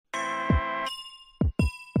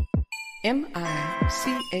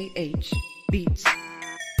MICAH Beats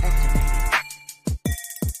activated.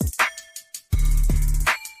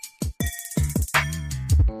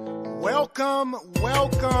 Welcome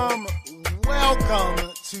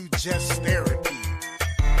to Just Therapy,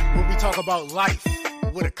 where we talk about life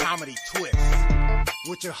with a comedy twist.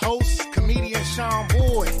 With your hosts, comedian Sean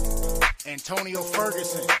Boyd, Antonio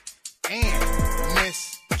Ferguson, and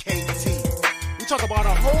Miss KT. We talk about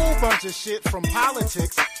a whole bunch of shit from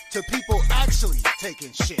politics to people actually taking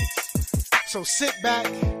shits. So sit back,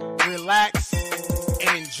 relax,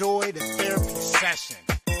 and enjoy the therapy session.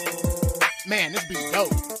 Man, this be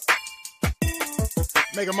dope.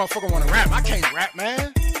 Make a motherfucker want to rap. I can't rap,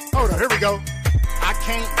 man. Hold on, here we go. I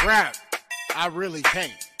can't rap. I really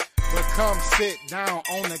can't. But come sit down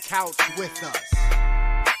on the couch with us.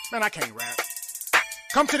 Man, I can't rap.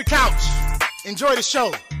 Come to the couch. Enjoy the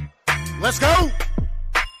show. Let's go.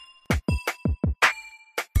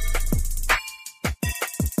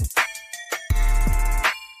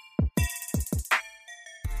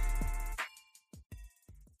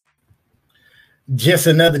 Just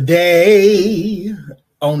another day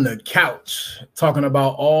on the couch, talking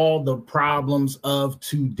about all the problems of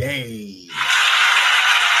today.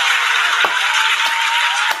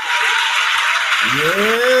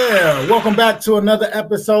 Yeah, welcome back to another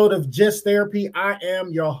episode of Just Therapy. I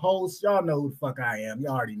am your host. Y'all know who the fuck I am.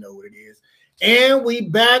 Y'all already know what it is. And we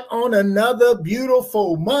back on another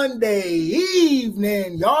beautiful Monday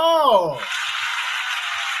evening, y'all.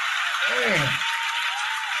 Man.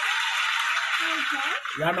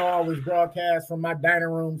 Y'all know I always broadcast from my dining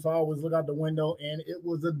room, so I always look out the window, and it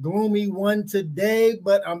was a gloomy one today,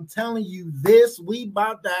 but I'm telling you this, we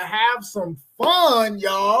about to have some fun,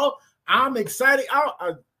 y'all. I'm excited.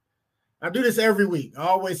 I do this every week. I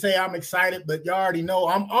always say I'm excited, but y'all already know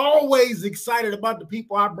I'm always excited about the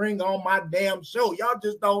people I bring on my damn show. Y'all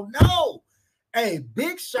just don't know. Hey,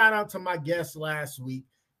 big shout out to my guest last week,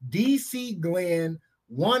 DC Glenn,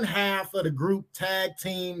 one half of the group tag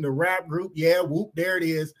team, the rap group. Yeah, whoop, there it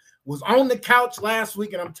is. Was on the couch last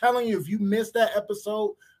week, and I'm telling you, if you missed that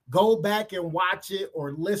episode, go back and watch it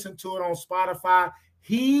or listen to it on Spotify.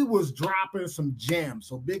 He was dropping some gems,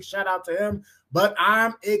 so big shout out to him. But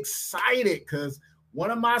I'm excited because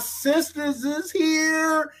one of my sisters is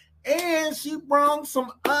here, and she brought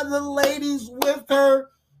some other ladies with her.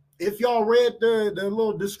 If y'all read the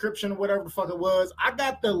little description or whatever the fuck it was, I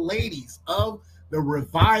got the ladies of the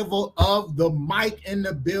revival of the mic in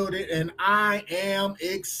the building, and I am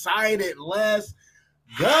excited. Let's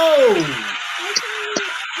go.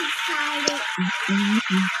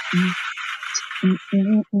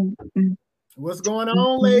 What's going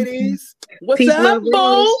on, ladies? What's Peace, up,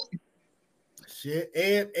 boo? Shit,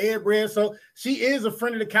 Ed Red. So she is a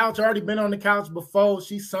friend of the couch. Already been on the couch before.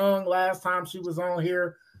 She sung last time she was on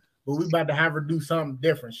here, but we about to have her do something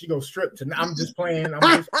different. She go strip tonight. I'm just playing.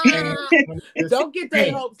 Don't get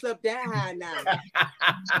their hopes up that high now.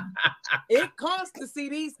 It costs to see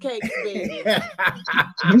these cakes, baby.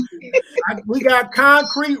 We got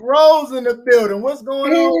Concrete Rose in the building. What's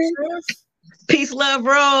going on, sis? Peace, love,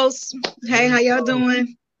 Rose. Hey, how y'all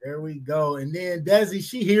doing? There we go. And then Desi,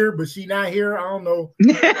 she here, but she not here. I don't know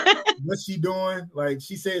what she doing. Like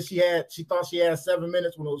she said, she thought she had 7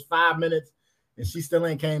 minutes when it was 5 minutes, and she still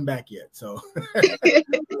ain't came back yet. So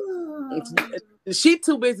she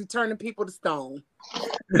too busy turning people to stone.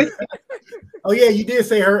 Oh yeah, you did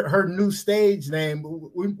say her new stage name.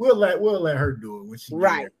 We'll let her do it when she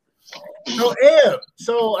right. So Eb,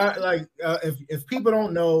 if people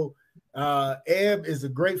don't know, Eb is a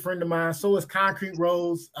great friend of mine. So is Concrete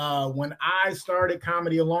Rose. When I started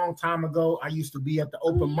comedy a long time ago, I used to be at the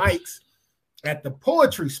open mics at the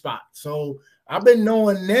Poetry Spot. So I've been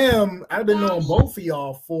knowing both of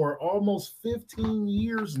y'all for almost 15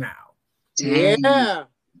 years now. Yeah.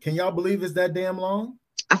 Can y'all believe it's that damn long?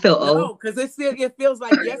 I feel old. Because it feels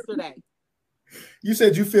like yesterday. You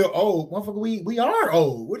said you feel old. Motherfucker, we are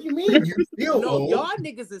old. What do you mean you feel old? No, y'all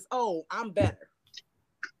niggas is old. I'm better.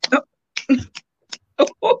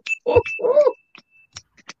 Y'all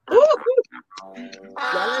ain't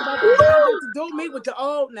about to do me with the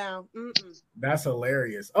old now. That's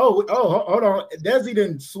hilarious. Oh, hold on. Desi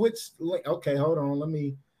didn't switch. Okay, hold on. Let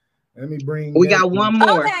me bring. We got one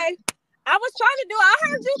more. Okay. I was trying to do. I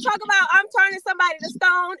heard you talk about I'm turning somebody to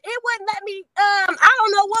stone. It wouldn't let me. I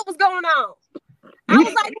don't know what was going on. I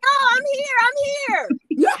was like, no, I'm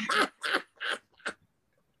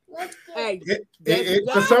Hey, here.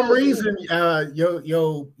 For some reason,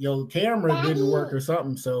 your camera didn't work or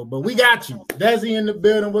something. So, but we got you, Desi, in the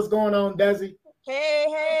building. What's going on, Desi?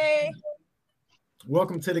 Hey.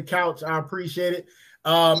 Welcome to the couch. I appreciate it.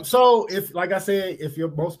 So if, like I said, if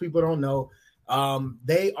most people don't know,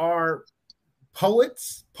 they are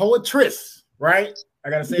poetress, right? I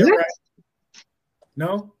gotta say it right.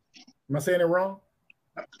 No, am I saying it wrong?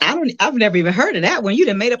 I've never even heard of that one. You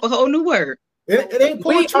done made up a whole new word. It ain't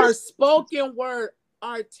poetry. We are spoken word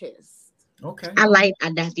artists. Okay.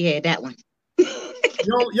 That one.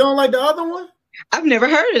 You don't like the other one? I've never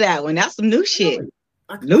heard of that one. That's some new shit.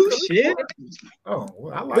 New shit. Oh,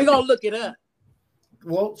 well, I like We're gonna look it up.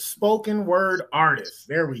 Well, spoken word artist.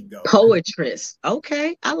 There we go. Poetress.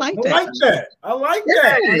 Okay, I like that. I like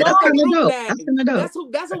that. Yeah,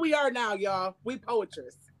 that's who we are now, y'all. We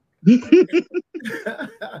poetress.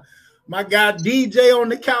 My guy DJ on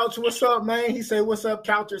the couch. What's up, man? He said, "What's up,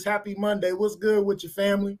 couchers? Happy Monday. What's good with your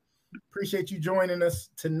family? Appreciate you joining us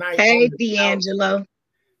tonight." Hey, D'Angelo. Couch.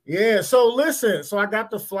 Yeah. So listen. So I got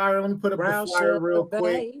the flyer. Let me put up the flyer real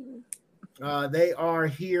quick. They are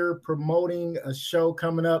here promoting a show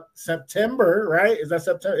coming up September, right? Is that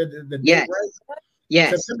September? The yes. Date, right?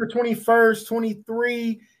 Yes. September 21st,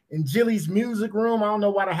 23 in Jilly's Music Room. I don't know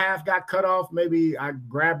why the half got cut off. Maybe I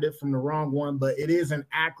grabbed it from the wrong one, but it is in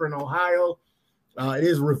Akron, Ohio. It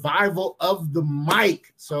is Revival of the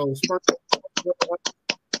Mic. So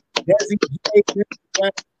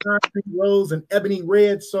Rose and Ebony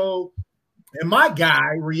Red. So, and my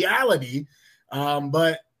guy, Reality,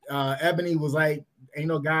 but Ebony was like, ain't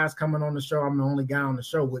no guys coming on the show. I'm the only guy on the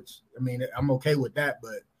show, which, I mean, I'm okay with that,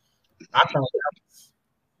 but I thought that was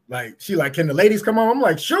like, she like, can the ladies come on? I'm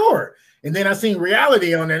like, sure. And then I seen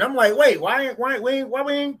Reality on there, and I'm like, wait, why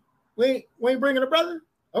we ain't bringing a brother?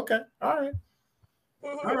 Okay, all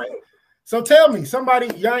right. So tell me, somebody,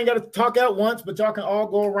 y'all ain't got to talk at once, but y'all can all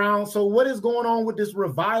go around. So what is going on with this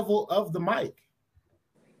Revival of the Mic?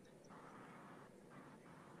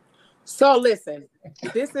 So listen,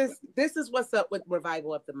 this is what's up with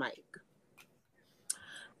Revival of the Mic.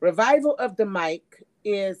 Revival of the Mic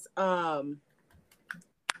is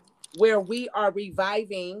where we are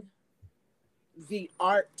reviving the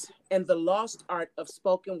art and the lost art of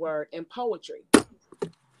spoken word and poetry.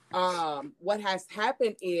 What has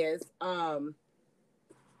happened is a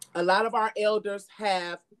lot of our elders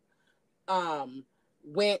have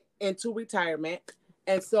went into retirement.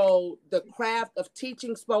 And so the craft of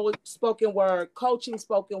teaching spoken word, coaching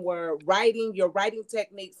spoken word, writing, your writing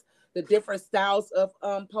techniques, the different styles of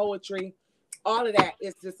poetry, all of that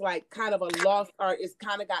is just like kind of a lost art. It's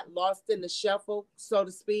kind of got lost in the shuffle, so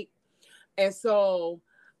to speak. And so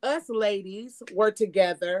us ladies were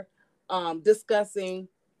together discussing,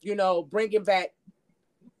 bringing back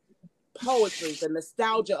poetry, the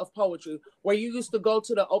nostalgia of poetry, where you used to go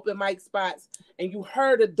to the open mic spots and you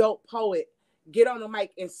heard a dope poet get on the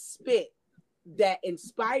mic and spit that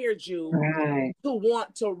inspired you to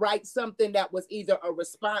want to write something that was either a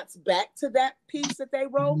response back to that piece that they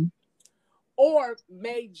wrote or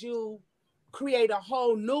made you create a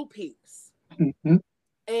whole new piece.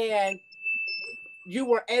 And you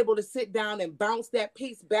were able to sit down and bounce that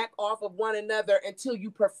piece back off of one another until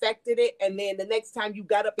you perfected it. And then the next time you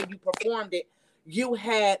got up and you performed it, you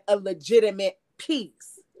had a legitimate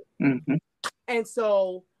piece. And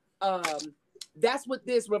so that's what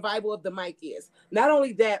this Revival of the Mic is. Not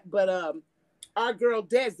only that, but our girl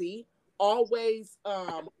Desi always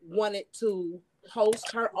wanted to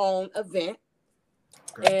host her own event.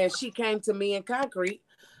 And she came to me in Concrete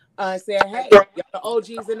and said, hey, y'all the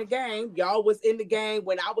OGs in the game. Y'all was in the game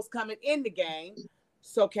when I was coming in the game.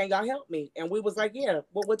 So can y'all help me? And we was like, yeah,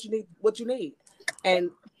 well, what you need. And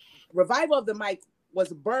Revival of the Mic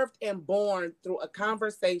was birthed and born through a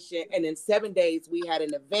conversation. And in 7 days, we had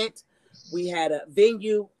an event. We had a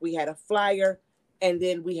venue, we had a flyer, and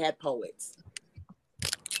then we had poets.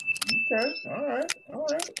 Okay, all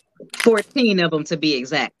right. 14 of them to be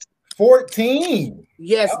exact. 14.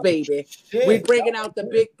 Yes, baby. Shit. We're bringing out the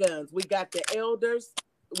big guns. We got the elders.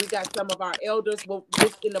 We got some of our elders. Well,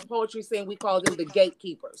 in the poetry scene, we call them the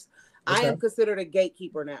gatekeepers. Okay. I am considered a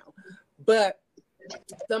gatekeeper now. But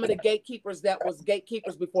some of the gatekeepers that was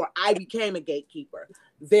gatekeepers before I became a gatekeeper,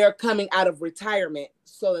 they're coming out of retirement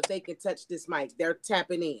so that they can touch this mic. They're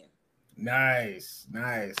tapping in. Nice.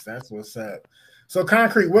 That's what's up. So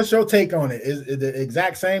Concrete, what's your take on it? Is it the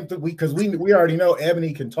exact same thing? Because we already know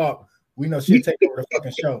Ebony can talk. We know she'll take over the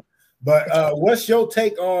fucking show. But what's your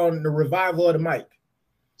take on the Revival of the Mic?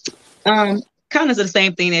 Kind of the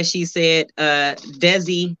same thing that she said.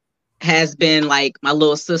 Desi has been like my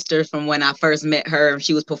little sister from when I first met her.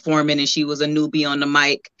 She was performing and she was a newbie on the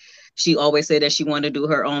mic. She always said that she wanted to do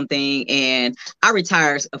her own thing. And I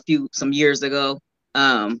retired some years ago.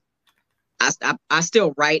 I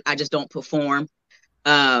still write. I just don't perform.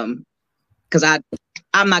 Cause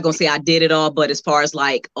I'm not gonna say I did it all, but as far as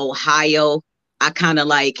like Ohio, I kind of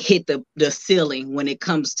like hit the ceiling when it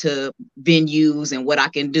comes to venues and what I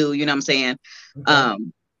can do. You know what I'm saying? Okay.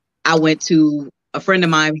 I went to a friend of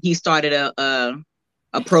mine. He started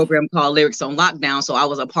a program called Lyrics on Lockdown, so I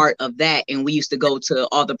was a part of that. And we used to go to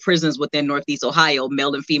all the prisons within Northeast Ohio,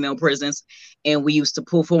 male and female prisons, and we used to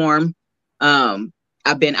perform.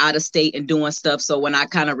 I've been out of state and doing stuff. So when I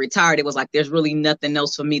kind of retired, it was like there's really nothing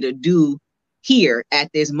else for me to do here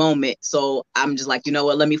at this moment. So I'm just like, you know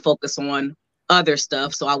what? Let me focus on other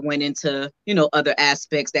stuff. So I went into, you know, other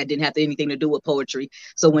aspects that didn't have anything to do with poetry.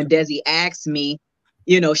 So when Desi asked me,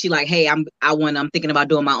 you know, she like, hey, I'm thinking about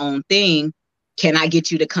doing my own thing. Can I get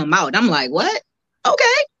you to come out? And I'm like, what?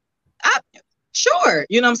 Okay, sure.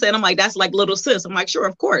 You know what I'm saying? I'm like, that's like little sis. I'm like, sure,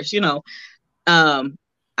 of course, you know,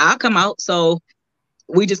 I'll come out. So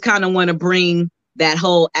we just kind of want to bring that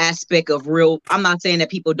whole aspect of real. I'm not saying that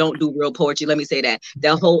people don't do real poetry. Let me say that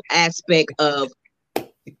the whole aspect of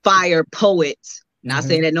fire poets. Not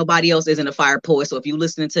saying that nobody else isn't a fire poet. So if you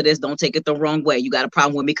listening to this, don't take it the wrong way. You got a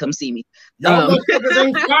problem with me, come see me. Y'all motherfuckers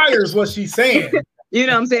ain't fire is what she's saying. You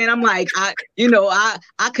know what I'm saying? I'm like,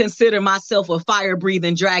 I consider myself a fire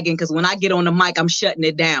breathing dragon because when I get on the mic, I'm shutting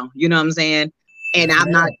it down. You know what I'm saying? And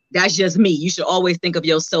I'm not, that's just me. You should always think of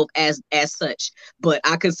yourself as such. But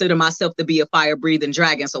I consider myself to be a fire breathing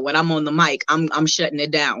dragon. So when I'm on the mic, I'm shutting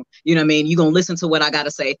it down. You know what I mean? You're going to listen to what I got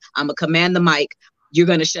to say. I'm going to command the mic. You're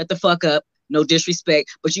going to shut the fuck up. No disrespect,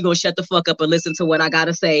 but you're going to shut the fuck up and listen to what I got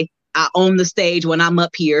to say. I own the stage when I'm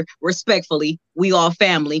up here, respectfully. We all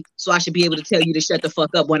family. So I should be able to tell you to shut the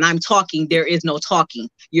fuck up. When I'm talking, there is no talking.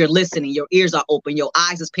 You're listening. Your ears are open. Your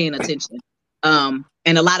eyes is paying attention. And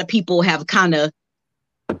a lot of people have kind of,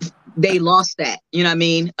 they lost that. You know what I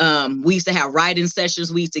mean? We used to have writing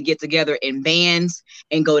sessions. We used to get together in bands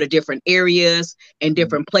and go to different areas and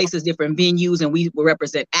different places, different venues. And we would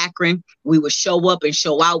represent Akron. We would show up and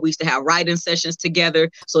show out. We used to have writing sessions together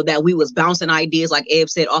so that we was bouncing ideas, like Eb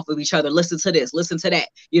said, off of each other. Listen to this, listen to that.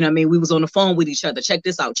 You know what I mean? We was on the phone with each other. Check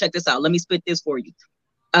this out. Check this out. Let me spit this for you.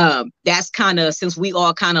 That's kind of, since we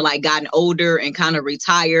all kind of like gotten older and kind of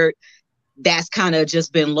retired, that's kind of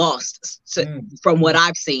just been lost from what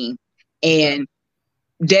I've seen. And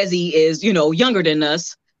Desi is, you know, younger than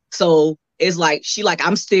us. So it's like,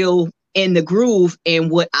 I'm still in the groove,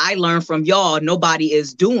 and what I learned from y'all, nobody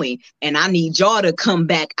is doing. And I need y'all to come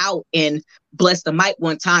back out and bless the mic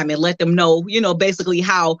one time and let them know, you know, basically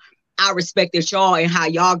how I respected y'all and how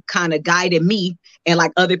y'all kind of guided me and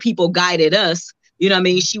like other people guided us. You know what I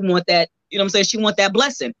mean? She want that, you know what I'm saying? She want that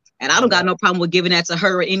blessing. And I don't got no problem with giving that to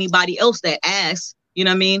her or anybody else that asks, you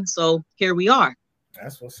know what I mean? So here we are.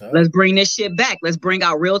 That's what's up. Let's bring this shit back. Let's bring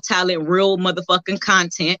out real talent, real motherfucking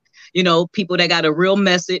content. You know, people that got a real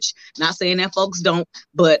message. Not saying that folks don't,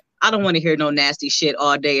 but I don't want to hear no nasty shit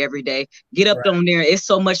all day, every day. Get up on there. It's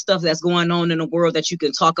so much stuff that's going on in the world that you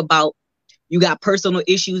can talk about. You got personal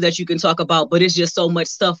issues that you can talk about, but it's just so much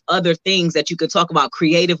stuff, other things that you can talk about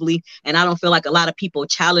creatively. And I don't feel like a lot of people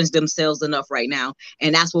challenge themselves enough right now.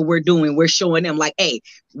 And that's what we're doing. We're showing them like, hey,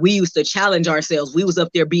 we used to challenge ourselves. We was up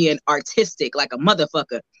there being artistic like a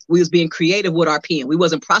motherfucker. We was being creative with our pen. We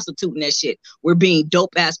wasn't prostituting that shit. We're being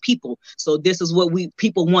dope ass people. So this is what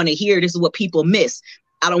people want to hear. This is what people miss.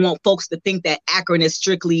 I don't want folks to think that Akron is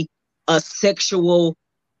strictly a sexual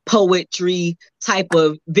poetry type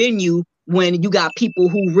of venue, when you got people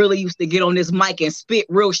who really used to get on this mic and spit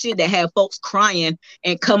real shit that had folks crying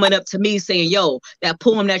and coming up to me saying, yo, that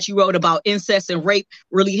poem that you wrote about incest and rape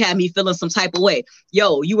really had me feeling some type of way.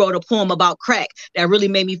 Yo, you wrote a poem about crack that really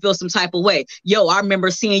made me feel some type of way. Yo, I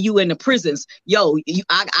remember seeing you in the prisons. Yo,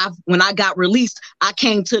 when I got released, I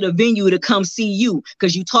came to the venue to come see you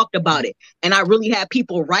because you talked about it. And I really had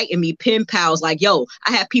people writing me pen pals like, yo,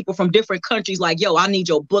 I had people from different countries like, yo, I need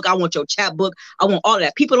your book. I want your chapbook. I want all of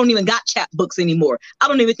that. People don't even got chapbooks anymore. I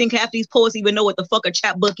don't even think half these poets even know what the fuck a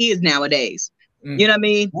chapbook is nowadays. You know what I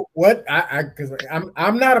mean? What? Because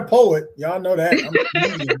I'm not a poet. Y'all know that. I'm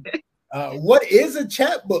a comedian. What is a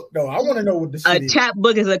chapbook though? I want to know what the shit is.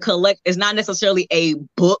 Chapbook is it's not necessarily a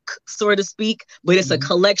book, so to speak, but it's a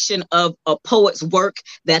collection of a poet's work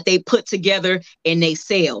that they put together and they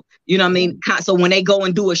sell. You know what I mean? So when they go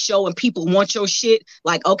and do a show and people want your shit,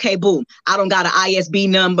 like, okay, boom, I don't got an ISB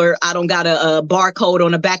number. I don't got a barcode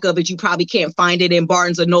on the back of it. You probably can't find it in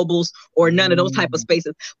Barnes and Nobles or none of those type of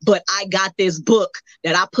spaces. But I got this book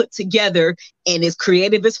that I put together and it's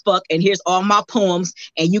creative as fuck. And here's all my poems,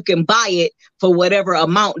 and you can buy it for whatever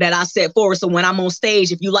amount that I set forward. So when I'm on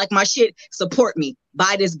stage, if you like my shit, support me.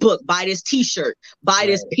 Buy this book, buy this t-shirt, buy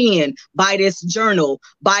this pen, buy this journal,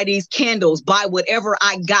 buy these candles, buy whatever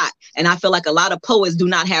I got. And I feel like a lot of poets do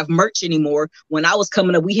not have merch anymore. When I was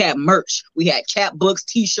coming up, we had merch. We had chapbooks,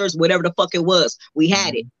 t-shirts, whatever the fuck it was. We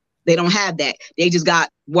had it. They don't have that. They just got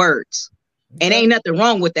words. And ain't nothing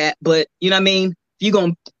wrong with that. But you know what I mean? You're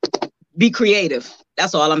going to be creative.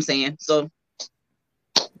 That's all I'm saying. So.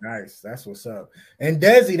 Nice. That's what's up. And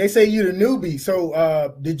Desi, they say you the newbie.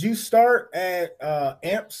 So did you start at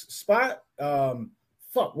Amp's spot?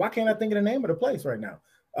 Fuck, why can't I think of the name of the place right now?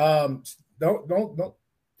 Don't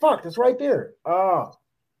fuck, it's right there. All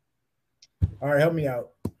right, help me out.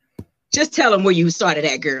 Just tell them where you started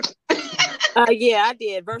at, girl. Yeah, I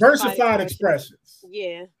did. Versified Expressions.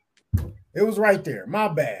 Yeah. It was right there. My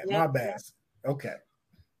bad. Yep. My bad. Okay.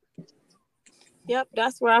 Yep,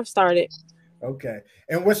 that's where I started. Okay.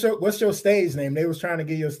 And what's your stage name? They was trying to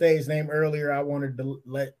get your stage name earlier. I wanted to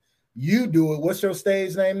let you do it. What's your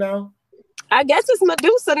stage name now? I guess it's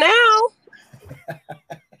Medusa now.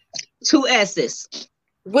 2 S's.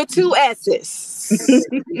 With 2 S's.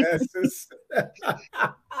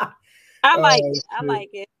 I like it. I like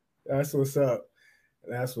it. That's what's up.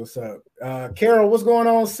 That's what's up. Carol, what's going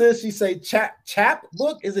on, sis? You say chap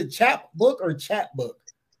book? Is it chap book or chat book?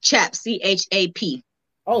 Chap, CHAP.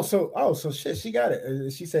 So shit, she got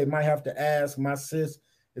it. She said might have to ask my sis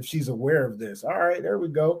if she's aware of this. All right, there we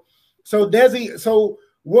go. So Desi, so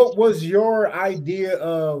what was your idea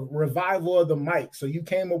of revival of the mic? So you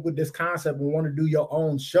came up with this concept and want to do your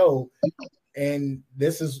own show, and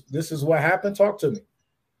this is what happened. Talk to me.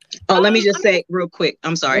 Oh, let me just say real quick.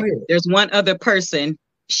 I'm sorry. There's one other person.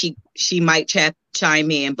 She might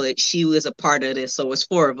chime in, but she was a part of this, so it's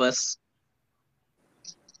 4 of us.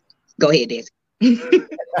 Go ahead, Desi.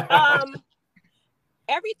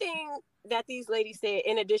 Everything that these ladies said,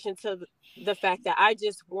 in addition to the fact that I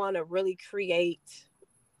just want to really create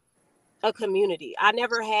a community. I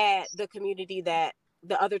never had the community that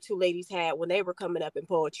the other 2 ladies had when they were coming up in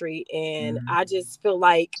poetry, and I just feel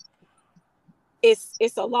like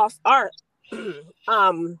it's a lost art. So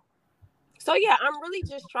yeah, I'm really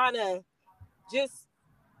just trying to just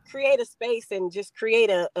create a space and just create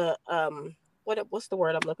a what's the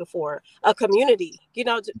word I'm looking for? A community. You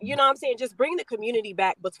know what I'm saying? Just bring the community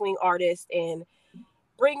back between artists and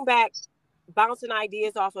bring back bouncing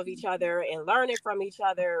ideas off of each other and learning from each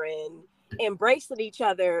other and embracing each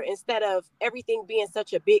other instead of everything being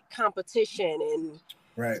such a big competition. And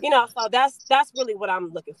so that's really what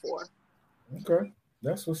I'm looking for. Okay.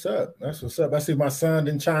 That's what's up. That's what's up. I see my son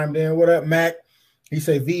then chimed in. What up, Mac? He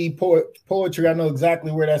said V poetry. I know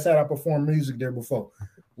exactly where that's at. I performed music there before.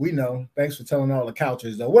 We know. Thanks for telling all the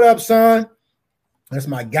couches though. What up, son? That's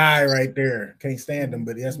my guy right there. Can't stand him,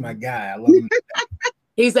 but that's my guy. I love him.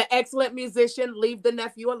 He's an excellent musician. Leave the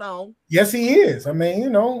nephew alone. Yes, he is. I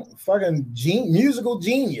mean, fucking musical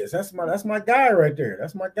genius. That's my guy right there.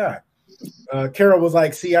 That's my guy. Carol was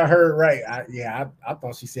like, see, I heard right. I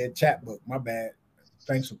thought she said chat book. My bad.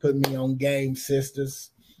 Thanks for putting me on game, sisters.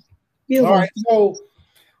 All right.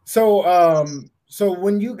 So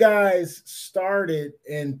when you guys started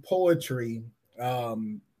in poetry,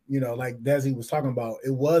 like Desi was talking about,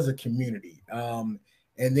 it was a community. And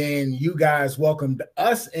then you guys welcomed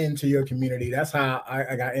us into your community. That's how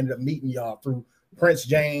I ended up meeting y'all through Prince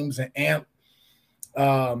James and Amp.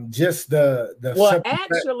 Actually,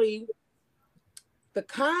 the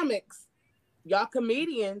comics, y'all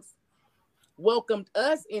comedians welcomed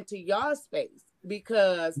us into y'all space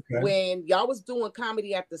because when y'all was doing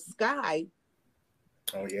comedy at the Sky,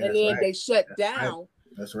 and then they shut down.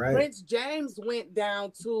 That's right. Prince James went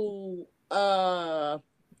down to what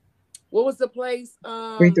was the place?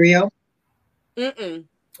 330.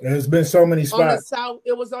 There's been so many spots. On the south,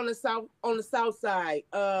 it was on the south side.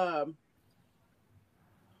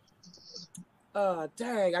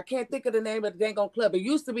 Dang, I can't think of the name of the dang on club. It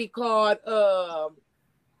used to be called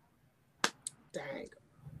dang.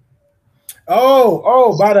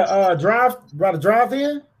 By the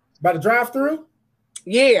drive-in? By the drive-through?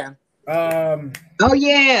 Yeah. Oh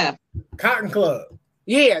yeah. Cotton Club.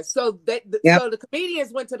 Yeah. So so the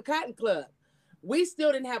comedians went to the Cotton Club. We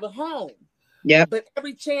still didn't have a home. Yeah. But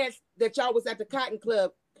every chance that y'all was at the Cotton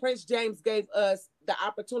Club, Prince James gave us the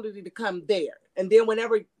opportunity to come there. And then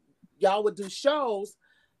whenever y'all would do shows,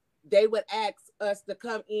 they would ask us to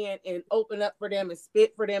come in and open up for them and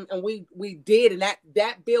spit for them. And we did. And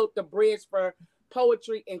that built the bridge for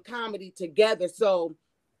poetry and comedy together. So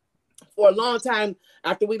for a long time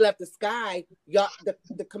after we left the Sky, y'all,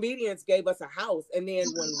 the comedians gave us a house. And then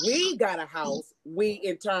when we got a house, we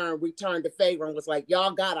in turn returned the favor and was like,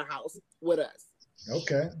 y'all got a house with us.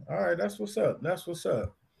 Okay. All right. That's what's up. That's what's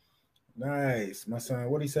up. Nice. My son,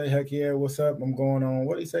 what'd he say? Heck yeah. What's up? I'm going on.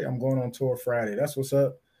 What'd he say? I'm going on tour Friday. That's what's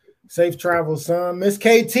up. Safe travel, son. Miss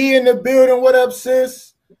KT in the building. What up,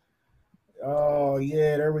 sis? Oh,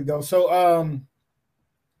 yeah. There we go. So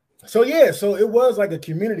so it was like a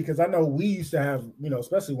community, because I know we used to have,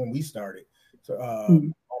 especially when we started, so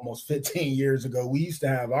almost 15 years ago, we used to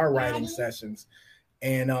have our writing sessions.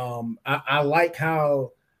 And I like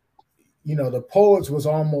how, the Poets was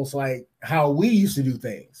almost like how we used to do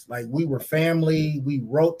things. Like, we were family, we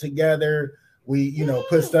wrote together, we,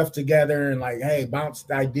 put stuff together and like, hey,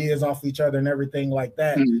 bounced ideas off each other and everything like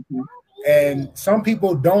that. Mm-hmm. And some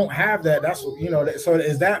people don't have that. That's so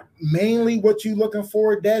is that mainly what you looking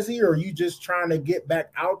for, Desi, or are you just trying to get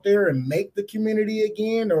back out there and make the community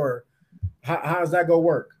again, or how's that gonna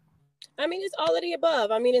work? I mean, it's all of the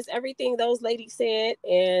above. I mean, it's everything those ladies said,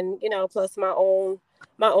 and plus my own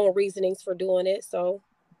reasonings for doing it. So,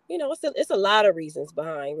 it's a lot of reasons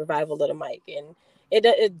behind Revival of the Mic, and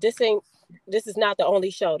this is not the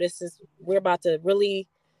only show. We're about to really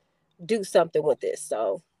do something with this.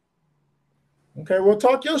 So. Okay, well,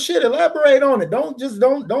 talk your shit. Elaborate on it.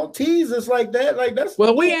 Don't tease us like that. Like, that's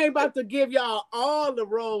we ain't about to give y'all all the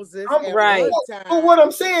roses. Right. But what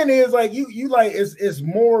I'm saying is, like, you like it's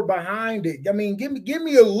more behind it. I mean, give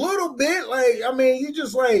me a little bit. Like, I mean, you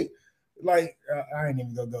just like I ain't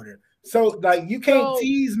even gonna go there. So, like, you can't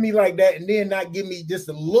tease me like that and then not give me just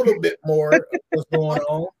a little bit more of what's going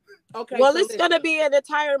on. Okay. Well, it's going to be an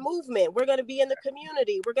entire movement. We're going to be in the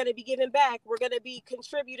community. We're going to be giving back. We're going to be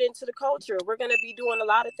contributing to the culture. We're going to be doing a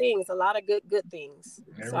lot of things, a lot of good things.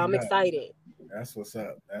 So I'm excited. That's what's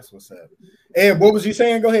up. That's what's up. And what was you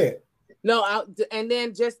saying? Go ahead. No, and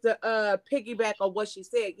then just to piggyback on what she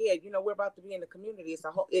said, yeah, we're about to be in the community.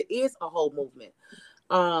 It is a whole movement.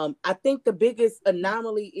 I think the biggest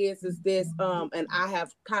anomaly is this, and I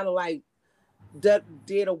have kind of like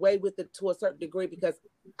did away with it to a certain degree, because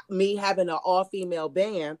me having an all-female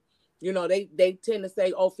band, they tend to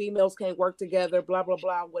say, oh, females can't work together, blah blah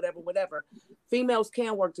blah, whatever. Females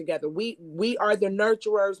can work together. We are the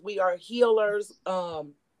nurturers, we are healers, we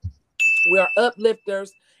are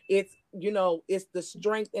uplifters. It's it's the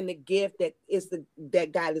strength and the gift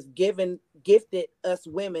that God has gifted us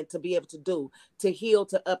women to be able to do, to heal,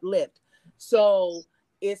 to uplift. So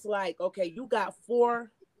it's like, okay, you got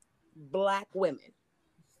 4 Black women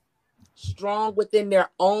strong within their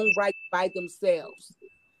own right by themselves,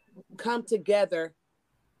 come together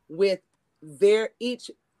with their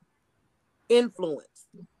each influence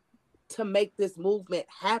to make this movement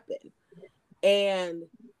happen. And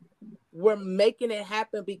we're making it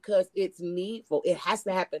happen because it's needful. It has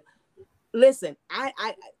to happen. Listen,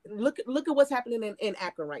 I look at what's happening in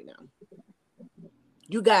Akron right now.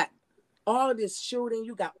 You got all this shooting,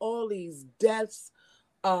 you got all these deaths,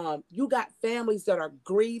 you got families that are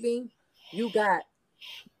grieving, you got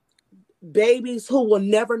babies who will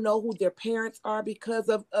never know who their parents are because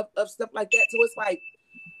of stuff like that. So it's like,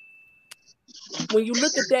 when you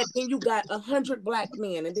look at that, then you got 100 Black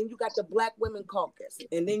men, and then you got the Black Women Caucus,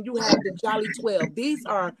 and then you have the Jolly 12. These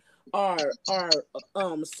are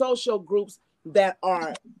social groups that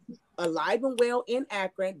are alive and well in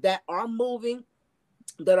Akron, that are moving,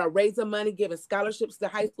 that are raising money, giving scholarships to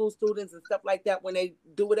high school students and stuff like that when they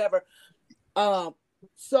do whatever.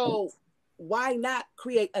 So why not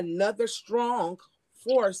create another strong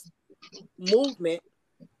force movement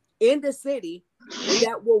in the city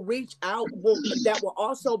that will reach out, that will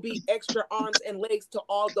also be extra arms and legs to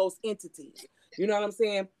all those entities? You know what I'm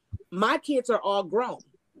saying? My kids are all grown.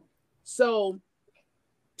 So,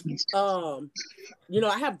 I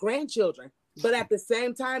have grandchildren, but at the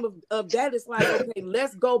same time of that, it's like, okay,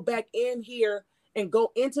 let's go back in here and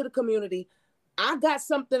go into the community. I got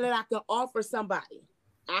something that I can offer somebody.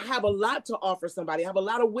 I have a lot to offer somebody. I have a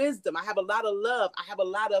lot of wisdom. I have a lot of love. I have a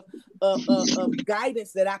lot of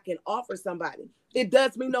guidance that I can offer somebody. It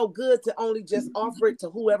does me no good to only just offer it to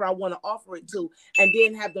whoever I want to offer it to, and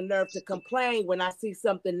then have the nerve to complain when I see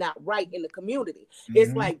something not right in the community. Mm-hmm.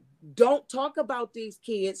 It's like, don't talk about these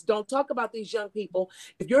kids. Don't talk about these young people.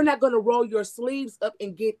 If you're not going to roll your sleeves up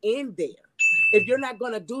and get in there, if you're not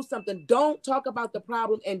going to do something, don't talk about the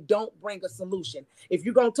problem and don't bring a solution. If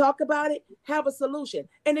you're going to talk about it, have a solution.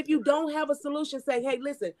 And if you don't have a solution, say, hey,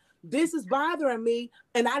 listen, this is bothering me,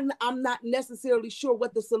 and I'm not necessarily sure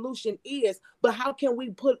what the solution is, but how can we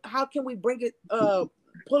bring it,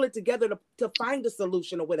 pull it together to find a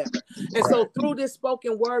solution or whatever. And so through this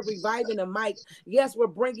spoken word, reviving the mic, yes, we're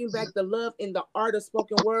bringing back the love in the art of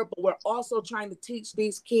spoken word, but we're also trying to teach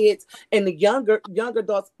these kids and the younger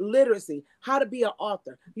adults literacy, how to be an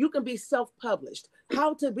author. You can be self-published,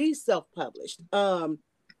 how to be self-published, how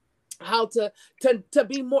to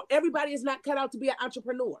be more. Everybody is not cut out to be an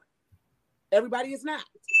entrepreneur. Everybody is not.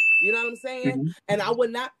 You know what I'm saying? Mm-hmm. And I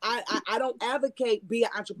would not, I don't advocate be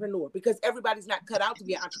an entrepreneur because everybody's not cut out to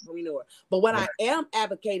be an entrepreneur. But what I am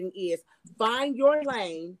advocating is find your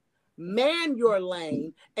lane, man your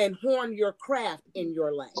lane, and horn your craft in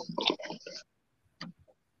your lane.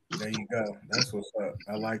 There you go. That's what's up.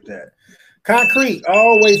 I like that. Concrete. I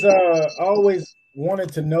always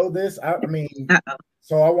wanted to know this. I mean,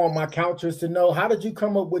 so I want my counters to know, how did you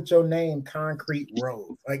come up with your name, Concrete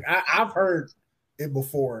Rose? Like I've heard it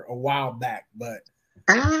before a while back, but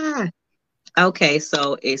okay,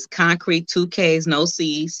 so it's Concrete, 2 K's, no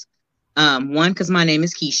C's. One, because my name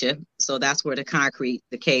is Keisha, so that's where the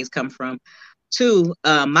K's come from. 2,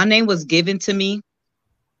 my name was given to me.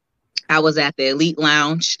 I was at the Elite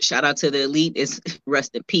Lounge. Shout out to the Elite. It's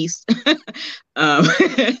rest in peace.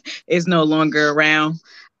 It's no longer around.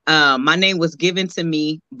 My name was given to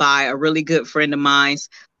me by a really good friend of mine,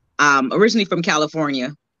 originally from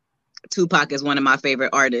California. Tupac is one of my favorite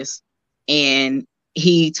artists. And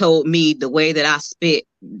he told me the way that I spit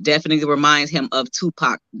definitely reminds him of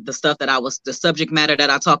Tupac. The subject matter that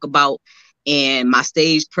I talk about and my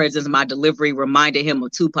stage presence, my delivery reminded him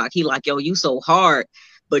of Tupac. He like, yo, you so hard,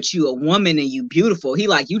 but you a woman and you beautiful. He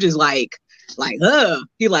like, you just like,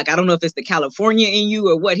 he like, I don't know if it's the California in you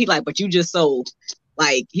or what. He like, but you just so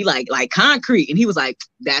like, he like concrete. And he was like,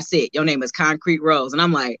 that's it. Your name is Concrete Rose. And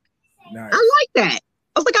I'm like, nice. I like that.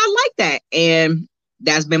 I was like, I like that. And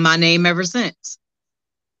that's been my name ever since.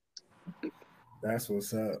 That's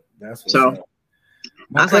what's up. That's what's so, up.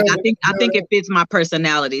 I was like, I think it fits my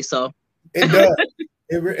personality. So it does.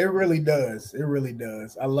 It really does. It really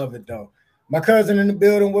does. I love it though. My cousin in the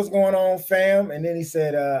building, what's going on, fam? And then he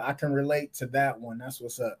said, I can relate to that one. That's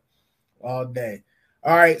what's up all day.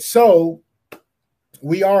 All right. So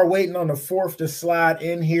we are waiting on the fourth to slide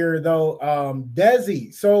in here though.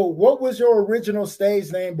 Desi, so what was your original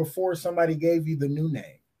stage name before somebody gave you the new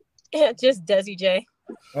name? Yeah, just Desi J.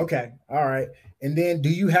 Okay. All right. And then do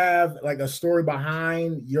you have like a story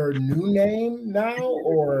behind your new name now,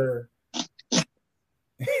 or we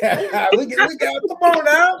got come on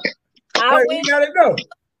now. We gotta go.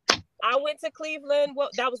 I went to Cleveland. Well,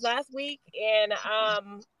 that was last week, and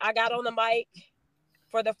I got on the mic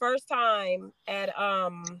for the first time at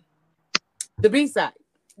the B-side.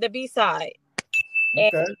 The B-side.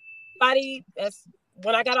 Okay. And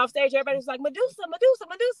when I got off stage, everybody was like, Medusa, Medusa,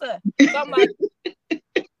 Medusa. So I'm like,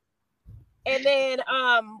 and then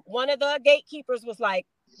one of the gatekeepers was like,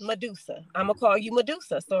 Medusa, I'm gonna call you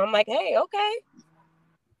Medusa. So I'm like, hey, okay,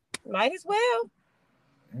 might as well.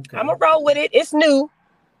 Okay. I'm gonna roll with it. It's new.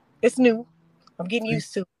 I'm getting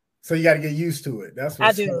used to it. So you got to get used to it. That's what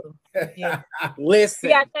I do. Yeah. Listen,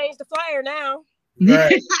 you got to change the flyer now.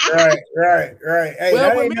 Right. Hey,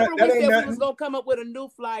 well, remember we said we was gonna come up with a new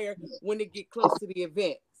flyer when it get close to the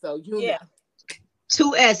event. So know.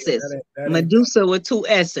 2 S's. Medusa with 2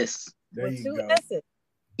 S's. There with you 2 go. S's.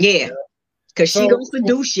 Yeah. Because she gonna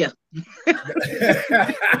seduce you.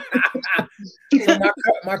 So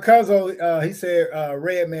my cousin, he said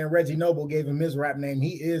Redman Reggie Noble gave him his rap name.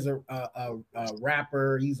 He is a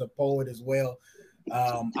rapper. He's a poet as well.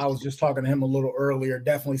 I was just talking to him a little earlier.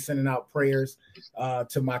 Definitely sending out prayers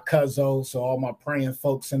to my cousin. So all my praying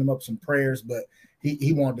folks, send him up some prayers. But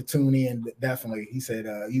he wanted to tune in. Definitely, he said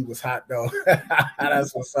he was hot though.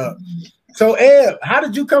 That's what's up. So Eb, how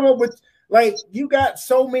did you come up with? Like, you got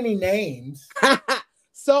so many names.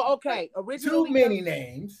 So, okay. Originally, too many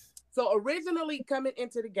names. So, originally coming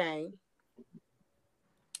into the game,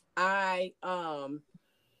 my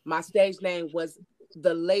stage name was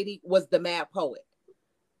the Mad Poet.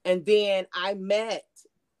 And then I met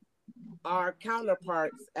our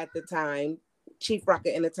counterparts at the time, Chief Rocker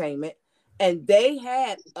Entertainment, and they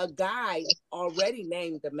had a guy already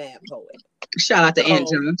named the Mad Poet. Shout out to Aunt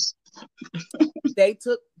Jones. They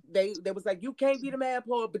was like, you can't be the Mad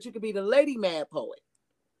Poet, but you can be the Lady Mad Poet.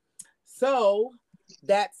 So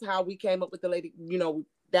that's how we came up with the Lady,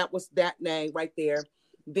 that was that name right there.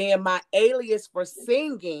 Then my alias for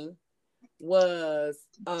singing was,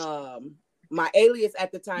 my alias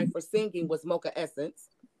at the time for singing was Mocha Essence.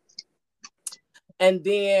 And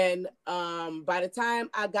then by the time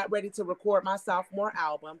I got ready to record my sophomore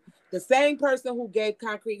album, the same person who gave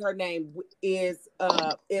Concrete her name is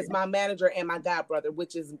my manager and my godbrother,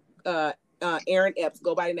 which is Aaron Epps,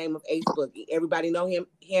 go by the name of Ace Boogie. Everybody know him.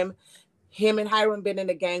 Him and Hiram been in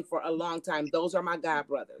the gang for a long time. Those are my god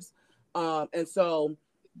brothers. And so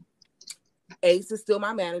Ace is still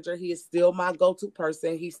my manager. He is still my go-to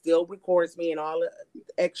person. He still records me and all the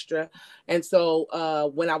extra. And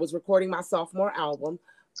so when I was recording my sophomore album,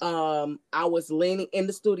 I was leaning in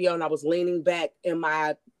the studio and I was leaning back in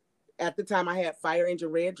my, at the time I had Fire Engine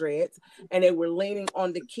Red Dreads, and they were leaning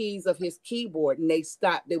on the keys of his keyboard, and they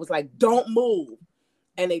stopped. They was like, don't move.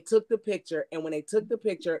 And they took the picture. And when they took the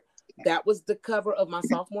picture, that was the cover of my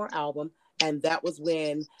sophomore album. And that was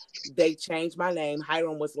when they changed my name.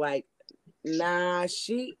 Hiram was like, nah,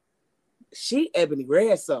 she Ebony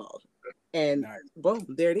Red Soul. And boom,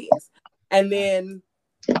 there it is. And then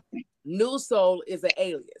New Soul is an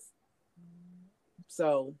alias.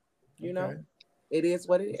 So, you know, it is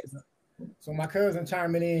what it is. So my cousin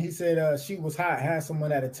chiming in, he said she was hot, had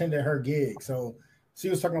someone that attended her gig. So he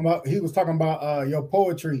was talking about your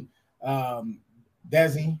poetry,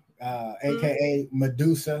 Desi, aka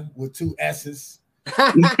Medusa with 2 S's.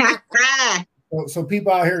 So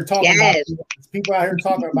people out here talking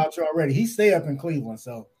about you already. He stay up in Cleveland,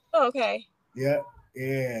 so okay. Yeah,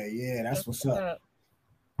 that's what's up.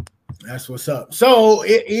 That's what's up. So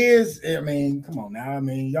it is. I mean, come on now. I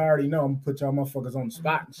mean, you already know I'm gonna put y'all motherfuckers on the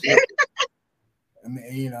spot and shit. I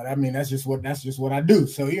mean, you know, I mean that's just what I do.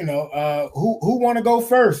 So you know, who want to go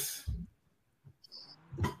first?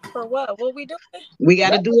 For what? What we doing? We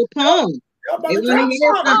got to do a poem. Y'all about to drop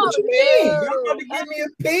something. What you mean? Y'all about to give me a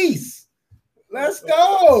piece. Let's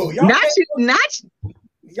go. Y'all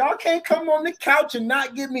can't come on the couch and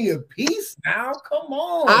not give me a piece now. Come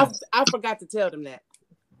on. I forgot to tell them that.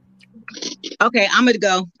 Okay, I'm gonna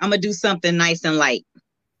go. I'm gonna do something nice and light.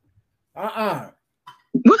 No. Okay,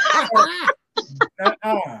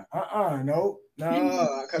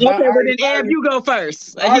 well then Eb, you go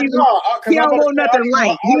first. He don't want nothing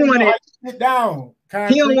light. Sit down.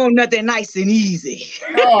 He don't want nothing nice and easy.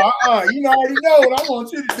 You already know what I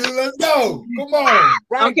want you to do. Let's go. Come on.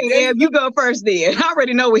 Right, okay, Eb, you go first then. I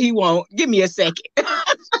already know what he want. Give me a second.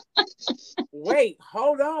 Wait,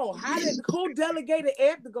 hold on. Who delegated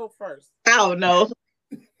Eb to go first? I don't know.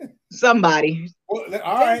 Somebody. Well,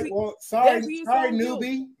 all right. Well, sorry,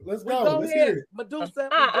 newbie. Let's go. Let's hear it. Medusa,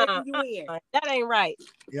 you in. That ain't right.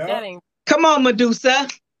 Yeah. That ain't. Come on, Medusa.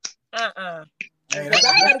 Hey, I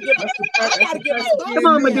gotta get my Come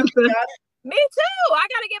on, Medusa. Me too. I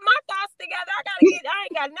gotta get my thoughts together. I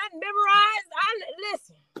ain't got nothing memorized.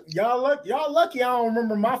 Listen. Y'all lucky I don't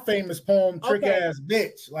remember my famous poem, Trick Ass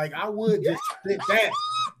Bitch. Like I would just spit that.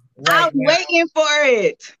 I was waiting for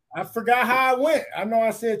it. I forgot how I went. I know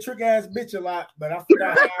I said trick ass bitch a lot, but I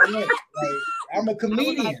forgot how I went. Like I'm a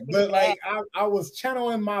comedian, but like I was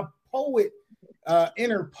channeling my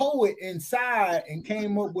inner poet inside and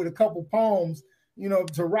came up with a couple poems, you know,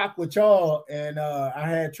 to rock with y'all. And I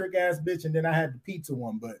had trick ass bitch, and then I had the pizza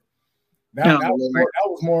one, but that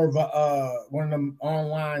was more of a one of them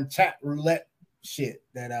online chat roulette shit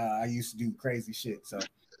that I used to do, crazy shit. So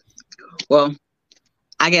well,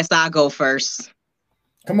 I guess I'll go first.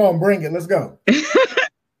 Come on, bring it. Let's go.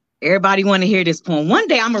 Everybody want to hear this poem. One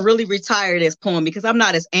day I'm going to really retire this poem because I'm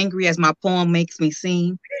not as angry as my poem makes me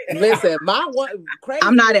seem. Listen, crazy.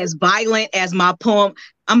 I'm not as violent as my poem.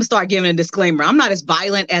 I'm going to start giving a disclaimer. I'm not as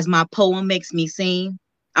violent as my poem makes me seem.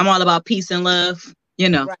 I'm all about peace and love, you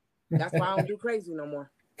know. Right. That's why I don't do crazy no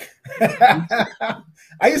more.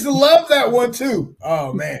 I used to love that one too.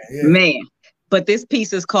 Oh, man. Yeah. Man. But this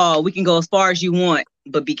piece is called We Can Go As Far As You Want,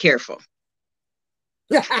 But Be Careful.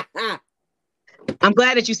 I'm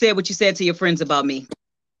glad that you said what you said to your friends about me.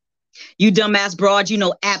 You dumbass broad, you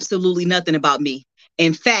know absolutely nothing about me.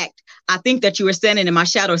 In fact, I think that you were standing in my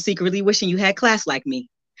shadow secretly wishing you had class like me.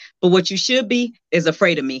 But what you should be is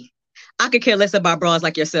afraid of me. I could care less about broads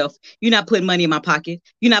like yourself. You're not putting money in my pocket.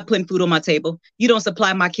 You're not putting food on my table. You don't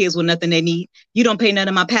supply my kids with nothing they need. You don't pay none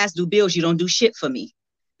of my past due bills. You don't do shit for me.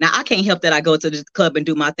 Now, I can't help that I go to the club and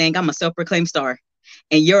do my thing. I'm a self-proclaimed star.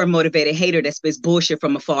 And you're a motivated hater that spits bullshit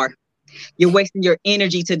from afar. You're wasting your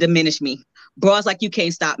energy to diminish me. Bras like you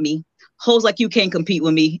can't stop me. Hoes like you can't compete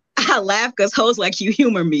with me. I laugh because hoes like you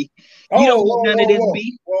humor me. You don't want none of this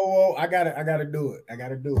beef. Whoa, I gotta do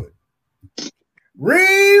it.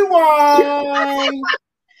 Rewind.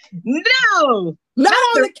 No. Not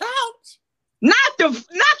on the couch. Not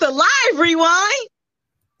the live rewind.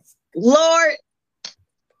 Lord.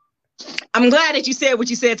 I'm glad that you said what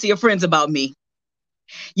you said to your friends about me.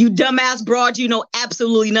 You dumbass broad, you know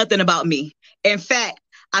absolutely nothing about me. In fact,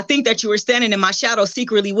 I think that you were standing in my shadow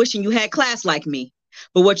secretly wishing you had class like me.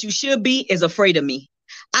 But what you should be is afraid of me.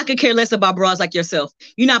 I could care less about bras like yourself.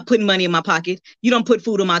 You're not putting money in my pocket. You don't put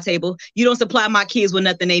food on my table. You don't supply my kids with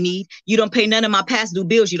nothing they need. You don't pay none of my past due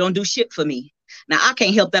bills. You don't do shit for me. Now, I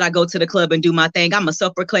can't help that I go to the club and do my thing. I'm a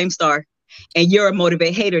self-proclaimed star. And you're a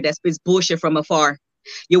motivated hater that spits bullshit from afar.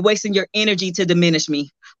 You're wasting your energy to diminish me.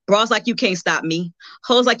 Bras like you can't stop me.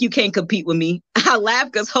 Hoes like you can't compete with me. I laugh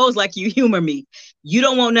because hoes like you humor me. You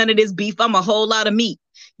don't want none of this beef. I'm a whole lot of meat.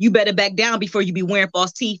 You better back down before you be wearing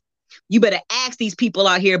false teeth. You better ask these people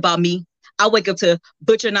out here about me. I wake up to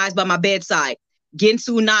butcher knives by my bedside.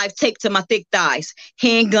 Ginsu knives taped to my thick thighs.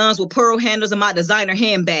 Handguns with pearl handles and my designer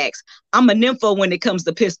handbags. I'm a nympho when it comes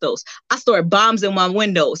to pistols. I store bombs in my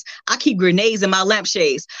windows. I keep grenades in my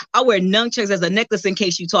lampshades. I wear nunchucks as a necklace in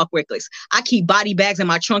case you talk reckless. I keep body bags in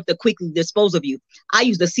my trunk to quickly dispose of you. I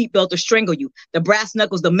use the seatbelt to strangle you, the brass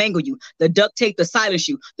knuckles to mangle you, the duct tape to silence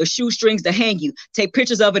you, the shoestrings to hang you, take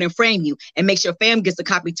pictures of it and frame you, and make sure fam gets a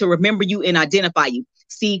copy to remember you and identify you.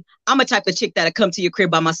 See, I'm a type of chick that'll come to your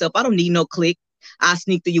crib by myself. I don't need no clique. I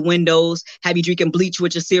sneak through your windows, have you drinking bleach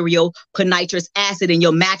with your cereal, put nitrous acid in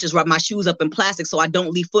your mattress, wrap my shoes up in plastic so I don't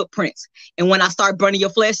leave footprints. And when I start burning your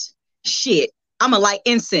flesh, shit, I'ma light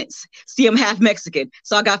incense. See, I'm half Mexican,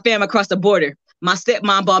 so I got fam across the border. My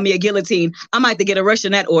stepmom bought me a guillotine. I might have to get a rush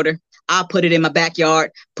in that order. I'll put it in my backyard,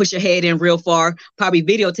 push your head in real far, probably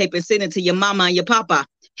videotape and send it to your mama and your papa.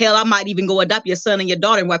 Hell, I might even go adopt your son and your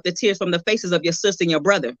daughter and wipe the tears from the faces of your sister and your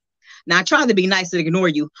brother. Now, I tried to be nice and ignore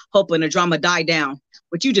you, hoping the drama died down,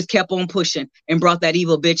 but you just kept on pushing and brought that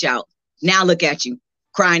evil bitch out. Now look at you,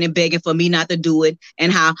 crying and begging for me not to do it,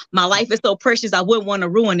 and how my life is so precious I wouldn't want to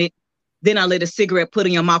ruin it. Then I lit a cigarette, put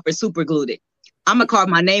in your mouth and super glued it. I'm going to carve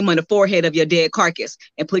my name on the forehead of your dead carcass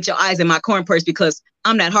and put your eyes in my corn purse because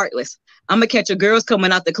I'm that heartless. I'm going to catch your girls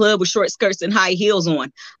coming out the club with short skirts and high heels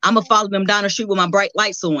on. I'm going to follow them down the street with my bright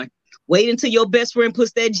lights on. Wait until your best friend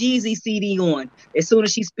puts that Jeezy CD on. As soon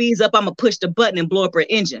as she speeds up, I'm going to push the button and blow up her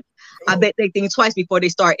engine. I bet they think twice before they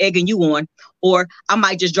start egging you on. Or I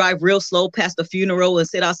might just drive real slow past the funeral and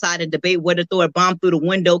sit outside and debate whether to throw a bomb through the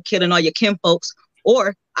window, killing all your kinfolks.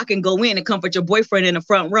 Or I can go in and comfort your boyfriend in the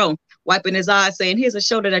front row, wiping his eyes, saying, here's a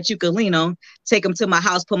shoulder that you can lean on. Take him to my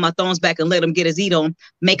house, put my thumbs back and let him get his eat on.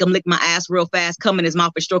 Make him lick my ass real fast, come in his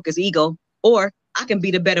mouth and stroke his ego. Or I can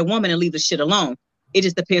be the better woman and leave the shit alone. It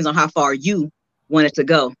just depends on how far you want it to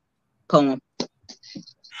go. Poem.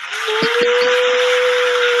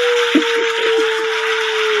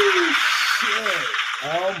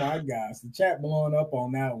 Oh my gosh, the chat blowing up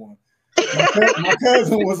on that one. My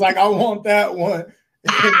cousin was like, I want that one.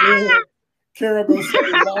 And then Kara goes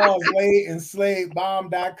to laws laid and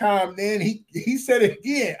slavebomb.com. Then he said it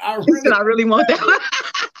again. I really want that one.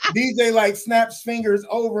 DJ like snaps fingers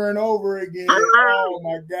over and over again. Oh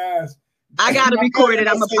my gosh. I gotta record it.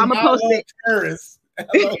 I'm gonna post it.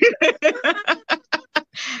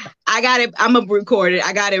 I got it. I'm gonna record it.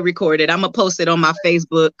 I got it recorded. I'm gonna post it on my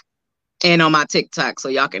Facebook and on my TikTok so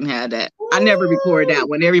y'all can have that. I never record that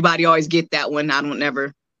one. Everybody always get that one. I don't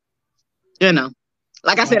never,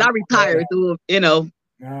 like I said, I retired through,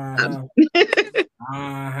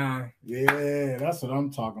 Yeah, that's what I'm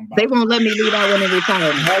talking about. They won't let me leave that one in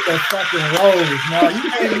retirement. Motherfucking Rose. No,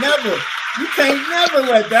 you can't never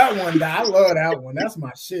let that one die. I love that one. That's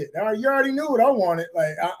my shit. You already knew what I wanted.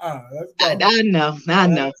 Like, let's go. I know.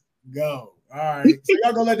 Let's go. All right. So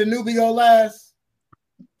y'all gonna let the newbie go last?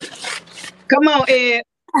 Come on, Ed.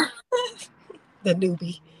 The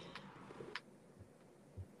newbie.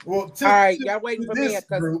 Well, all right, y'all waiting for me.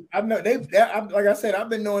 Group, I know like I said, I've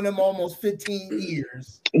been knowing them almost 15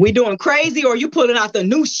 years. We doing crazy, or you pulling out the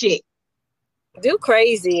new shit? Do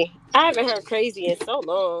crazy. I haven't heard crazy in so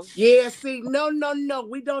long. Yeah, see, no,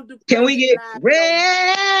 we don't do. Can we get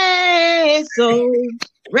red soul?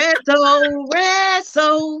 Red soul.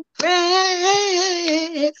 Ed's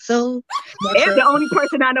the only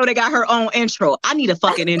person I know that got her own intro. I need a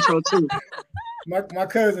fucking intro too. My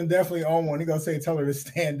cousin definitely on one. He gonna say, tell her to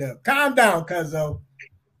stand up. Calm down, cuzzo.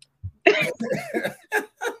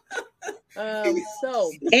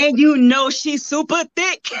 And you know she's super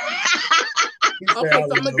thick. Okay, so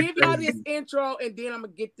I'm gonna give y'all this intro and then I'm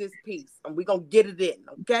gonna get this piece and we're gonna get it in,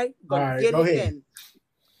 okay? All right, go ahead. In.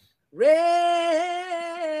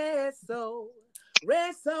 Red soul,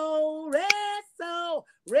 red soul, red soul,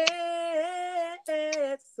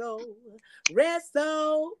 red soul, red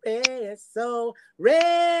soul, red soul,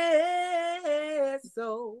 red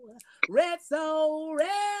soul, red soul,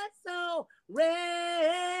 red soul,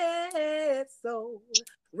 red soul,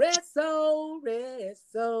 red soul, red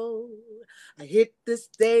soul. I hit the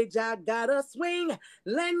stage, I gotta swing.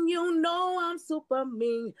 Letting you know I'm super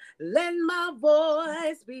mean. Let my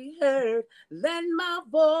voice be heard. Let my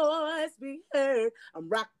voice be heard. I'm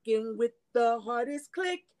rocking with the hardest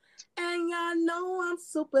click. And y'all know I'm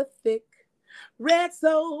super thick. Red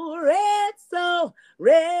soul, red soul,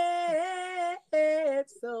 red soul,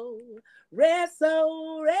 red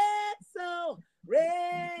soul, red soul,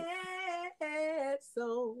 red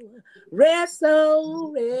soul, red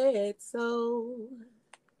soul, red soul.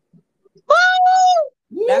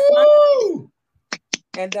 Woo! That's my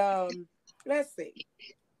and let's see.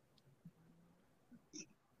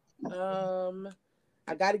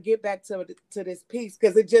 I got to get back to this piece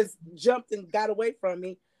because it just jumped and got away from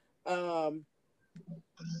me.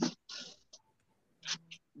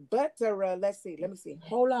 But let's see. Let me see.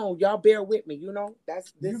 Hold on, y'all. Bear with me. You know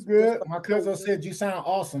that's this. You good? My cousin said you sound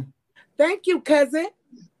awesome. Thank you, cousin.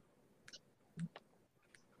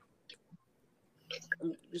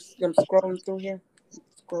 I'm scrolling through here.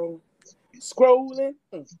 Scrolling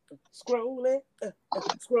on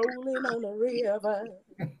the river.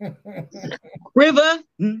 River.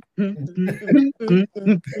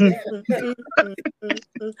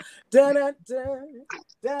 Da da da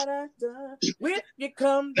da da da. If you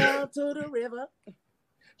come down to the river,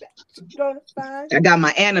 gonna find. I got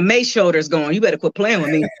my anime shoulders going. You better quit playing with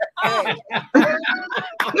me. Hey.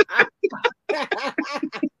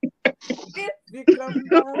 If you come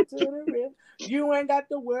down to the river, you ain't got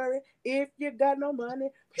to worry. If you got no money,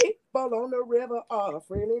 people on the river are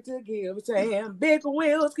freely to give. Saying big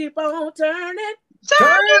wheels keep on turning.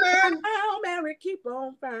 How Mary keep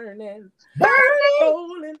on burning.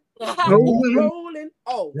 Rolling.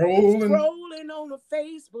 Oh, scrolling on the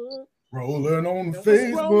Facebook. Rolling on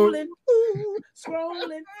Facebook.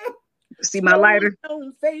 Scrolling. See my lighter?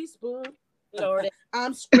 On Facebook. Lord.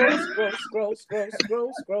 I'm scroll. Girl,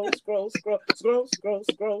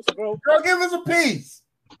 give us a piece.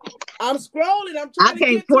 I'm scrolling. I'm I trying to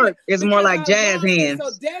can't get to twerk. it It's more because like jazz hands.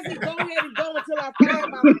 So Desi, go ahead and go until I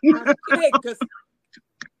find my stick because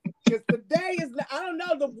today is I don't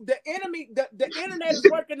know the enemy the internet is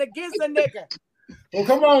working against a nigga. Well,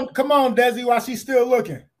 come on, Desi, while she's still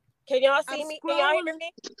looking. Can y'all see me? Can y'all hear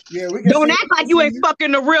me? Yeah, we can. Don't act like you ain't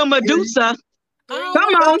fucking the real Medusa. Come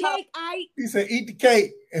on. Cake, Ike. He said, "Eat the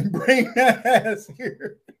cake and bring that ass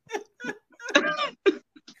here."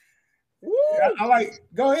 Yeah, I like.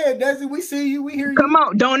 Go ahead, Desi. We see you. We hear you. Come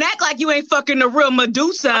on. Don't act like you ain't fucking the real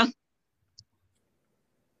Medusa.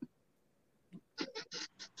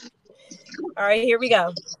 All right, here we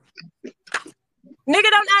go. Nigga,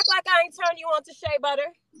 don't act like I ain't turned you on to shea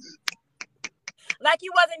butter. Like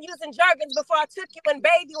you wasn't using Jergens before I took you and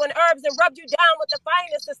bathed you in herbs and rubbed you down with the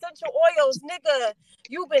finest essential oils. Nigga,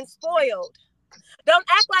 you've been spoiled. Don't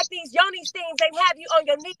act like these yoni steams ain't have you on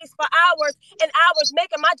your knees for hours and hours,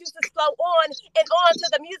 making my juices flow on and on to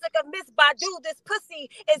the music of Miss Badu. This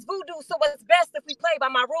pussy is voodoo, so it's best if we play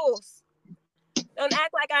by my rules. Don't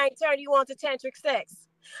act like I ain't turned you on to tantric sex.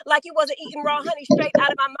 Like you wasn't eating raw honey straight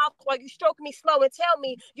out of my mouth while you stroke me slow and tell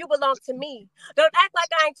me you belong to me. Don't act like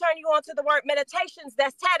I ain't turned you on to the word meditations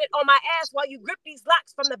that's tatted on my ass while you grip these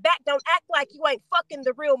locks from the back. Don't act like you ain't fucking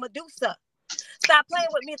the real Medusa. Stop playing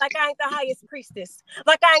with me like I ain't the highest priestess.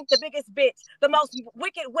 Like I ain't the biggest bitch, the most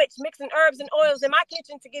wicked witch mixing herbs and oils in my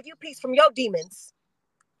kitchen to give you peace from your demons.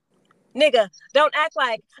 Nigga, don't act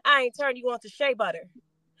like I ain't turned you on to shea butter.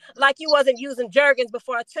 Like you wasn't using Jergens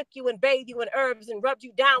before I took you and bathed you in herbs and rubbed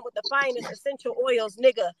you down with the finest essential oils,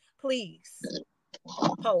 nigga. Please.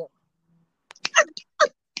 Poem.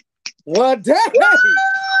 What day?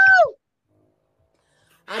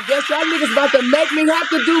 I guess y'all niggas about to make me have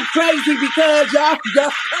to do crazy because y'all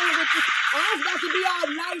playing with this. I was about to be all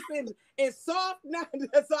nice and soft now,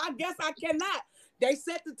 so I guess I cannot. They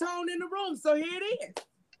set the tone in the room, so here it is.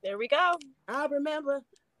 There we go. I remember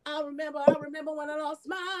when I lost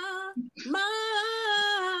my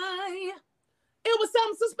mind. It was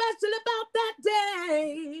something so special about that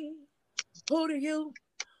day. Who do you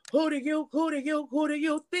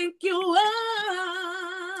think you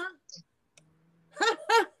are?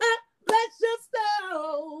 Bless your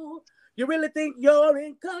soul. You really think you're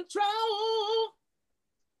in control?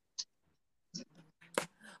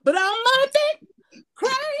 But I might be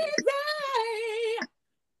crazy.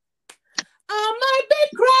 I might be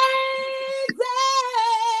crazy.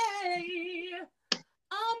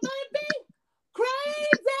 I might be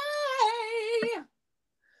crazy.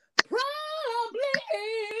 Probably.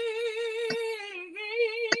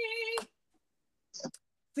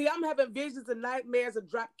 See, I'm having visions and nightmares of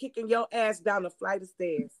drop kicking your ass down a flight of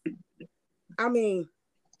stairs. I mean,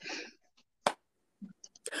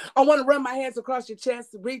 I want to run my hands across your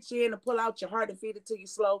chest, reach in and pull out your heart and feed it to you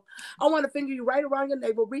slow. I want to finger you right around your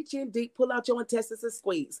navel, reach in deep, pull out your intestines and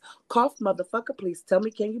squeeze. Cough, motherfucker, please tell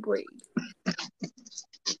me, can you breathe?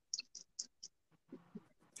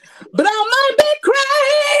 But I might be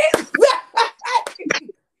crazy.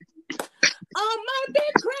 I might be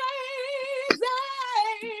crazy.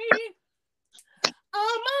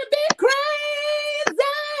 I might be crazy.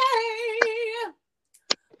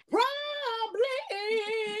 Probably.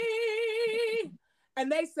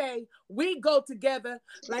 And they say we go together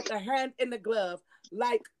like a hand in the glove,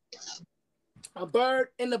 like a bird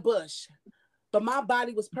in the bush. But my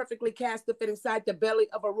body was perfectly cast to fit inside the belly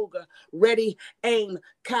of a Ruger. Ready, aim,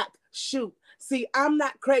 cock, shoot. See, I'm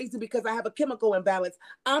not crazy because I have a chemical imbalance.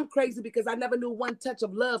 I'm crazy because I never knew one touch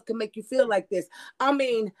of love could make you feel like this. I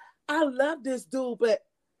mean, I love this dude, but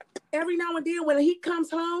every now and then when he comes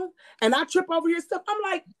home and I trip over his stuff, I'm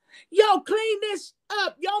like, yo, clean this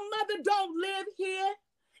up. Your mother don't live here.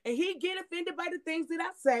 And he get offended by the things that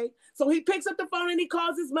I say. So he picks up the phone and he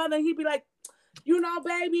calls his mother and he be like, you know,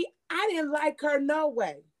 baby, I didn't like her no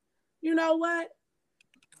way. You know what?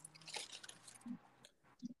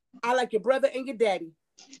 I like your brother and your daddy.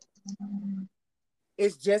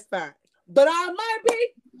 It's just fine. But I might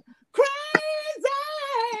be crazy.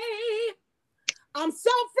 I'm so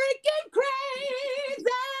freaking crazy.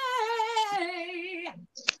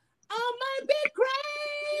 I might be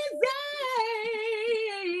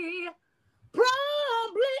crazy.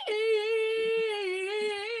 Probably.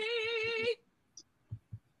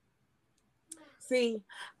 See,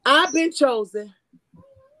 I've been chosen.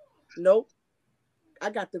 Nope. I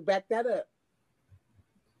got to back that up.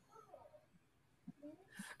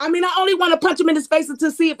 I mean, I only want to punch him in his face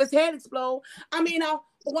to see if his head explodes. I mean, I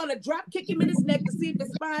want to drop kick him in his neck to see if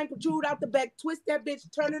his spine protrude out the back, twist that bitch,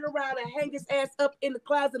 turn it around and hang his ass up in the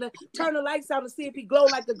closet and turn the lights out and see if he glow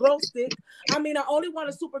like a glow stick. I mean, I only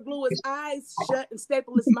want to super glue his eyes shut and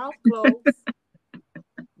staple his mouth closed.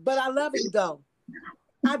 But I love him though.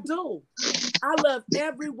 I do. I love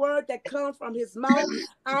every word that comes from his mouth.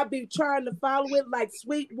 I be trying to follow it like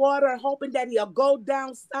sweet water, hoping that he'll go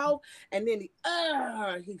down south, and then he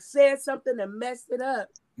said something and messed it up.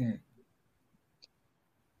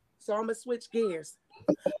 So I'm gonna switch gears.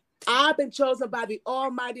 I've been chosen by the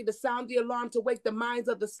Almighty to sound the alarm to wake the minds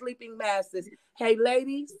of the sleeping masses. Hey,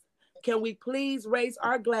 ladies, can we please raise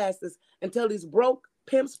our glasses and tell these broke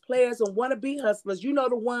pimps, players, and wannabe hustlers, you know,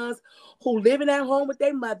 the ones who living at home with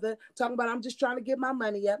their mother, talking about, I'm just trying to get my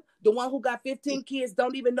money up. The one who got 15 kids,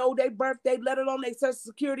 don't even know their birthday, let alone their social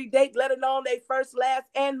security date, let alone their first, last,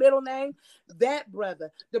 and middle name. That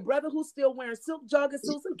brother, the brother who's still wearing silk jogging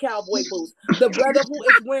suits and cowboy boots, the brother who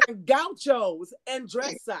is wearing gauchos and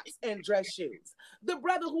dress socks and dress shoes, the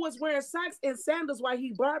brother who is wearing socks and sandals while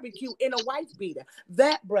he barbecue in a wife beater.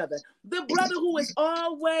 That brother, the brother who is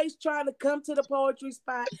always trying to come to the poetry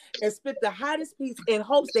spot and spit the hottest piece in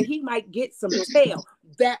hopes that he might get some tail.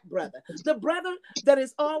 That brother, the brother that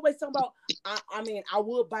is always talking about, I mean, I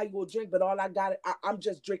would buy you a drink, but all I got, I'm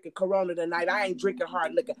just drinking Corona tonight. I ain't drinking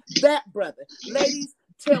hard liquor. That brother, ladies,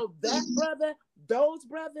 tell that brother, those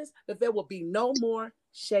brothers, that there will be no more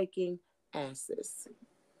shaking asses.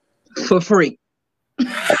 For free.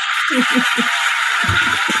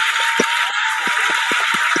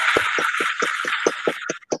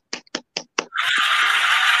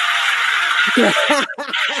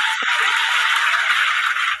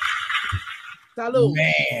 Salud.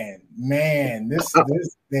 Man, this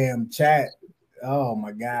damn chat. Oh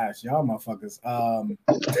my gosh, y'all motherfuckers. I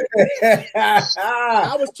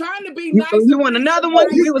was trying to be nice. You want another one?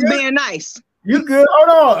 We was being nice. You good? Hold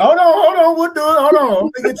on. We'll do it. Hold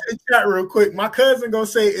on. Let me get to the chat real quick. My cousin gonna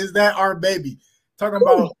say, "Is that our baby?" Talking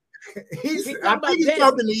about. I think he's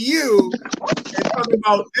talking to you and talking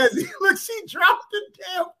about Desi. Look, she dropped the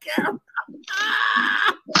damn camera.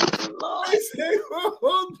 Lord.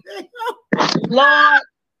 Lord,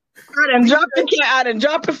 I done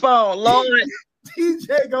dropped the phone. Lord.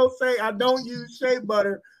 TJ gonna say, I don't use shea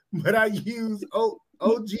butter, but I use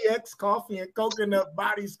OGX coffee and coconut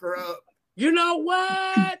body scrub. You know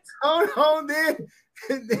what? Hold on, then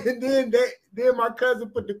my cousin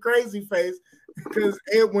put the crazy face because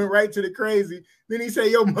it went right to the crazy. Then he said,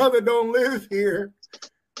 your mother don't live here.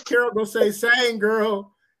 Carol gonna say, same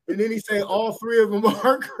girl. And then he say, all three of them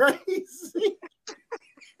are crazy.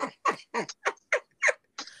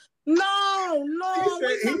 No.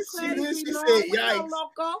 He said, yikes.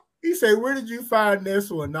 He said, where did you find this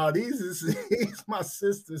one? No, these my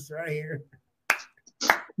sisters right here.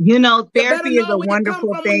 You know, therapy is a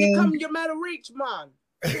wonderful thing. You better reach, man.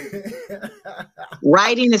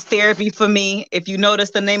 Writing is therapy for me. If you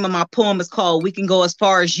notice, the name of my poem is called "We Can Go As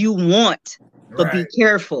Far As You Want, but Be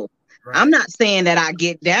Careful." Right. I'm not saying that I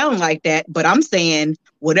get down like that, but I'm saying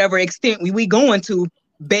whatever extent we going to,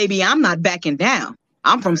 baby, I'm not backing down.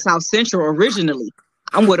 I'm from South Central originally.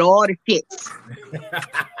 I'm with all the shits.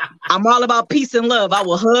 I'm all about peace and love. I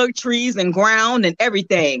will hug trees and ground and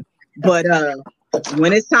everything. But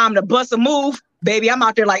when it's time to bust a move, baby, I'm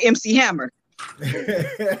out there like MC Hammer.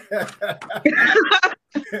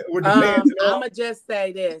 I'ma just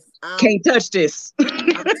say this. Can't touch this.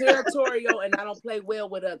 I'm territorial and I don't play well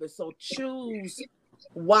with others. So choose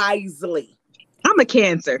wisely. I'm a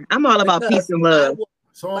Cancer. I'm all about peace and love.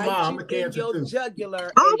 So am I. I'm a Cancer too.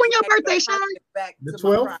 Jugular. Oh, when your birthday, Sean? The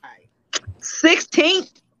 12th?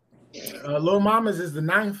 16th. Little Mama's is the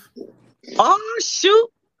 9th. Oh, shoot.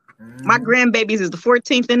 My grandbabies is the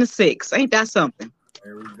 14th and the 6th. Ain't that something?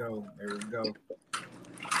 There we go. There we go.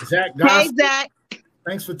 Zach Hey, Gospel, Zach.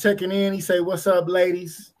 thanks for checking in. He say, "What's up,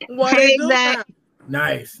 ladies?" Hey, Zach.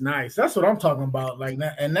 Nice. That's what I'm talking about. Like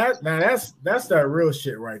that, and that's that real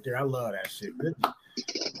shit right there. I love that shit. Good.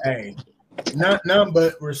 Hey, none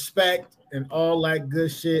but respect and all that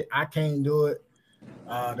good shit. I can't do it.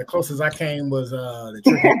 The closest I came was the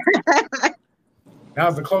trick. That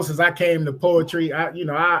was the closest I came to poetry.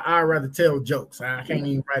 I rather tell jokes. I can't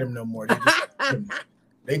even write them no more.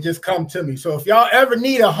 They just come to me. So if y'all ever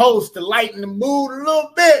need a host to lighten the mood a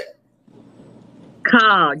little bit,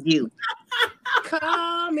 call you.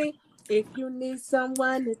 Call me if you need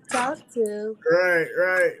someone to talk to.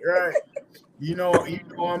 Right. You know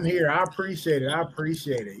I'm here. I appreciate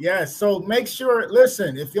it. Yes. So make sure,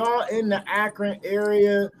 listen, if y'all in the Akron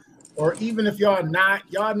area, or even if y'all not,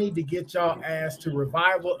 y'all need to get y'all ass to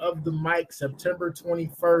Revival of the Mic September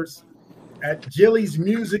 21st at Jilly's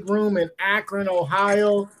Music Room in Akron,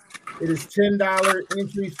 Ohio. It is $10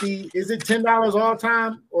 entry fee. Is it $10 all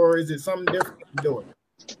time, or is it something different to do it?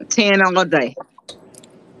 10 all day.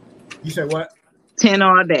 You said what? 10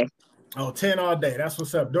 all day. Oh, 10 all day. That's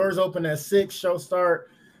what's up. Doors open at 6. Show start.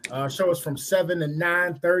 Show is from 7 to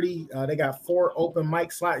 9:30. They got 4 open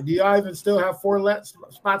mic slots. Do y'all even still have 4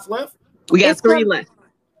 spots left? We got 3 left.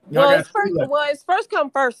 Well, it's first come,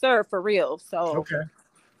 first serve for real. So okay.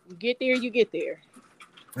 You get there.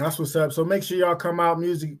 That's what's up. So make sure y'all come out.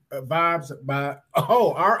 Music vibes by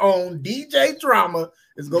our own DJ Drama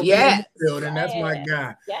is gonna be in the building. That's my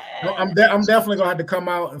guy. No, I'm definitely gonna have to come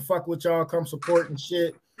out and fuck with y'all. Come support and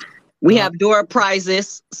shit. We have door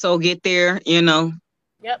prizes, so get there. Yep.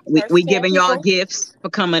 We giving y'all gifts for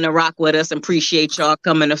coming to rock with us. And appreciate y'all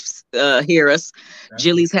coming to hear us.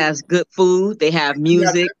 Jilly's has good food. They have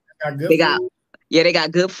music. They got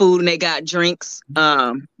good food and they got drinks.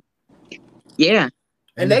 Yeah.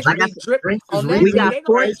 And they we got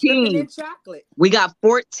 14. We got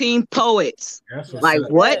 14 poets. Like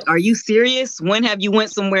what? Are you serious? When have you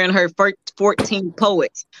went somewhere and heard 14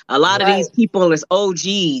 poets? A lot of these people is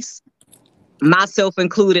OGs, myself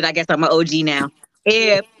included. I guess I'm an OG now.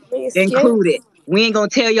 Included. We ain't gonna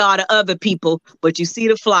tell y'all the other people, but you see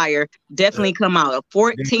the flyer. Definitely come out.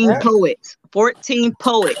 14 poets. 14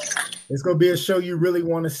 poets. It's gonna be a show you really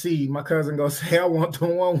want to see. My cousin gonna say, "I want the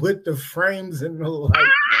one with the frames and the light."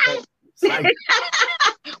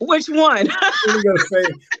 Which one? He's gonna say,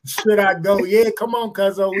 "Should I go?" Yeah, come on,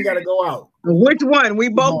 cousin. We gotta go out. Which one? We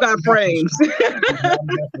both got frames. I'm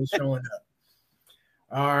definitely showing up.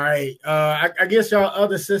 All right. I guess y'all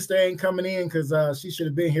other sister ain't coming in because she should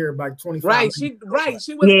have been here by 25 minutes.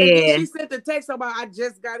 She was she sent the text about I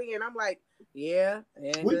just got in. I'm like, yeah.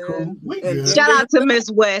 And we cool. We good. Shout out to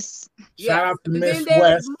Miss West. Shout out to Miss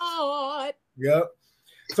West. Yep.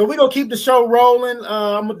 So we're gonna keep the show rolling.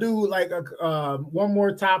 I'm gonna do like one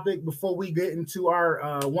more topic before we get into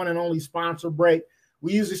our one and only sponsor break.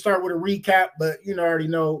 We usually start with a recap, but already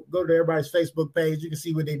know, go to everybody's Facebook page. You can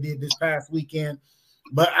see what they did this past weekend.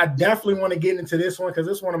 But I definitely want to get into this one because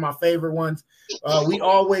it's one of my favorite ones. We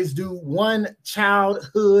always do one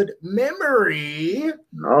childhood memory.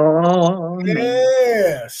 Oh,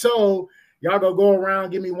 yeah. So y'all go around,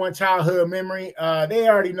 give me one childhood memory. They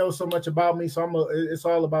already know so much about me, so it's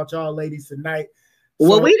all about y'all ladies tonight.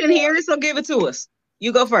 Well, we didn't hear it, so give it to us.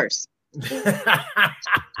 You go first.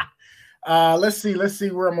 Let's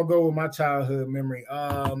see where I'm gonna go with my childhood memory.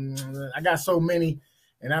 I got so many.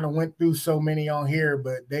 And I done went through so many on here,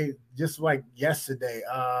 but they just like yesterday.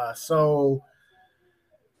 Let's go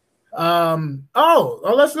to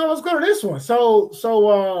this one. So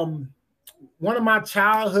one of my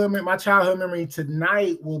childhood memory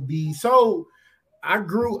tonight will be, so I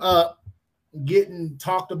grew up getting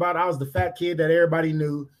talked about. I was the fat kid that everybody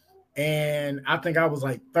knew. And I think I was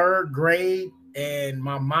like 3rd grade and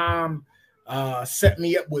my mom set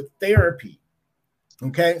me up with therapy.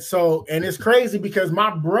 Okay, so and it's crazy because my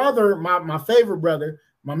brother, my favorite brother,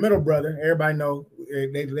 my middle brother, everybody know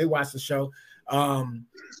they watch the show,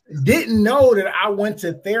 didn't know that I went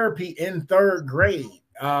to therapy in 3rd grade.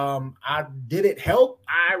 Did it help?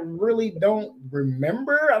 I really don't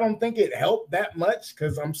remember. I don't think it helped that much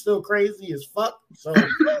because I'm still crazy as fuck. So,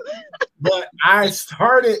 but I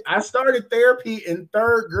started therapy in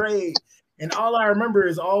 3rd grade, and all I remember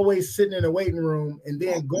is always sitting in the waiting room and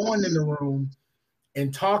then going in the room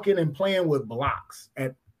and talking and playing with blocks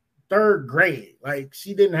at 3rd grade. Like,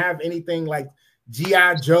 she didn't have anything like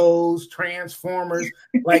G.I. Joes, Transformers,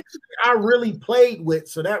 like I really played with.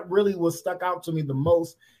 So that really was stuck out to me the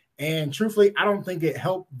most. And truthfully, I don't think it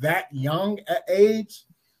helped that young at age.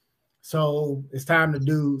 So it's time to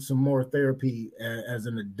do some more therapy as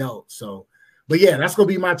an adult. So, but yeah, that's going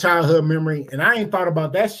to be my childhood memory. And I ain't thought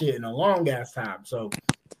about that shit in a long ass time. So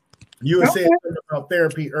you had said something about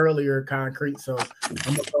therapy earlier, Concrete. So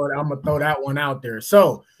I'm gonna throw that one out there.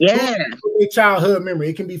 So yeah, a childhood memory.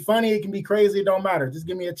 It can be funny, it can be crazy. It don't matter. Just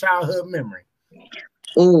give me a childhood memory.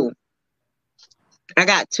 Ooh, I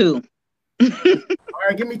got 2. All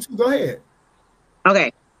right, give me 2. Go ahead.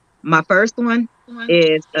 Okay, my first one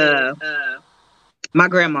is my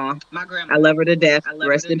grandma. I love her to death.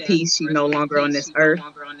 Rest in peace. She's no longer on this earth.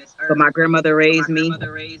 But my grandmother raised me.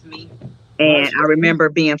 And I remember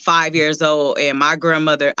being 5 years old, and my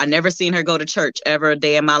grandmother, I never seen her go to church ever a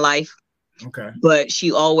day in my life. Okay. But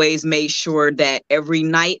she always made sure that every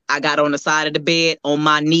night I got on the side of the bed on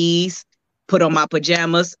my knees, put on my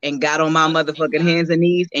pajamas, and got on my motherfucking hands and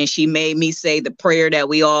knees. And she made me say the prayer that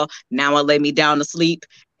we all now I lay me down to sleep.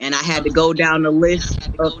 And I had to go down the list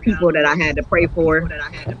of people that I had to pray for.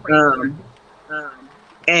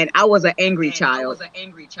 And I was an angry child,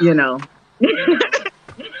 you know.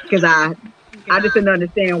 Because I just didn't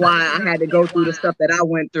understand why I had to go through the stuff that I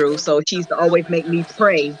went through. So she used to always make me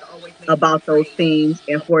pray about those things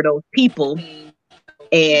and for those people.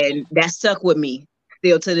 And that stuck with me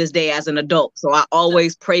still to this day as an adult. So I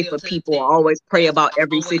always pray for people. I always pray about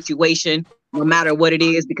every situation, no matter what it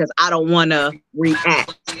is, because I don't want to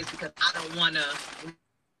react.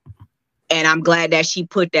 And I'm glad that she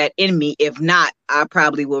put that in me. If not, I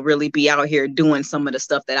probably will really be out here doing some of the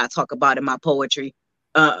stuff that I talk about in my poetry.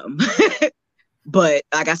 But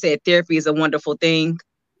like I said, therapy is a wonderful thing.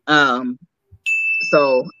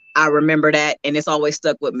 So I remember that, and it's always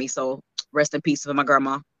stuck with me. So rest in peace for my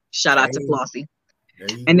grandma. Shout out to Flossie.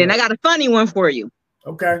 And then I got a funny one for you.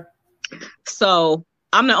 Okay. So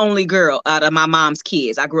I'm the only girl out of my mom's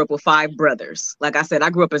kids. I grew up with 5 brothers. Like I said, I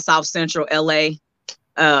grew up in South Central LA.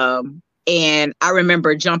 And I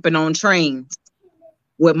remember jumping on trains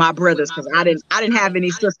with my brothers because I didn't have any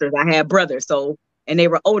sisters. I had brothers. So, and they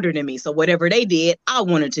were older than me. So whatever they did, I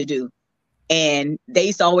wanted to do. And they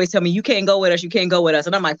used to always tell me, you can't go with us. You can't go with us.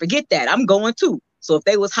 And I'm like, forget that. I'm going too. So if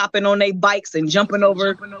they was hopping on their bikes and jumping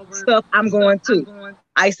over stuff, I'm going too.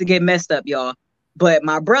 I used to get messed up, y'all. But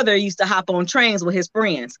my brother used to hop on trains with his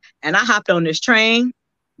friends. And I hopped on this train,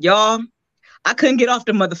 y'all. I couldn't get off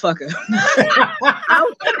the motherfucker.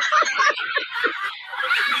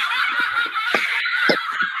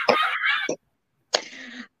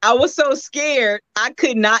 I was so scared. I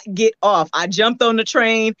could not get off. I jumped on the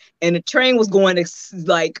train, and the train was going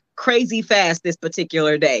like crazy fast this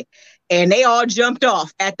particular day. And they all jumped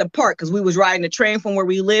off at the park because we was riding the train from where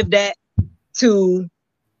we lived at to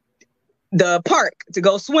the park to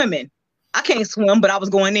go swimming. I can't swim, but I was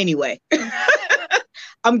going anyway.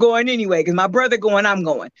 I'm going anyway because my brother going, I'm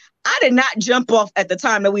going. I did not jump off at the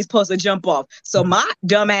time that we supposed to jump off. So my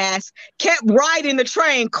dumb ass kept riding the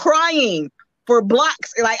train crying for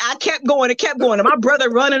blocks. Like I kept going, it kept going. And my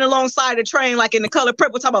brother running alongside the train like in the Color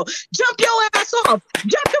Purple talking about, jump your ass off,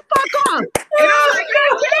 jump the fuck off. And I'm like,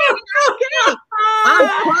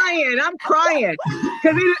 no, I'm crying.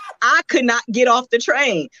 Because I could not get off the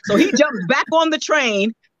train. So he jumped back on the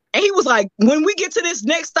train and he was like, when we get to this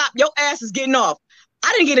next stop, your ass is getting off.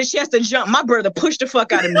 I didn't get a chance to jump. My brother pushed the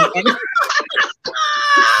fuck out of me.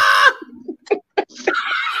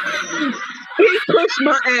 He pushed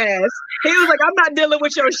my ass. He was like, I'm not dealing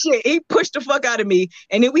with your shit. He pushed the fuck out of me.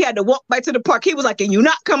 And then we had to walk back to the park. He was like, and you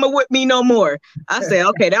not coming with me no more. I said,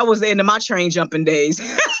 okay, that was the end of my train jumping days.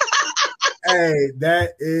 Hey,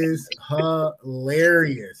 that is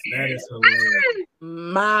hilarious. That is hilarious.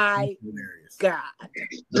 My God.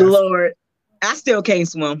 Lord. I still can't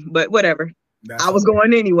swim, but whatever. I was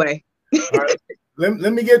going anyway. Right.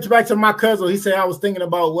 Let me get back to my cousin. He said I was thinking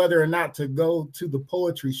about whether or not to go to the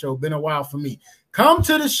poetry show. Been a while for me. Come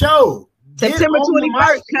to the show. September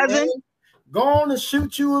 21st, cousin. Go on and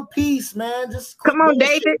shoot you a piece, man. Just Come on,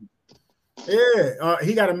 David. Yeah,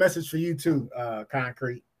 he got a message for you too,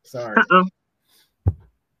 Concrete. Sorry.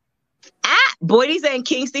 Boy, these ain't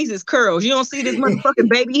King Steez's curls. You don't see this motherfucking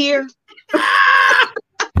baby here?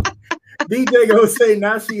 DJ go say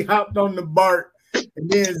now she hopped on the BART, and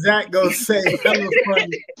then Zach go say that was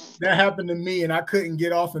funny. That happened to me, and I couldn't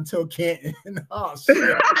get off until Canton. Oh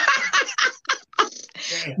shit.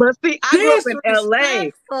 But see, I grew up in LA.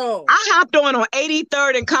 I hopped on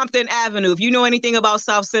 83rd and Compton Avenue. If you know anything about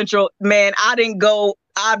South Central, man, I didn't go.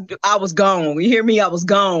 I was gone. You hear me? I was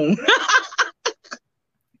gone.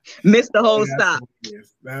 Missed the whole stop.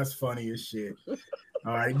 That's funny as shit.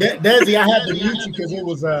 All right, Desi, I had to mute you because it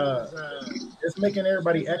was it's making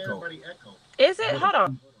everybody echo. Is it? Hold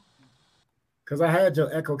on. Because I had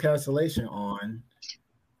your echo cancellation on,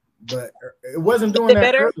 but it wasn't doing that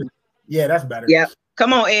better. Early. Yeah, that's better. Yeah.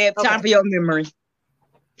 Come on, Ed. Time for your memory.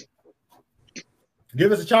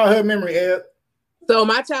 Give us a childhood memory, Ed. So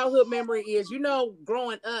my childhood memory is,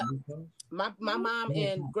 growing up, my mom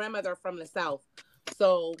and grandmother are from the South.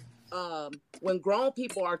 So when grown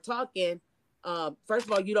people are talking, first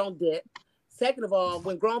of all, you don't dip. Second of all,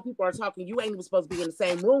 when grown people are talking, you ain't even supposed to be in the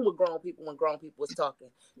same room with grown people when grown people is talking.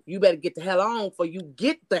 You better get the hell on before you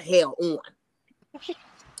get the hell on.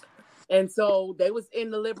 And so they was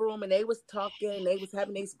in the living room and they was talking. They was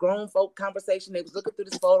having this grown folk conversation. They was looking through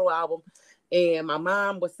this photo album. And my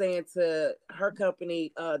mom was saying to her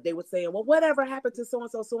company, they were saying, well, whatever happened to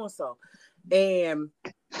so-and-so, so-and-so? And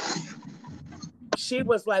she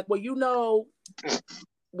was like, well,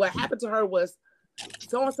 what happened to her was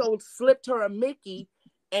so-and-so slipped her a Mickey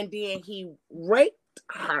and then he raped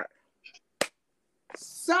her.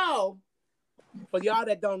 So, for y'all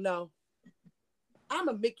that don't know, I'm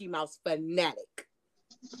a Mickey Mouse fanatic.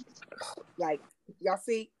 Like, y'all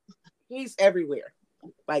see, he's everywhere.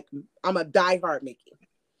 Like, I'm a diehard Mickey.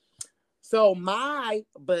 So my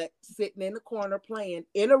butt sitting in the corner playing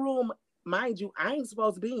in a room, mind you, I ain't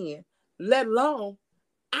supposed to be in, let alone,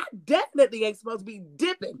 I definitely ain't supposed to be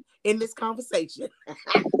dipping in this conversation.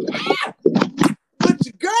 But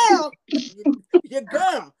your girl,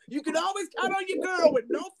 you can always count on your girl with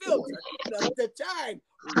no filter to chime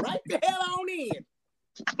right the hell on in.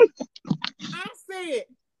 I said,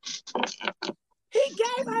 he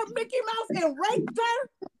gave her Mickey Mouse and raped her.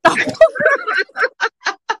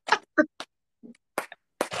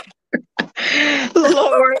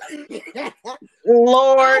 Lord.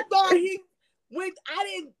 I thought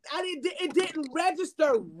it didn't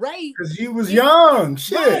register rape. Because you was young.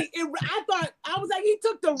 Shit. Right. I was like, he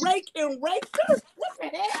took the rake and raped her. What the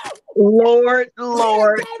hell? Lord.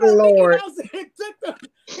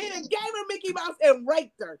 He gave her Mickey Mouse and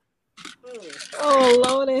raped her. Oh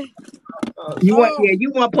Lordy. You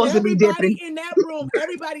weren't supposed to be dipping. In that room,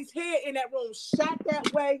 everybody's head in that room shot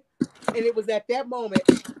that way. And it was at that moment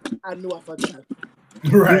I knew I fucked up.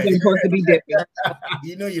 Right. You weren't supposed to be dipping.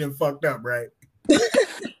 You know you done fucked up, right? So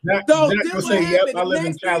this what happened. The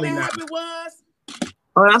next thing that happened was,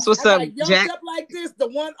 oh, that's what's up, jumped Jack. up like this, the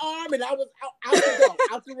one arm, and I was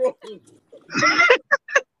out the room.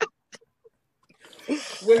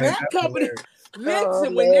 When that company, when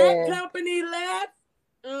that company left,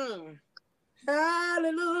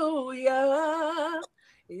 hallelujah,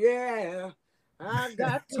 yeah, I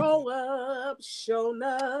got tore up, sure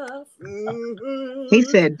enough. He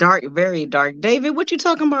said dark, very dark. David, what you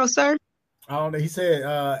talking about, sir? I don't know. He said,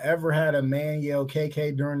 ever had a man yell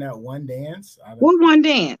KK during that one dance? What one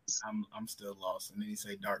dance? I'm still lost. And then he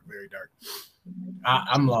said dark, very dark.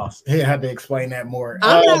 I'm lost. He had to explain that more.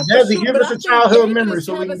 Desi, give us a childhood memory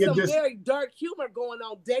so we can get this. Very dark humor going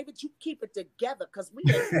on. David, you keep it together because we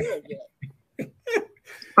ain't there yet.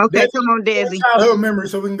 Okay, come on, Desi. Childhood memory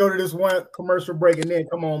so we can go to this one commercial break and then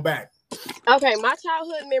come on back. Okay, my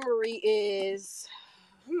childhood memory is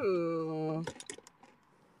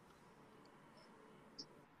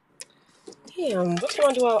Damn, which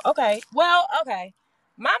one do I? Okay. Well, okay.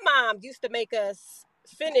 My mom used to make us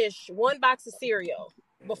finish one box of cereal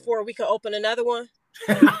before we could open another one.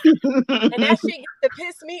 And that shit used to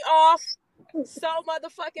piss me off so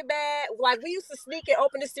motherfucking bad. Like, we used to sneak and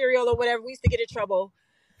open the cereal or whatever. We used to get in trouble.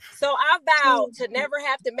 So I vowed to never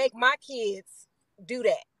have to make my kids do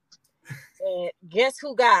that. And guess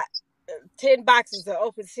who got 10 boxes of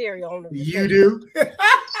open cereal on the You do?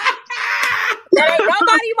 That ain't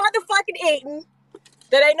nobody motherfucking eating.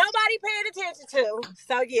 That ain't nobody paying attention to.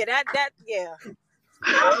 So yeah, yeah.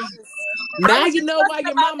 Now you know why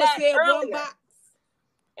your mama said earlier. One box.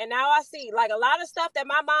 And now I see, like, a lot of stuff that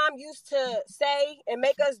my mom used to say and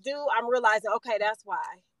make us do, I'm realizing, okay, that's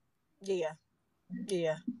why. Yeah.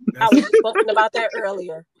 I was just talking about that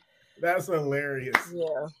earlier. That's hilarious.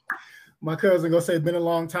 Yeah. My cousin gonna say, "Been a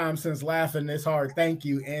long time since laughing this hard. Thank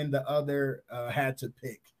you." And the other had to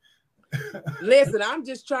pick. Listen, I'm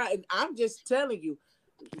just telling you.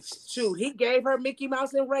 Shoot, he gave her Mickey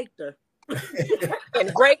Mouse and raked her.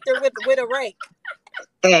 And raked her with a rake.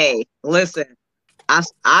 Hey, listen,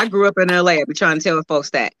 I grew up in LA. I be trying to tell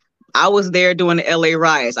folks that. I was there during the LA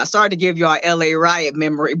riots. I started to give y'all LA riot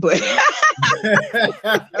memory, but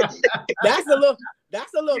that's a little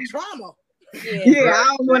trauma. Yeah,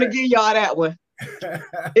 I don't want to give y'all that one.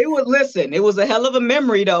 It was a hell of a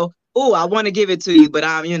memory though. Oh, I want to give it to you, but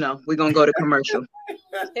we're gonna go to commercial.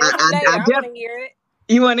 I want to hear it.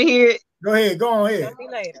 You want to hear it? Go ahead. Go ahead. Tell me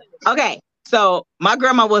later. Okay, so my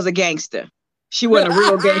grandma was a gangster. She wasn't a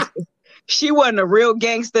real gangster. She wasn't a real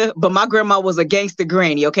gangster, but my grandma was a gangster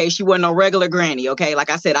granny, okay? She wasn't a regular granny, okay? Like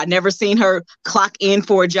I said, I never seen her clock in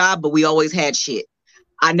for a job, but we always had shit.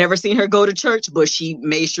 I never seen her go to church, but she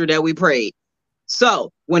made sure that we prayed.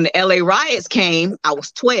 So when the LA riots came, I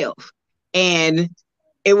was 12, and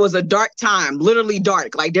it was a dark time, literally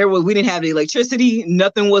dark. Like we didn't have the electricity,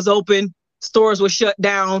 nothing was open, stores were shut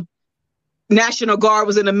down. National Guard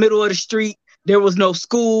was in the middle of the street. There was no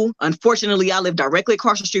school. Unfortunately, I lived directly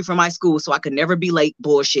across the street from my school, so I could never be late.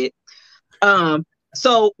 Bullshit.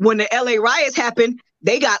 So when the LA riots happened,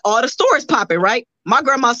 they got all the stores popping, right? My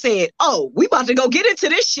grandma said, "Oh, we about to go get into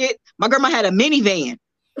this shit." My grandma had a minivan.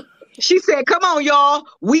 She said, "Come on, y'all."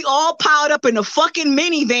 We all piled up in the fucking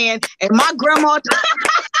minivan, and my grandma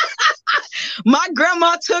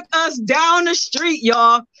took us down the street,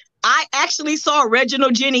 y'all. I actually saw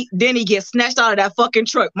Reginald Denny get snatched out of that fucking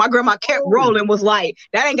truck. My grandma kept rolling, was like,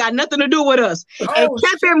 "That ain't got nothing to do with us." And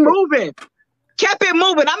kept it moving. Kept it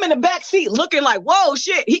moving. I'm in the back seat looking like, "Whoa,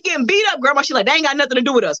 shit, he getting beat up." Grandma, she like, "That ain't got nothing to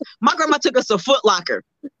do with us." My grandma took us to Foot Locker.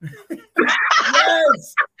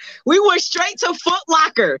 Yes. We went straight to Foot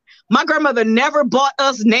Locker. My grandmother never bought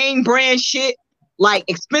us name brand shit, like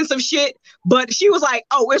expensive shit, but she was like,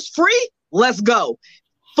 "Oh, it's free? Let's go."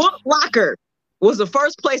 Foot Locker was the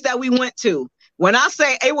first place that we went to. When I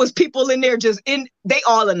say it was people in there they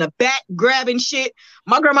all in the back grabbing shit.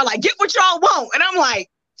 My grandma like, "Get what y'all want." And I'm like,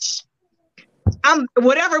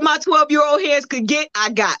 whatever my 12-year-old hands could get, I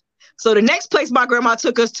got. So the next place my grandma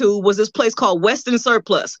took us to was this place called Western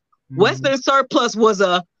Surplus. Mm-hmm. Western Surplus was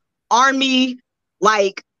a army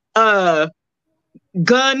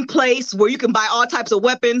gun place where you can buy all types of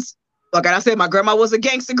weapons. Like I said, my grandma was a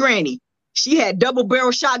gangster granny. She had double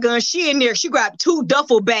barrel shotguns. She in there, she grabbed 2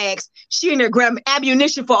 duffel bags. She in there grabbing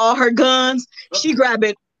ammunition for all her guns. She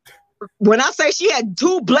grabbing, when I say she had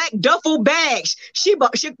 2 black duffel bags,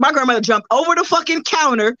 my grandmother jumped over the fucking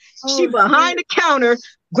counter. She behind the counter,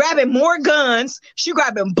 grabbing more guns. She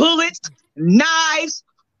grabbing bullets, knives,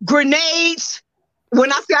 grenades. When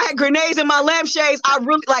I say I had grenades in my lampshades, I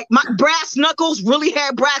really like my brass knuckles, really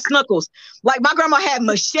had brass knuckles. Like my grandma had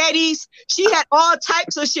machetes. She had all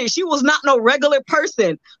types of shit. She was not no regular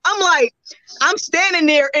person. I'm standing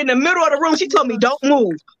there in the middle of the room. She told me, "Don't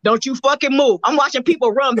move. Don't you fucking move." I'm watching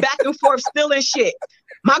people run back and forth stealing shit.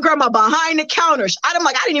 My grandma behind the counter. I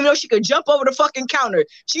didn't even know she could jump over the fucking counter.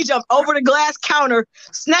 She jumped over the glass counter,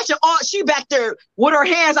 snatching all. She back there with her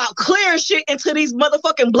hands out, clearing shit into these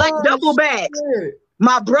motherfucking black duffel bags. Shit.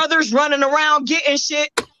 My brothers running around getting shit.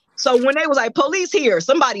 So when they was like, "Police here,"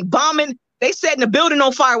 somebody bombing, they setting the building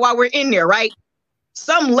on fire while we're in there, right?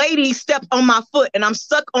 Some lady stepped on my foot and I'm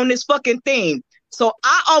stuck on this fucking thing. So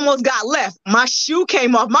I almost got left. My shoe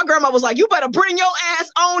came off. My grandma was like, "You better bring your ass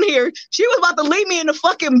on here." She was about to leave me in the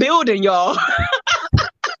fucking building, y'all.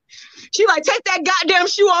 She like, "Take that goddamn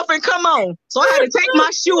shoe off and come on." So I had to take my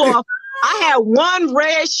shoe off. I had 1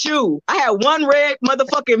 red shoe. I had 1 red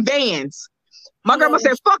motherfucking Vans. My grandma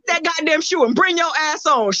said, "Fuck that goddamn shoe and bring your ass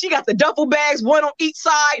on." She got the duffel bags, 1 on each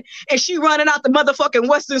side, and she running out the motherfucking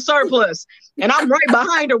Western Surplus. And I'm right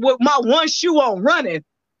behind her with my 1 shoe on running.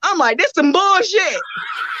 I'm like, this some bullshit.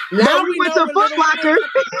 Now we went to Foot Locker.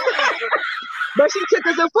 But she took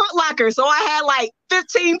us to Foot Locker. So I had like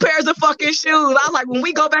 15 pairs of fucking shoes. I was like, when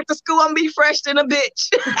we go back to school, I'm gonna be fresh than a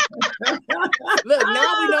bitch. Look,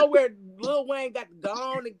 now we know where Lil Wayne got to go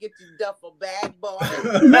on and get your duffel bag, boy.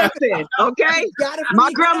 Nothing, okay?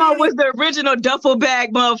 My grandma was the original duffel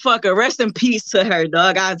bag motherfucker. Rest in peace to her,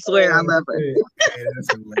 dog. I swear I love her. Yeah,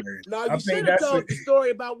 that's hilarious. No, you should have told the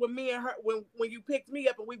story about when me and her, when you picked me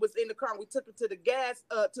up and we was in the car and we took her to the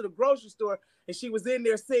to the grocery store and she was in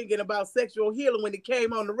there singing about sexual healing when it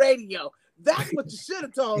came on the radio. That's what you should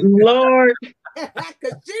have told me. Lord.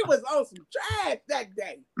 Because she was on some trash that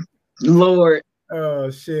day. Lord.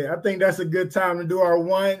 Oh shit. I think that's a good time to do our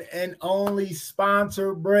one and only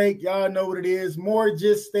sponsor break. Y'all know what it is. More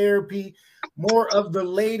Just Therapy, more of the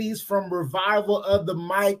ladies from Revival of the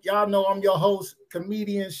Mic. Y'all know I'm your host,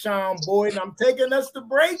 comedian Sean Boyd, and I'm taking us to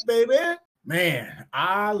break, baby. Man,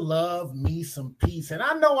 I love me some pizza. And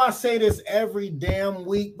I know I say this every damn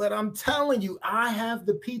week, but I'm telling you, I have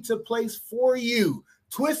the pizza place for you.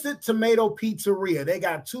 Twisted Tomato Pizzeria. They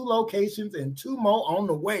got 2 locations and 2 more on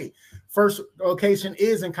the way. First location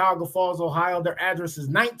is in Cuyahoga Falls, Ohio. Their address is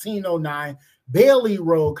 1909 Bailey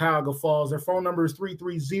Road, Cuyahoga Falls. Their phone number is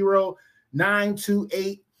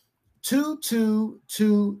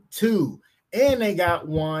 330-928-2222. And they got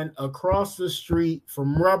one across the street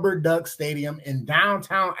from Rubber Duck Stadium in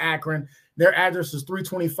downtown Akron. Their address is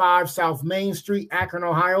 325 South Main Street, Akron,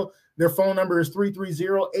 Ohio. Their phone number is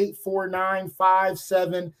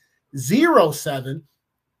 330-849-5707.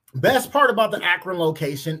 Best part about the Akron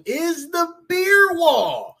location is the beer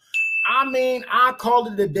wall. I mean, I call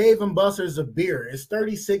it the Dave & Buster's of beer. It's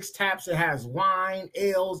 36 taps. It has wine,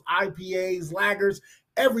 ales, IPAs, lagers,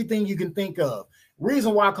 everything you can think of.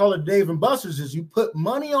 Reason why I call it Dave & Buster's is you put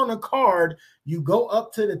money on a card, you go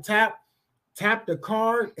up to the tap the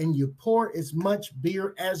card, and you pour as much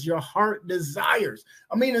beer as your heart desires.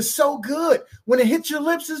 I mean, it's so good. When it hits your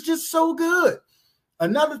lips, it's just so good.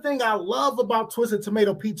 Another thing I love about Twisted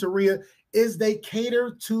Tomato Pizzeria is they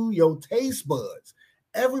cater to your taste buds.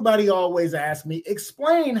 Everybody always asks me,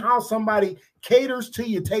 explain how somebody caters to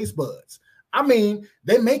your taste buds. I mean,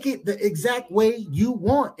 they make it the exact way you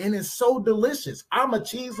want, and it's so delicious. I'm a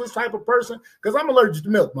cheeseless type of person because I'm allergic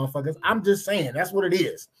to milk, motherfuckers. I'm just saying, that's what it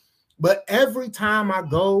is. But every time I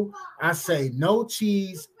go, I say no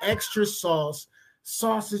cheese, extra sauce,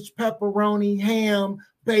 sausage, pepperoni, ham,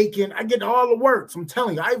 bacon. I get all the works. I'm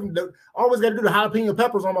telling you, I even always got to do the jalapeno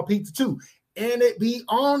peppers on my pizza too. And it be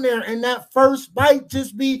on there, and that first bite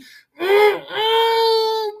just be, bitch.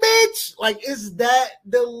 Like, it's that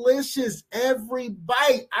delicious. Every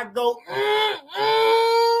bite, I go,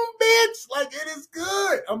 bitch. Like, it is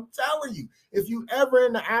good. I'm telling you. If you ever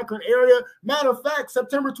in the Akron area, matter of fact,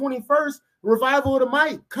 September 21st, Revival of the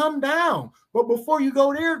Mic, come down. But before you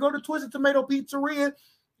go there, go to Twisted Tomato Pizzeria,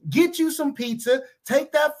 get you some pizza,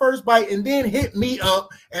 take that first bite, and then hit me up.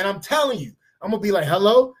 And I'm telling you, I'm going to be like,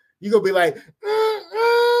 hello? You're going to be like, bitch.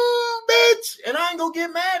 And I ain't going to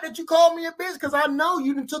get mad that you called me a bitch because I know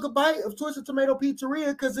you done took a bite of Twisted Tomato Pizzeria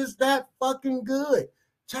because it's that fucking good.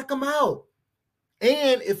 Check them out.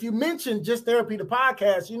 And if you mention Just Therapy, the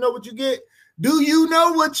podcast, you know what you get? Do you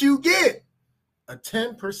know what you get? A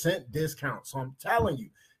 10% discount. So I'm telling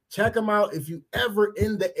you, check them out if you ever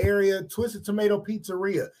in the area. Twisted Tomato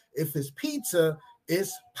Pizzeria. If it's pizza,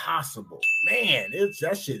 it's possible. Man,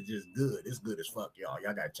 that shit just good. It's good as fuck, y'all.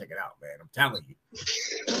 Y'all gotta check it out, man. I'm telling you.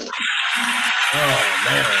 Oh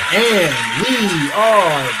man. And we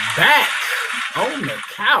are back on the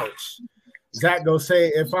couch. Zach go say,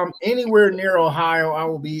 if I'm anywhere near Ohio, I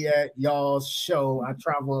will be at y'all's show. I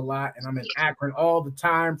travel a lot and I'm in Akron all the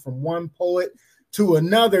time, from one poet to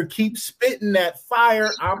another. Keep spitting that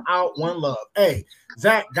fire. I'm out. One love. Hey,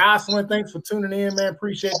 Zach Gosselin, thanks for tuning in, man.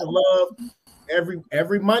 Appreciate the love.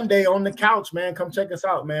 Every Monday on the couch, man. Come check us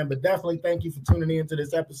out, man. But definitely thank you for tuning in to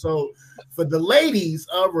this episode. For the ladies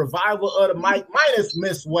of Revival of the Mic, minus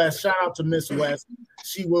Miss West. Shout out to Miss West.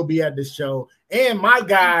 She will be at the show. And my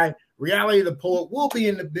guy, Reality the Poet, will be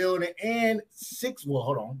in the building. And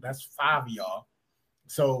hold on. That's 5 of y'all.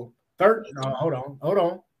 So 11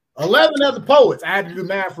 other poets. I had to do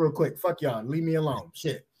math real quick. Fuck y'all. Leave me alone.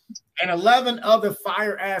 Shit. And 11 other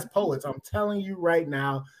fire-ass poets. I'm telling you right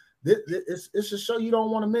now, it's a show you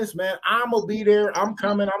don't want to miss, man. I'm going to be there. I'm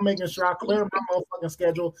coming. I'm making sure I clear my motherfucking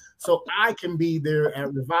schedule so I can be there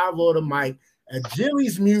at Revival of the Mic at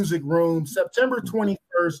Jilly's Music Room, September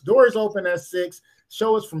 21st. Doors open at 6.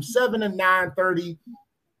 Show is from 7 to 9:30.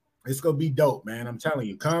 It's going to be dope, man. I'm telling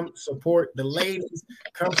you. Come support the ladies.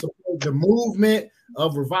 Come support the movement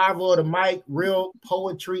of Revival of the Mic. Real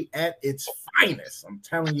poetry at its finest. I'm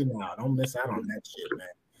telling you now. Don't miss out on that shit, man.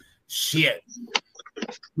 Shit.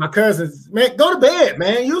 My cousins, man, go to bed,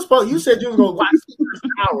 man. You said you was gonna watch the first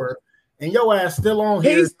hour, and your ass still on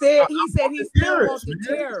here. He said he still wants the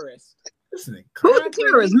terrorist. Listen, who the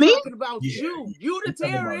terrorist? Me? Talking about you. You the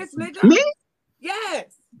terrorist, nigga. Me?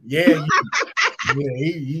 Yes. Yeah.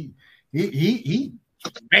 He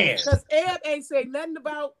man. Because Ed ain't say nothing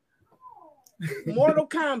about Mortal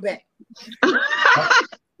Kombat.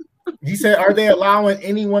 He said, "Are they allowing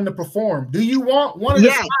anyone to perform? Do you want one of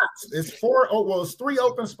the spots? It's 4. Oh, well, it's 3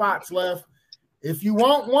 open spots left. If you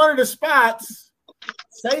want one of the spots,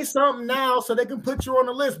 say something now so they can put you on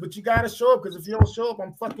the list. But you got to show up, because if you don't show up,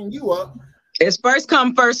 I'm fucking you up. It's first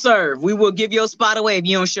come, first serve. We will give your spot away if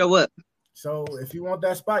you don't show up. So if you want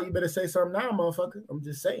that spot, you better say something now, motherfucker. I'm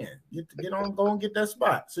just saying. Get on, go and get that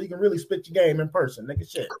spot so you can really spit your game in person, nigga.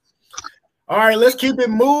 Shit. All right, let's keep it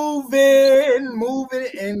moving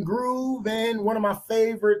and grooving. One of my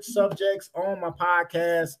favorite subjects on my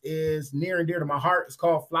podcast is near and dear to my heart. It's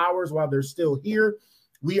called Flowers While They're Still Here.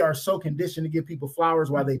 We are so conditioned to give people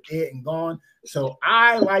flowers while they're dead and gone. So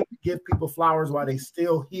I like to give people flowers while they're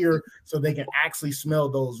still here so they can actually smell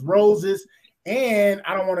those roses. And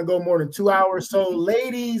I don't want to go more than 2 hours. So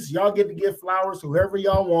ladies, y'all get to give flowers whoever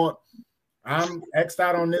y'all want. I'm X'd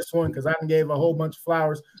out on this one because I gave a whole bunch of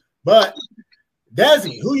flowers. But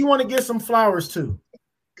Desi, who you want to give some flowers to?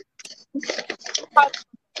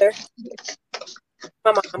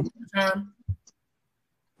 My mom.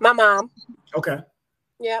 My mom. Okay.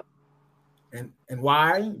 Yep. And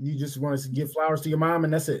why? You just want to give flowers to your mom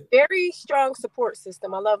and that's it? Very strong support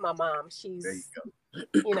system. I love my mom. She's, there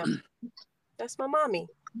you go. That's my mommy.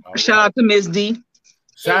 All Shout out to Miss D.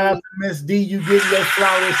 Shout out to Miss D. You getting your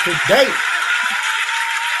flowers today.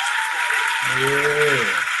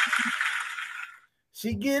 Yeah.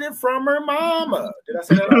 She get it from her mama. Did I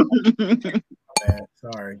say that? Man,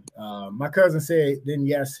 sorry. My cousin said, then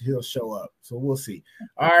yes, he'll show up. So we'll see.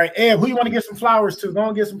 All right, Ed, who you want to get some flowers to? Go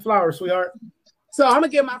and get some flowers, sweetheart. So I'm gonna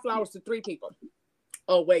give my flowers to 3 people.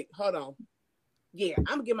 Oh, wait, hold on. Yeah, I'm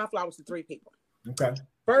gonna give my flowers to 3 people. Okay.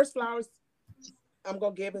 First flowers, I'm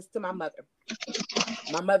gonna give this to my mother.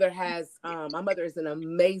 My mother is an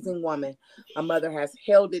amazing woman. My mother has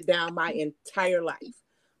held it down my entire life.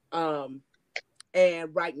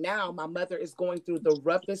 And right now, my mother is going through the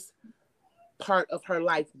roughest part of her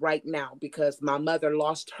life right now because my mother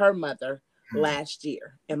lost her mother last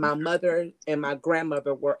year. And my mother and my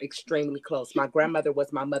grandmother were extremely close. My grandmother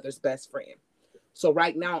was my mother's best friend. So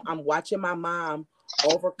right now, I'm watching my mom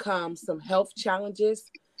overcome some health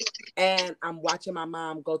challenges. And I'm watching my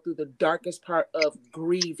mom go through the darkest part of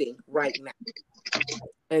grieving right now.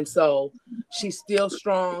 And so she's still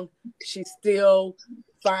strong. She still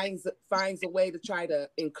finds a way to try to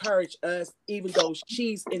encourage us, even though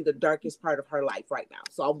she's in the darkest part of her life right now.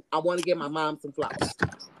 So I want to give my mom some flowers.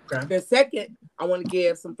 Okay. Then second, I want to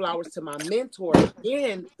give some flowers to my mentor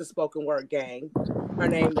in the spoken word gang. Her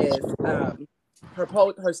name is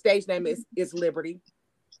her stage name is Liberty.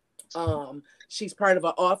 She's part of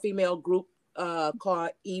an all-female group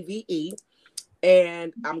called EVE.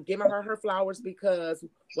 And I'm giving her flowers because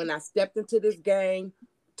when I stepped into this game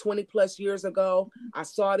 20 plus years ago, I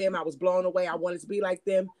saw them, I was blown away. I wanted to be like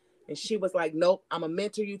them. And she was like, nope, I'm a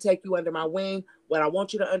mentor you, take you under my wing. What I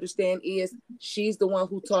want you to understand is she's the one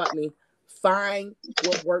who taught me, find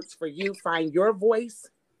what works for you, find your voice,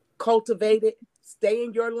 cultivate it, stay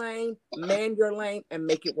in your lane, man your lane, and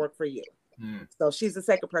make it work for you. So she's the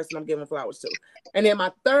second person I'm giving flowers to. And then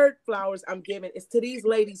my third flowers I'm giving is to these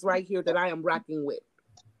ladies right here that I am rocking with.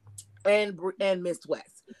 And Miss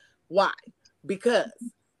West. Why? Because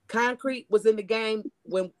Concrete was in the game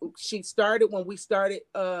when we started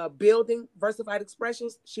building Versified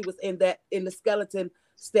Expressions. She was in the skeleton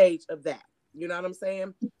stage of that. You know what I'm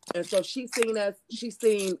saying? And so she's seen the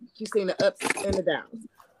ups and the downs.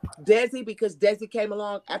 Desi, because Desi came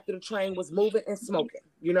along after the train was moving and smoking.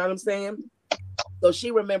 You know what I'm saying? So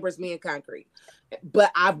she remembers me and Concrete.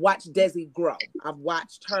 But I've watched Desi grow. I've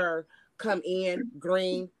watched her come in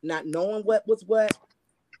green, not knowing what was what,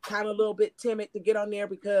 kind of a little bit timid to get on there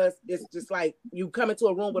because it's just like you come into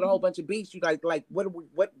a room with a whole bunch of beasts. You like what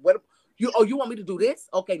you want me to do this?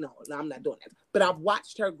 Okay, no, I'm not doing that. But I've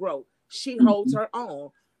watched her grow. She holds her own.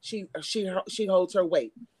 She holds her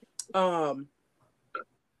weight.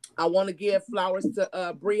 I want to give flowers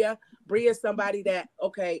to Bria. Bria is somebody that,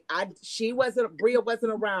 Bria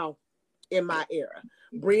wasn't around in my era.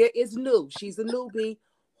 Bria is new. She's a newbie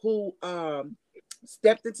who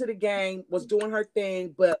stepped into the game, was doing her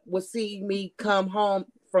thing, but was seeing me come home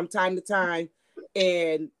from time to time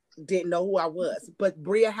and didn't know who I was. But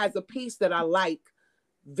Bria has a piece that I like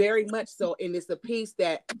very much so, and it's a piece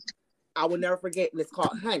that I will never forget, and it's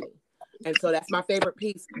called Honey. And so that's my favorite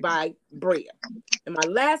piece by Bria. And my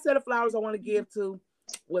last set of flowers I want to give to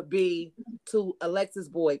would be to Alexis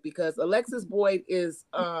Boyd, because Alexis Boyd is,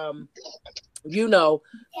 when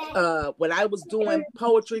I was doing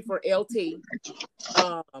poetry for LT,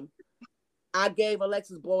 I gave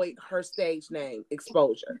Alexis Boyd her stage name,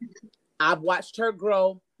 Exposure. I've watched her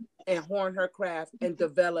grow and hone her craft and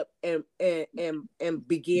develop and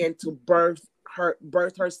begin to birth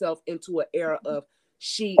herself into an era of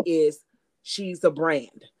she's a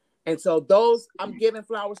brand. And so those, I'm giving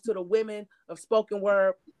flowers to the women of spoken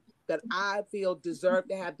word that I feel deserve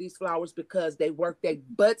to have these flowers because they work their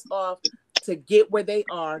butts off to get where they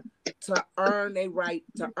are, to earn a right,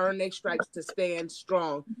 to earn their stripes, to stand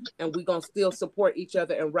strong. And we're going to still support each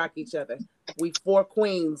other and rock each other. We 4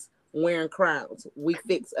 queens wearing crowns. We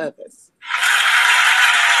fix others.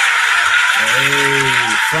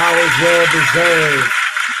 Hey, flowers well deserved.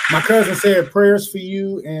 My cousin said prayers for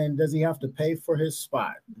you, and does he have to pay for his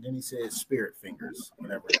spot? And then he said spirit fingers,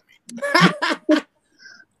 whatever that means.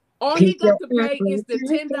 All he got to pay is the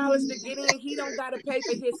 $10 to get in. He don't got to pay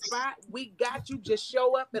for his spot. We got you. Just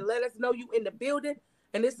show up and let us know you in the building,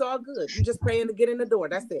 and it's all good. You just paying to get in the door.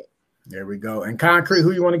 That's it. There we go. And Concrete,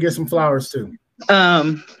 who you want to give some flowers to?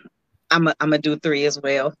 I'm gonna do 3 as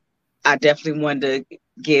well. I definitely wanted to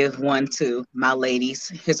give one to my ladies.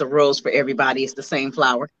 Here's a rose for everybody. It's the same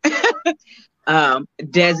flower.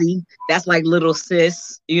 Desi, that's like little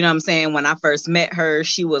sis. You know what I'm saying? When I first met her,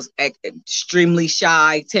 she was extremely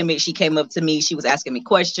shy, timid. She came up to me. She was asking me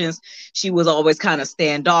questions. She was always kind of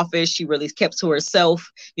standoffish. She really kept to herself.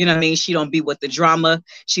 You know what I mean? She don't be with the drama.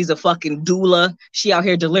 She's a fucking doula. She out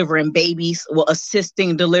here delivering babies,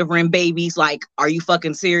 assisting delivering babies. Like, are you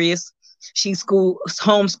fucking serious? She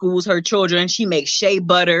homeschools her children. She makes shea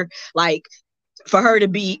butter. Like, for her to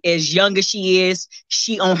be as young as she is,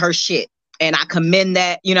 she on her shit. And I commend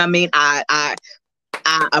that, you know what I mean? I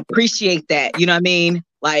appreciate that, you know what I mean?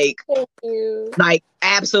 Like, Thank you. Like,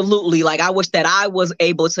 absolutely. Like, I wish that I was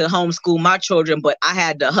able to homeschool my children, but I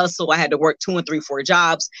had to hustle. I had to work 2 and 3, 4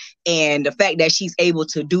 jobs. And the fact that she's able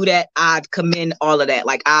to do that, I commend all of that.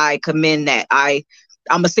 Like, I commend that. I'm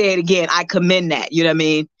going to say it again. I commend that, you know what I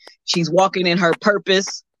mean? She's walking in her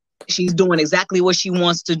purpose. She's doing exactly what she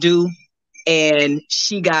wants to do. And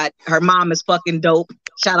her mom is fucking dope.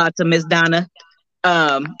 Shout out to Miss Donna.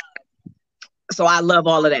 So I love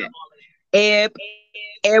all of that. Eb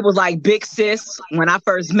was like big sis when I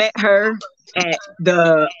first met her at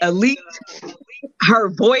the Elite. Her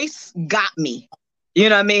voice got me. You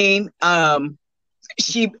know what I mean?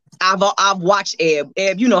 I've watched Eb.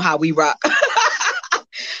 Eb, you know how we rock.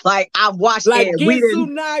 Like, I've watched like Eb. Get So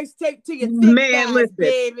Nice, take to your thick Man, thighs, listen.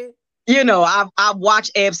 baby. You know, I've watched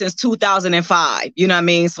Eb since 2005. You know what I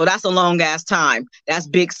mean? So that's a long ass time. That's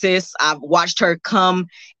big sis. I've watched her come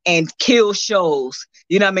and kill shows.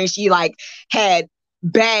 You know what I mean? She like had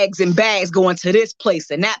bags and bags going to this place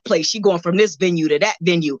and that place. She going from this venue to that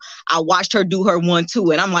venue. I watched her do her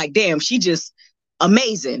 1-2, and I'm like, damn, she just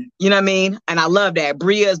amazing. You know what I mean? And I love that.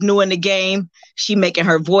 Bria is new in the game. She making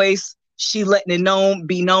her voice. She letting it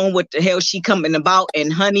be known what the hell she coming about.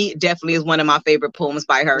 And Honey definitely is one of my favorite poems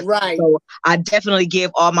by her. Right. So I definitely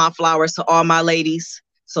give all my flowers to all my ladies.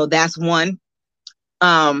 So that's one.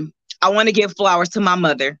 I want to give flowers to my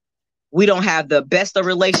mother. We don't have the best of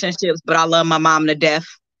relationships, but I love my mom to death.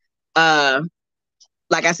 Like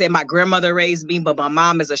I said, my grandmother raised me, but my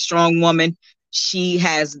mom is a strong woman. She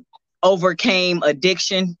has overcame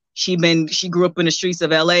addiction. She grew up in the streets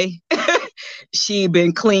of LA. She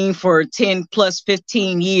been clean for 10 plus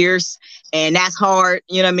 15 years, and that's hard,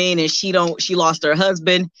 you know what I mean? And she lost her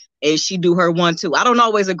husband, and she do her 1-2. I don't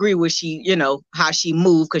always agree with how she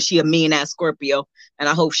move, because she a mean ass Scorpio, and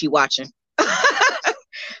I hope she watching. But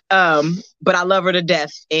I love her to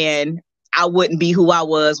death, and I wouldn't be who I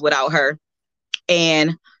was without her.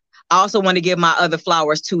 And I also want to give my other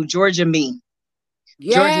flowers to Georgia Me.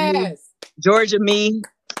 Yes. Georgia Me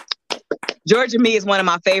is one of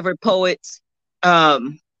my favorite poets.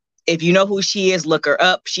 If you know who she is, look her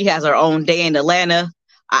up. She has her own day in Atlanta.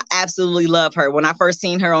 I absolutely love her. When I first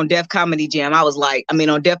seen her on Def Comedy Jam,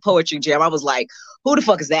 on Def Poetry Jam, I was like, who the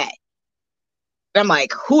fuck is that? And I'm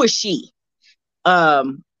like, who is she?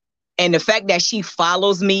 And the fact that she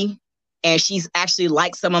follows me and she's actually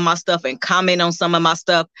liked some of my stuff and comment on some of my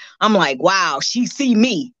stuff, I'm like, wow, she see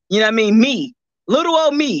me. You know what I mean? Me, little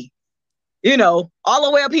old me, all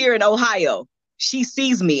the way up here in Ohio. She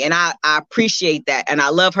sees me, and I appreciate that, and I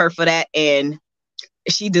love her for that, and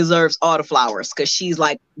she deserves all the flowers, because she's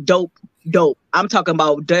like dope. I'm talking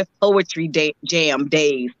about Def Poetry Jam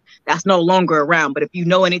days. That's no longer around, but if you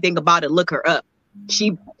know anything about it, look her up.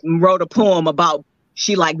 She wrote a poem about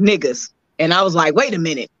she like niggas, and I was like, wait a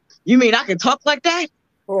minute, you mean I can talk like that?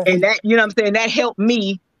 And that, you know what I'm saying, that helped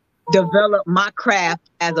me develop my craft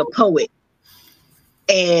as a poet.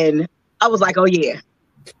 And I was like, oh yeah.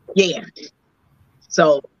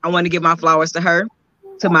 So I want to give my flowers to her,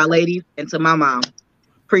 to my ladies, and to my mom.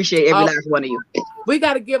 Appreciate every last one of you. We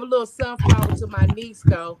got to give a little sunflower to my niece,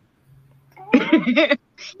 though. Yeah,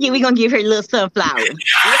 we're going to give her a little sunflower.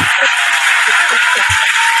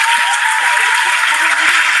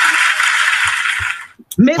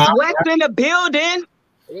 Miss West in the building.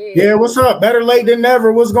 Yeah, what's up? Better late than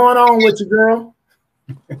never. What's going on with you, girl?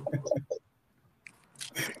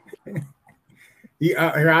 Here,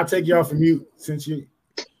 I'll take you off of mute since you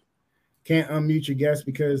can't unmute your guest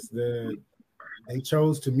because they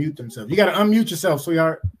chose to mute themselves. You got to unmute yourself,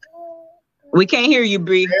 sweetheart. We can't hear you,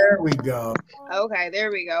 Bree. There we go. Okay,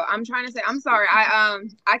 there we go. I'm trying to say, I'm sorry. I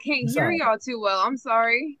can't hear y'all too well. I'm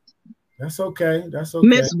sorry. That's okay. That's okay.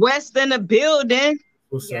 Miss West in the building.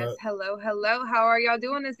 What's yes, up? hello. How are y'all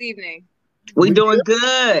doing this evening? We doing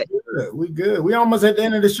good. We good. We almost at the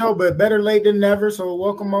end of the show, but better late than never. So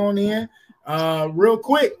welcome on in. Real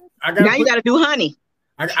quick, you gotta do honey.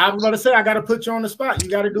 I was about to say I gotta put you on the spot. You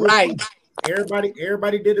gotta do right.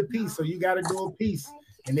 Everybody did a piece, so you gotta do a piece.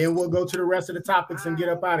 And then we'll go to the rest of the topics and get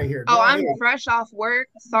up out of here. I'm fresh off work.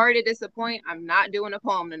 Sorry to disappoint. I'm not doing a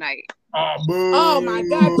poem tonight. Oh my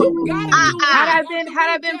God! You gotta do that.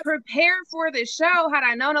 Had I been prepared for the show, had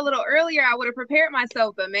I known a little earlier, I would have prepared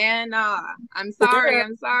myself. But man, nah. I'm sorry.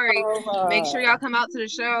 Make sure y'all come out to the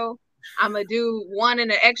show. I'm gonna do one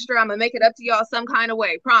and an extra. I'm gonna make it up to y'all some kind of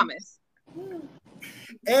way. Promise.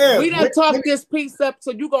 We done talked this piece up,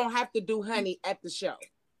 so you're gonna have to do honey at the show.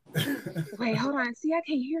 Wait, hold on. See, I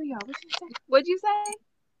can't hear y'all. What'd you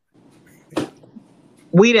say?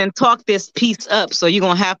 We didn't talk this piece up, so you're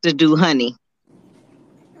gonna have to do honey.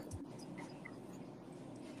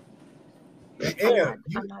 Yeah,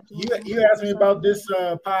 you asked me about this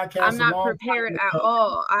podcast. I'm not prepared at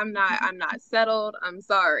all. I'm not settled. I'm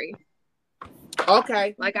sorry.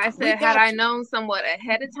 Okay. Like I said, had I known somewhat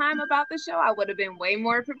ahead of time about the show, I would have been way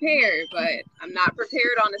more prepared. But I'm not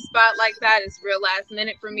prepared on the spot like that. It's real last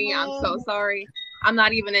minute for me. I'm so sorry. I'm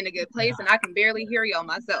not even in a good place, and I can barely hear y'all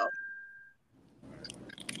myself.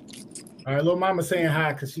 All right, little mama saying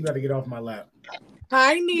hi because she got to get off my lap.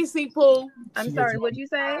 Hi, Niecy Pooh. I'm sorry. What'd you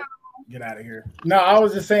say? Get out of here. No, I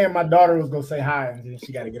was just saying my daughter was gonna say hi, and then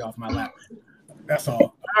she got to get off my lap. That's all.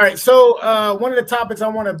 All right. So one of the topics I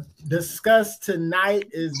want to discuss tonight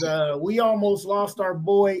is we almost lost our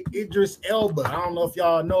boy Idris Elba. I don't know if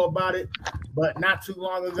y'all know about it, but not too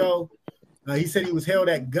long ago, he said he was held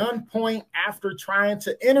at gunpoint after trying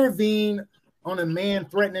to intervene on a man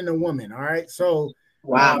threatening a woman. All right. So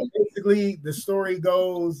basically, the story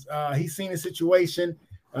goes he's seen a situation.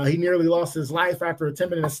 He nearly lost his life after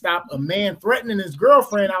attempting to stop a man threatening his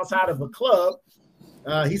girlfriend outside of a club.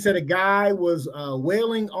 He said a guy was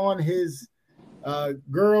wailing on his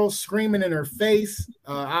girl, screaming in her face,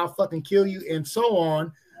 I'll fucking kill you, and so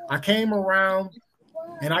on. I came around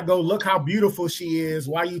and I go, look how beautiful she is.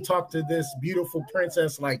 Why you talk to this beautiful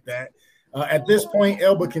princess like that? At this point,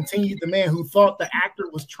 Elba continued. The man who thought the actor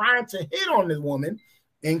was trying to hit on the woman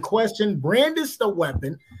in question brandished a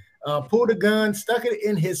weapon, pulled a gun, stuck it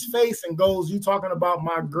in his face, and goes, you talking about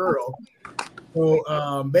my girl?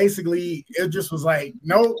 So basically, it just was like,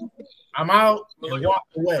 nope, I'm out, and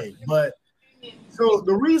walked away. But so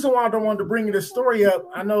the reason why I don't want to bring this story up,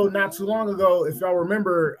 I know not too long ago, if y'all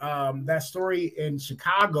remember that story in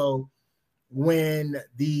Chicago when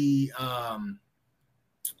the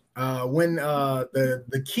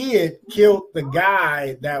kid killed the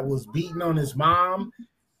guy that was beating on his mom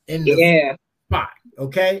in the spot,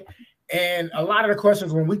 okay? And a lot of the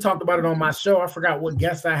questions when we talked about it on my show, I forgot what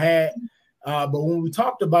guest I had. But when we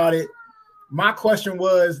talked about it, my question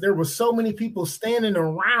was there were so many people standing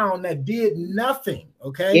around that did nothing.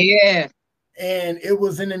 Okay. Yeah. And it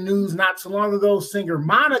was in the news not so long ago. Singer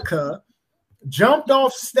Monica jumped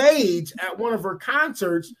off stage at one of her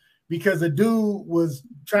concerts because a dude was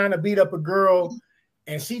trying to beat up a girl,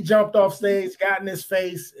 and she jumped off stage, got in his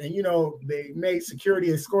face, and they made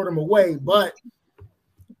security escort him away. But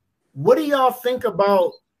what do y'all think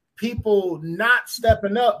about people not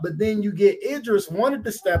stepping up, but then you get Idris wanted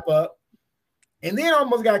to step up and then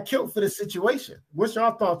almost got killed for the situation? What's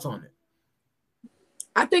your thoughts on it?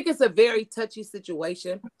 I think it's a very touchy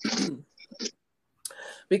situation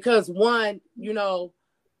because one, number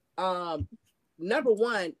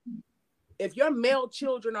one, if your male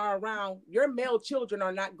children are around, your male children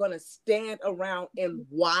are not going to stand around and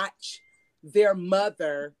watch their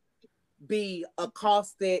mother be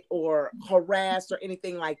accosted or harassed or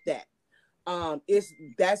anything like that.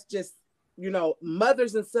 That's just,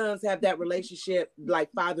 mothers and sons have that relationship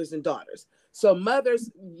like fathers and daughters. So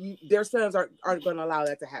mothers, their sons aren't going to allow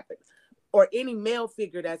that to happen. Or any male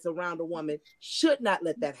figure that's around a woman should not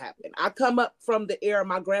let that happen. I come up from the era,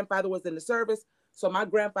 my grandfather was in the service. So my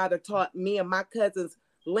grandfather taught me and my cousins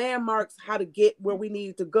landmarks, how to get where we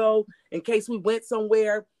needed to go in case we went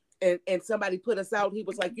somewhere and somebody put us out. He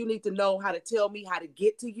was like, you need to know how to tell me how to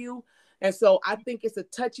get to you. And so I think it's a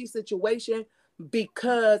touchy situation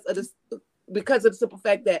because of the simple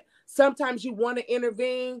fact that sometimes you want to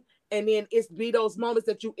intervene and then it's be those moments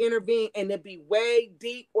that you intervene and it be way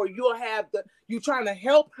deep, or you trying to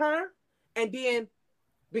help her and then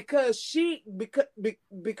because you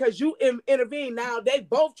intervene, now they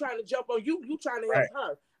both trying to jump on you. You trying to help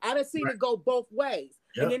her. I done seen it go both ways.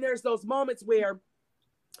 Yep. And then there's those moments where,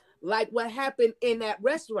 like what happened in that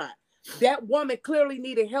restaurant, that woman clearly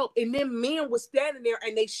needed help, and then men were standing there,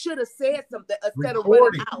 and they should have said something instead of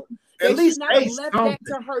running out. They should not have left that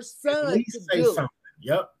to her son to do. Something.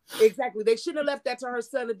 Yep. Exactly. They shouldn't have left that to her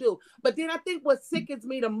son to do. But then I think what sickens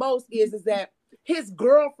me the most is that his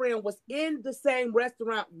girlfriend was in the same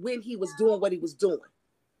restaurant when he was doing what he was doing.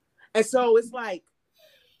 And so it's like,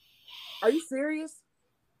 are you serious?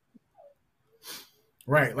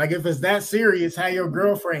 Right. Like if it's that serious, how your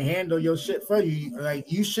girlfriend handle your shit for you,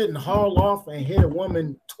 like you shouldn't haul off and hit a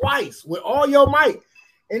woman twice with all your might.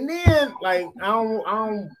 And then, like, I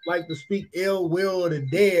don't like to speak ill will of the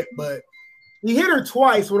dead, but he hit her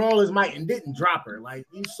twice with all his might and didn't drop her. Like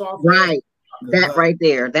you saw, right? That right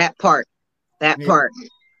there, that part.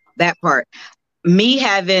 Me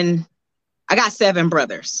having, I got 7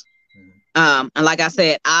 brothers, and like I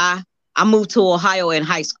said, I moved to Ohio in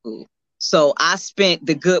high school, so I spent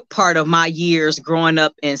the good part of my years growing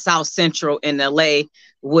up in South Central in LA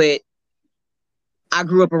with. I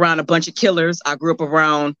grew up around a bunch of killers. I grew up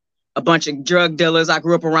around a bunch of drug dealers. I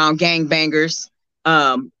grew up around gangbangers.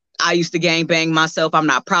 I used to gangbang myself. I'm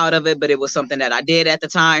not proud of it, but it was something that I did at the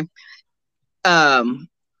time.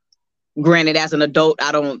 Granted, as an adult,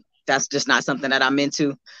 that's just not something that I'm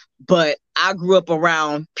into. But I grew up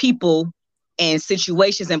around people and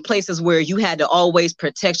situations and places where you had to always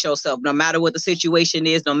protect yourself, no matter what the situation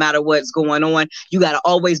is, no matter what's going on. You got to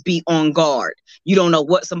always be on guard. You don't know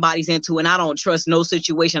what somebody's into, and I don't trust no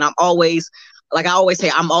situation. I'm always, like I always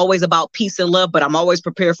say, I'm always about peace and love, but I'm always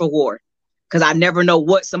prepared for war because I never know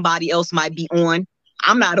what somebody else might be on.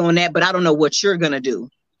 I'm not on that, but I don't know what you're going to do.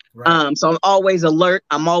 Right. So I'm always alert.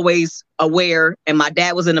 I'm always aware. And my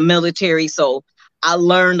dad was in the military, so I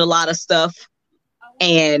learned a lot of stuff.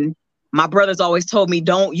 And my brothers always told me,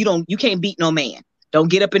 you can't beat no man. Don't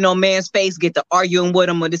get up in no man's face, get to arguing with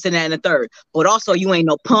him or this and that and the third. But also you ain't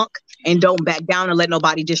no punk and don't back down and let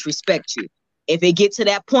nobody disrespect you. If it get to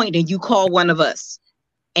that point, then you call one of us.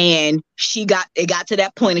 And it got to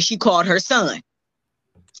that point and she called her son.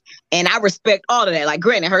 And I respect all of that. Like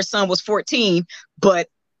granted, her son was 14, but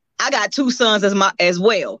I got 2 sons as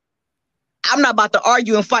well. I'm not about to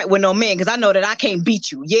argue and fight with no man because I know that I can't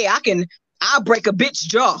beat you. Yeah, I'll break a bitch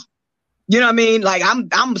jaw. You know what I mean? Like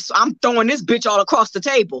I'm throwing this bitch all across the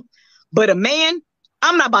table. But a man,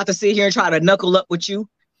 I'm not about to sit here and try to knuckle up with you.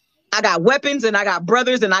 I got weapons and I got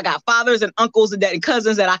brothers and I got fathers and uncles and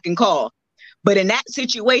cousins that I can call. But in that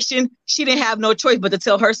situation, she didn't have no choice but to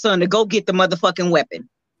tell her son to go get the motherfucking weapon.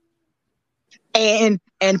 And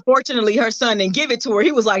fortunately, her son didn't give it to her.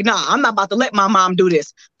 He was like, nah, I'm not about to let my mom do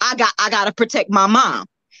this. I got to protect my mom.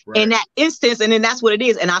 Right. In that instance, and then that's what it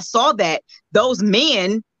is. And I saw that those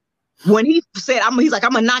men, when he said, he's like,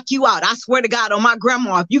 I'm going to knock you out. I swear to God on my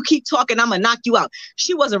grandma, if you keep talking, I'm going to knock you out.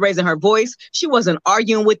 She wasn't raising her voice. She wasn't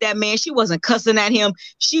arguing with that man. She wasn't cussing at him.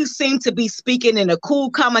 She seemed to be speaking in a cool,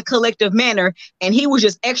 calm, and collective manner. And he was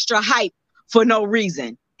just extra hype for no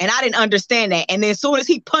reason. And I didn't understand that. And then as soon as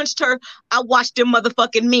he punched her, I watched them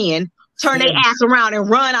motherfucking men turn their ass around and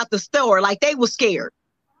run out the store like they were scared.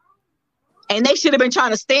 And they should have been trying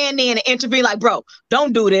to stand in and intervene like, bro,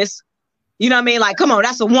 don't do this. You know what I mean? Like, come on,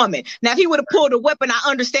 that's a woman. Now, if he would have pulled a weapon, I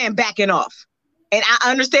understand backing off. And I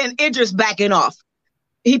understand Idris backing off.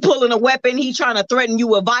 He pulling a weapon. He trying to threaten you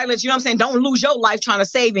with violence. You know what I'm saying? Don't lose your life trying to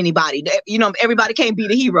save anybody. You know, everybody can't be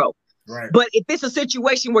the hero. Right. But if it's a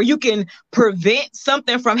situation where you can prevent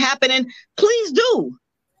something from happening, please do.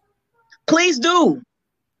 Please do.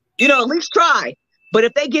 You know, at least try. But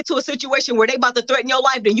if they get to a situation where they about to threaten your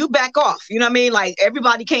life, then you back off. You know what I mean? Like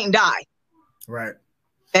everybody can't die. Right.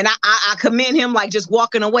 And I commend him, like just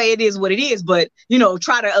walking away. It is what it is. But, you know,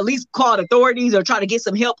 try to at least call the authorities or try to get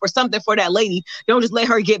some help or something for that lady. Don't just let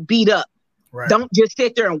her get beat up. Right. Don't just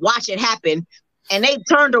sit there and watch it happen. And they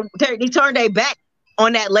turned their back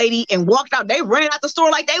on that lady and walked out. They ran out the store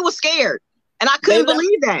like they were scared. And I couldn't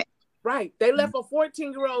believe that. Right. They left a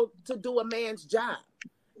 14-year-old to do a man's job.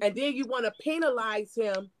 And then you want to penalize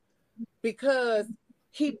him because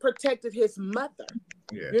he protected his mother.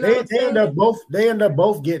 Yeah, you know they end up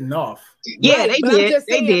both getting off. Yeah, right,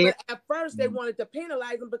 they did. But at first, they wanted to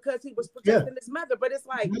penalize him because he was protecting his mother. But it's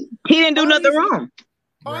like he didn't do nothing wrong.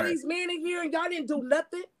 All these men in here, and y'all didn't do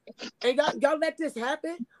nothing, and y'all let this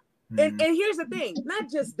happen. And here's the thing: not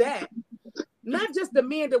just that, not just the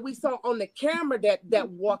men that we saw on the camera that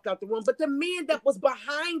walked out the room, but the men that was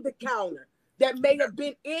behind the counter that may have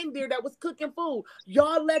been in there that was cooking food.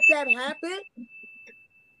 Y'all let that happen.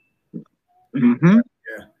 Mm-hmm.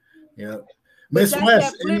 Yeah. But Miss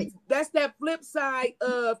West. that's that flip side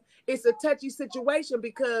of it's a touchy situation,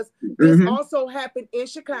 because this also happened in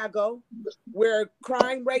Chicago where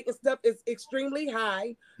crime rate and stuff is extremely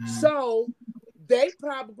high. So they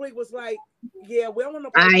probably was like, yeah, we don't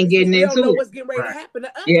know. I ain't getting we into don't know it. what's getting ready to happen to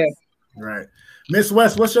us. Yeah. Right. Miss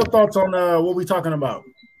West, what's your thoughts on what we talking about?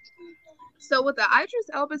 So with the Idris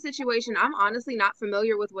Elba situation, I'm honestly not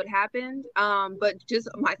familiar with what happened. But just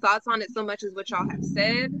my thoughts on it so much as what y'all have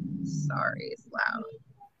said. Sorry, it's loud.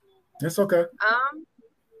 It's okay.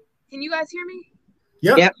 Can you guys hear me?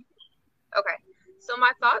 Yep. Okay. So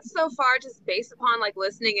my thoughts so far, just based upon like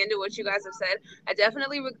listening into what you guys have said, I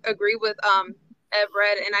definitely agree with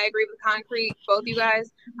Everett, and I agree with Concrete, both you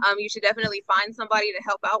guys. You should definitely find somebody to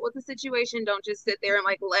help out with the situation. Don't just sit there and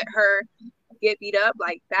like let her get beat up.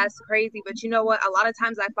 Like, that's crazy. But you know what? A lot of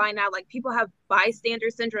times I find out like people have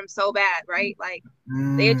bystander syndrome so bad, right? Like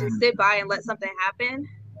they just sit by and let something happen.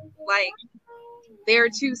 Like they're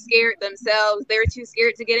too scared themselves. They're too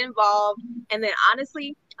scared to get involved. And then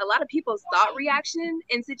honestly, a lot of people's thought reaction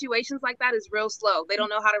in situations like that is real slow. They don't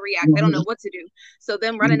know how to react. They don't know what to do. So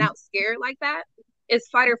them running out scared like that is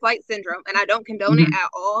fight or flight syndrome. And I don't condone it at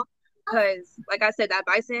all, because like I said, that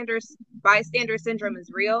bystander syndrome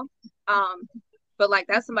is real. But like,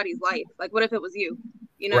 that's somebody's life. Like, what if it was you?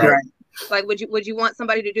 You know, Right. Like, would you want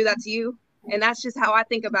somebody to do that to you? And that's just how I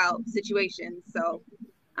think about situations. So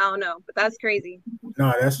I don't know, but that's crazy.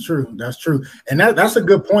 No, that's true. That's true. And that's a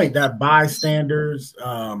good point, that bystanders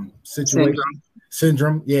situation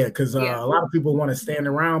syndrome. Yeah, because a lot of people want to stand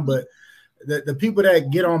around, but the people that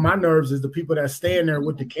get on my nerves is the people that stand there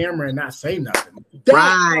with the camera and not say nothing.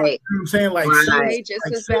 Right. You know what I'm saying? Like, They're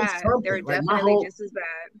just as bad. They're definitely just as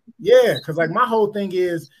bad. Yeah, because like my whole thing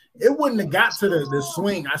is, it wouldn't have got to the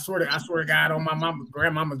swing. I swear to God, on my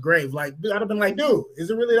grandmama's grave. Like, I'd have been like, dude,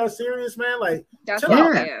 is it really that serious, man? Like, that's chill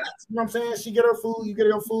out. Yeah. You know what I'm saying? She get her food, you get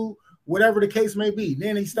your food, whatever the case may be.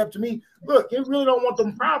 Then he stepped to me. Look, you really don't want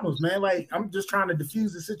them problems, man. Like, I'm just trying to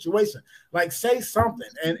diffuse the situation. Like, say something.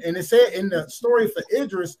 And it said in the story for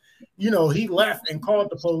Idris, you know, he left and called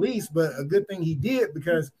the police, but a good thing he did,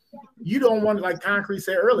 because you don't want to, like Concrete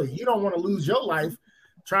said earlier, you don't want to lose your life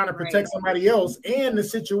trying to protect somebody else, and the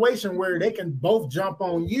situation where they can both jump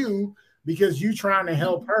on you because you trying to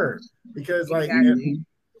help her. Because like,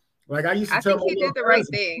 like I used to tell, I think he did the right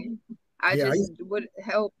thing. I just would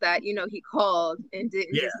hope that, you know, he called and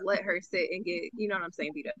didn't just let her sit and get, you know what I'm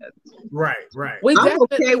saying, beat up. Right. I'm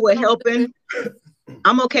okay with helping.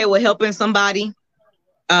 I'm okay with helping somebody.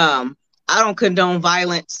 I don't condone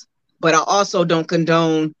violence, but I also don't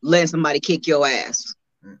condone letting somebody kick your ass.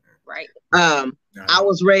 Right. I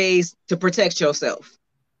was raised to protect yourself,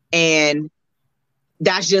 and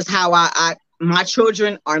that's just how I my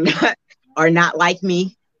children are not like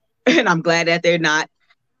me, and I'm glad that they're not.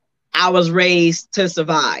 I was raised to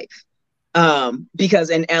survive, because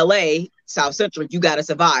in LA, South Central, you got to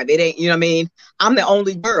survive. It ain't, you know what I mean? I'm the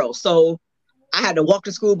only girl, so I had to walk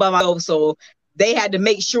to school by myself. So they had to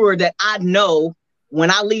make sure that I know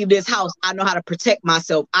when I leave this house, I know how to protect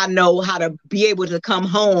myself. I know how to be able to come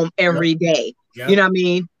home every day. You know what I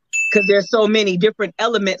mean? Because there's so many different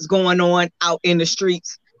elements going on out in the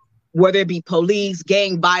streets, whether it be police,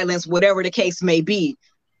 gang violence, whatever the case may be.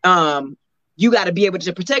 You got to be able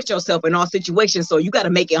to protect yourself in all situations. So you got to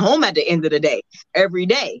make it home at the end of the day, every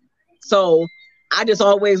day. So I just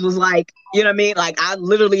always was like, you know what I mean? Like, I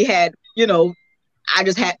literally had, you know,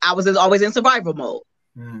 I was always in survival mode.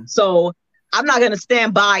 So I'm not going to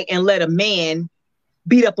stand by and let a man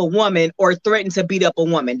beat up a woman or threaten to beat up a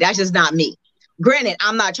woman. That's just not me. Granted,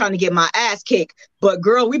 I'm not trying to get my ass kicked, but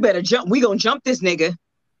girl, we better jump. We gonna jump this nigga.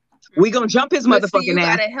 We gonna jump his motherfucking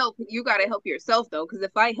ass. You gotta help yourself though, because if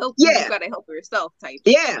I help you, you gotta help yourself type.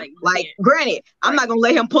 Like granted, I'm not gonna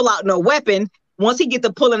let him pull out no weapon. Once he get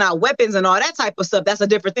to pulling out weapons and all that type of stuff, that's a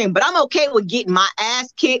different thing. But I'm okay with getting my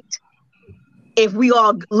ass kicked if we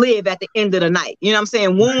all live at the end of the night. You know what I'm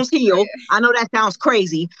saying? Wounds heal. I know that sounds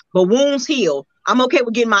crazy, but wounds heal. I'm okay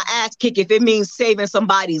with getting my ass kicked if it means saving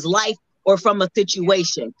somebody's life or from a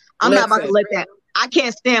situation. I'm not about to let that. I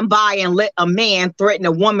can't stand by and let a man threaten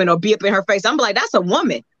a woman or be up in her face. I'm like, that's a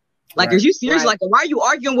woman. Like, are you serious? Like, why are you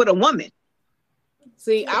arguing with a woman?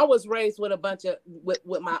 See, I was raised with a bunch of with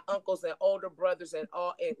my uncles and older brothers and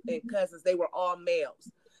all and cousins. They were all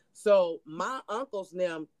males. So my uncles,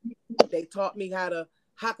 them, they taught me how to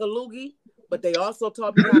hock a loogie, but they also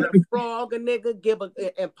taught me how to frog a nigga,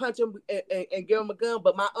 and punch him and give him a gun.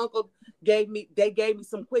 But my uncle gave me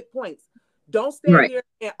some quick points. Don't stand here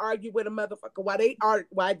and argue with a motherfucker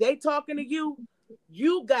while they talking to you.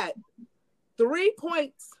 You got 3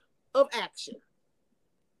 points of action.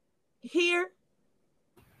 Here,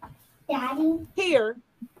 here,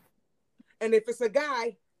 and if it's a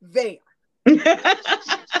guy, there.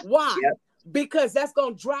 Why? Yep. Because that's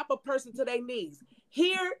gonna drop a person to their knees.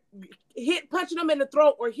 Here, punching them in the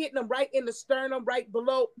throat or hitting them right in the sternum, right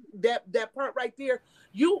below that part right there.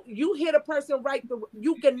 You hit a person right,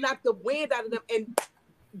 you can knock the wind out of them, and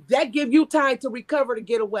that give you time to recover to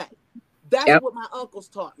get away. That's what my uncles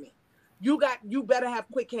taught me. You better have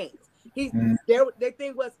quick hands. Their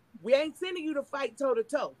thing was, we ain't sending you to fight toe to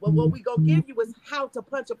toe, but what we gonna give you is how to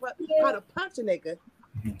punch a nigga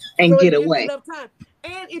and get away. Enough time.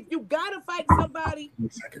 And if you gotta fight somebody,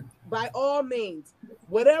 by all means,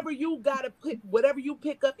 whatever you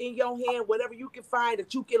pick up in your hand, whatever you can find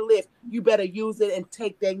that you can lift, you better use it and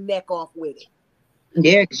take their neck off with it.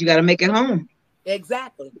 Yeah, because you got to make it home.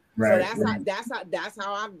 Exactly. Right. So that's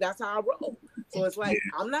how I roll. So it's like,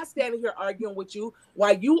 I'm not standing here arguing with you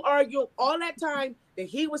while you argue all that time that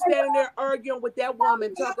he was standing there arguing with that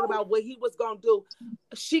woman, talking about what he was gonna do.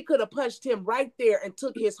 She could have punched him right there and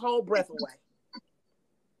took his whole breath away.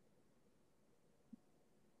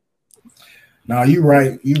 No, you're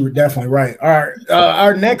right. You were definitely right. All right.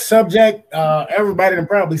 Our next subject, everybody have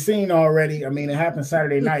probably seen already. I mean, it happened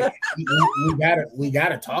Saturday night. we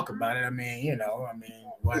gotta talk about it. I mean,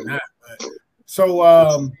 why not? But,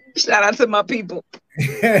 so shout out to my people.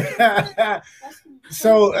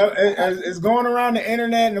 So it's going around the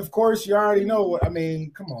internet, and of course, you already know what I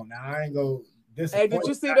mean. Come on now, I ain't go. Hey, did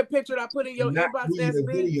you see the picture that I put in your inbox?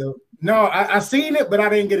 Video. No, I seen it, but I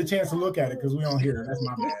didn't get a chance to look at it because we don't hear it. That's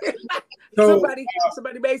my bad. So,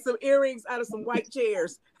 somebody made some earrings out of some white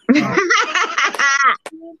chairs.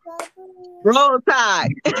 Roll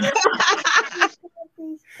Tide.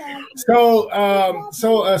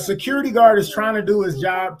 So a security guard is trying to do his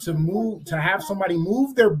job to have somebody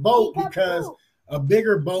move their boat because a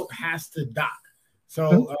bigger boat has to dock.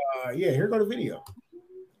 So here go the video.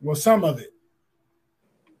 Well, some of it.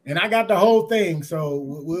 And I got the whole thing, so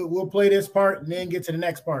we'll play this part and then get to the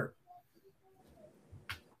next part.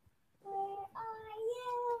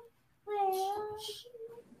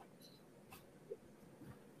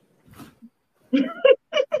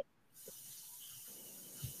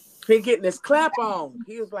 He getting his clap on.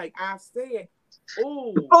 He was like, I said,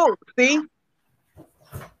 ooh. Oh, see?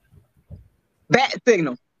 Bat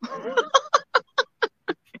signal.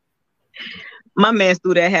 My man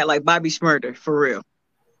threw that hat like Bobby Shmurda, for real.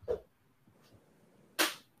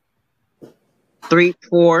 3,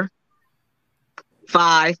 4,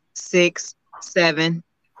 5, 6, 7.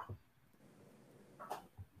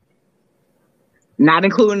 Not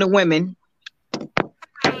including the women.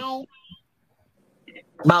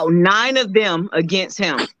 About 9 of them against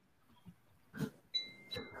him.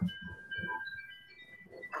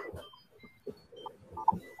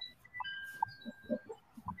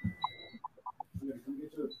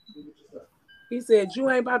 He said,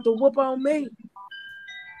 you ain't about to whoop on me.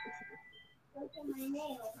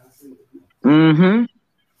 Mm-hmm.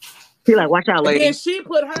 He like, watch out, lady. And she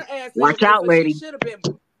put her ass watch out, lady.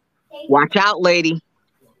 Watch out, lady.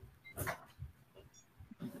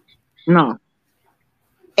 No.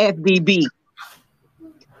 FDB.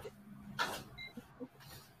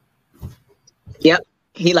 Yep.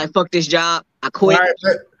 He like, fuck this job. I quit.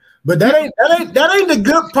 Right, but that ain't the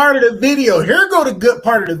good part of the video. Here go the good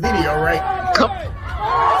part of the video, right? Come.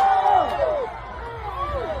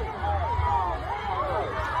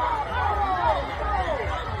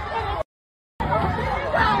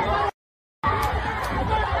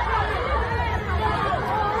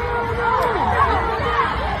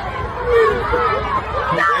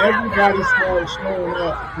 Everybody started showing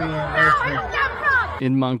up, man.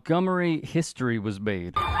 In Montgomery, history was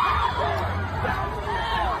made.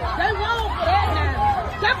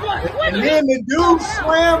 And then the dude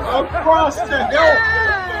swam across the hill.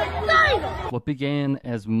 What began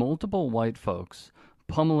as multiple white folks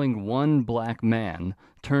pummeling one black man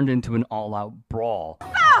turned into an all-out brawl.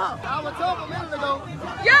 I was told a minute ago.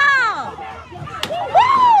 Yeah!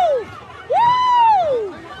 Woo!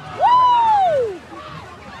 Woo! Woo!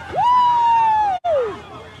 Woo!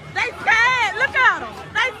 They scared. Look at them.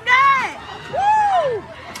 They scared. Woo!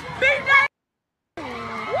 Big day.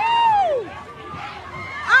 Woo!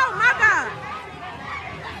 Oh my God.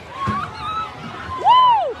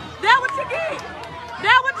 Woo! That what you get.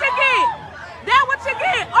 That what you get. That what you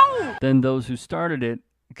get. Oh! Then those who started it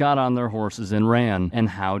got on their horses and ran. And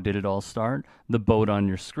how did it all start? The boat on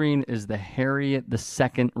your screen is the Harriet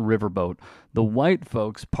II riverboat. The white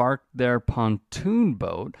folks parked their pontoon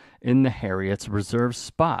boat in the Harriet's reserved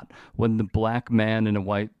spot. When the black man in a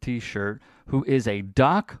white t-shirt, who is a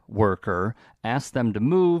dock worker, asked them to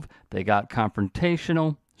move, they got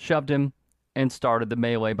confrontational, shoved him, and started the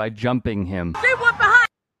melee by jumping him. She went behind.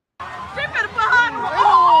 She been behind the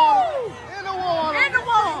wall. In the water. In the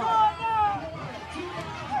water.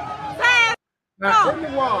 Fast. Now, in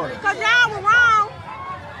the water. Because y'all were wrong.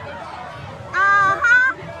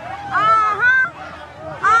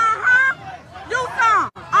 You some.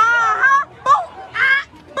 Boop. Boop.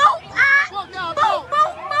 Boop.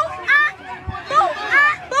 Boop.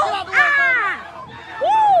 Boop.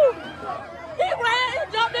 Woo. He ran. He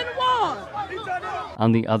jumped in the water.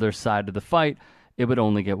 On the other side of the fight, it would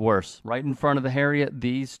only get worse. Right in front of the Harriet,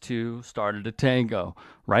 these two started a tango.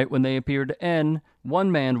 Right when they appeared to end,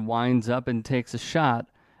 one man winds up and takes a shot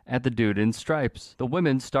at the dude in stripes. The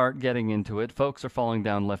women start getting into it. Folks are falling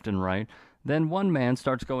down left and right. Then one man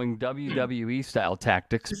starts going WWE-style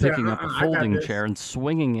tactics, picking up a folding chair and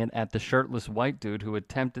swinging it at the shirtless white dude who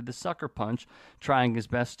attempted the sucker punch, trying his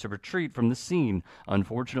best to retreat from the scene.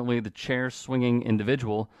 Unfortunately, the chair-swinging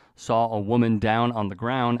individual saw a woman down on the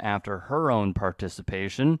ground after her own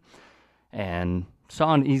participation and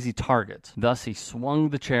saw an easy target. Thus, he swung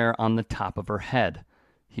the chair on the top of her head.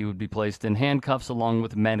 He would be placed in handcuffs along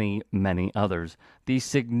with many, many others. The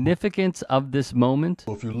significance of this moment.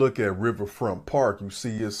 If you look at Riverfront Park, you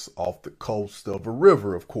see it's off the coast of a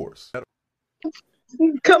river, of course.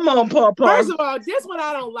 Come on, Paul. First of all, this one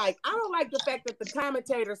I don't like. I don't like the fact that the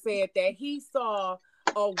commentator said that he saw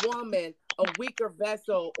a woman, a weaker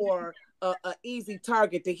vessel, or a easy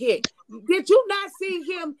target to hit. Did you not see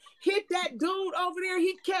him hit that dude over there?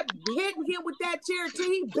 He kept hitting him with that chair till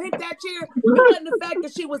he bent that chair. It wasn't the fact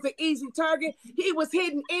that she was an easy target. He was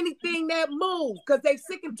hitting anything that moved because they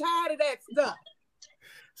sick and tired of that stuff.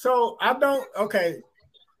 So I don't. Okay.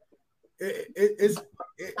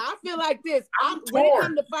 I feel like this. When it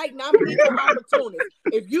comes to fighting, I'm an equal opportunist.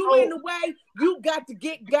 If you in the way, you got to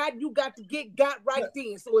get got right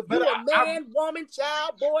then. So if you're a man, woman,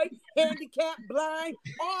 child, boy, handicapped, blind,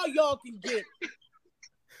 all y'all can get.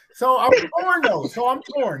 So I'm torn though. So I'm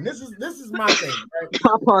torn. This is my thing. Right?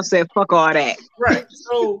 Papa said, "Fuck all that." Right.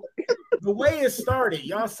 So the way it started,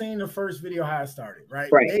 y'all seen the first video how it started,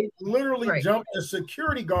 right? They literally jumped a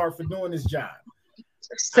security guard for doing his job.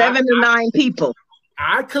 7 to 9 people.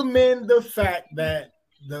 I commend the fact that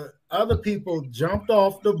the other people jumped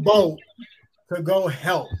off the boat to go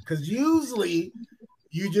help, because usually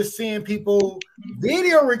you just seeing people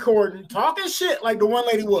video recording, talking shit like the one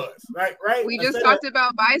lady was, right? We just talked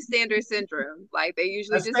about bystander syndrome. Like they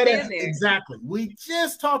usually just stand there. Exactly. We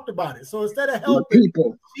just talked about it. So instead of helping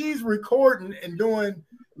people, she's recording and doing,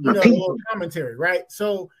 a little commentary, right?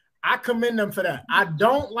 So I commend them for that. I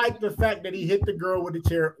don't like the fact that he hit the girl with the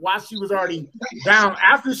chair while she was already down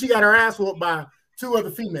after she got her ass whooped by 2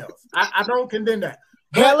 other females. I don't condemn that.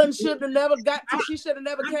 Helen should have never she should have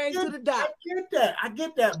never came to the dock. I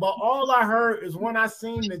get that. But all I heard is when I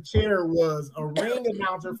seen the chair was a ring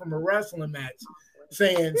announcer from a wrestling match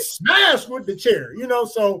saying smash with the chair,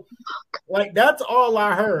 so like that's all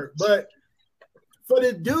I heard. But for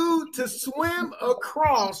the dude to swim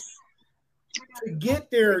across to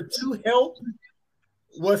get there to help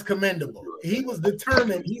was commendable. He was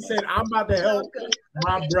determined. He said, I'm about to help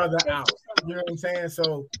my brother out. You know what I'm saying?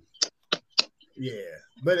 So, yeah.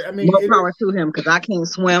 But, I mean. More power to him, because I can't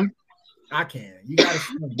swim. I can. You got to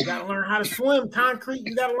swim. You got to learn how to swim. Concrete,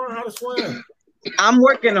 you got to learn how to swim. I'm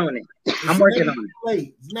working on it.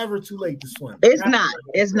 It's never too late to swim. It's not.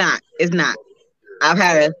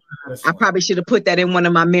 I probably should have put that in one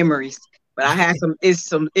of my memories. But I had some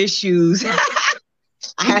issues.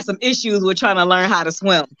 I had some issues with trying to learn how to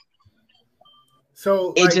swim.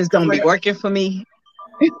 So it just don't be working for me.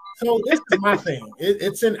 So this is my thing.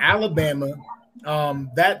 It's in Alabama.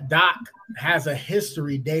 That dock has a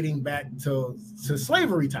history dating back to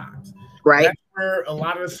slavery times. Right. That's where a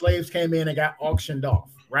lot of the slaves came in and got auctioned off.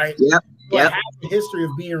 Right. Yep. So it has a history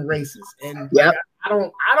of being racist. And I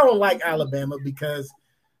don't like Alabama because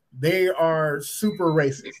they are super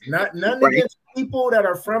racist. Nothing against people that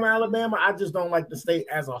are from Alabama. I just don't like the state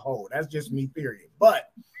as a whole. That's just me, period. But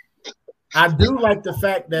I do like the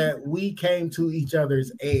fact that we came to each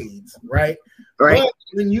other's aids, right? Right. But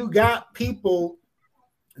when you got people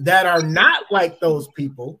that are not like those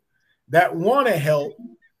people that want to help,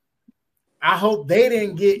 I hope they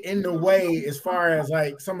didn't get in the way as far as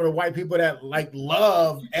like some of the white people that like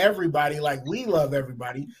love everybody like we love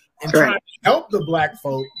everybody and try to help the black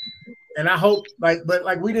folk. And I hope but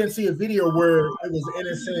we didn't see a video where it was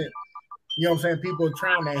innocent, people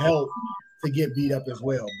trying to help to get beat up as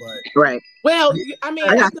well. But well, I mean,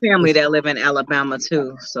 I got family that live in Alabama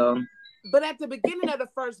too, so But at the beginning of the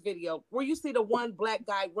first video, where you see the one black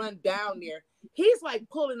guy run down there, he's like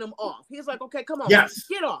pulling them off. He's like, okay, come on, Yes.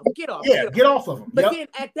 get off. Yeah, get off of him. But Yep. then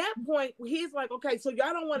at that point, he's like, okay, so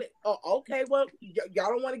y'all don't want to, okay, well, y'all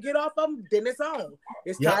don't want to get off of him, then it's on.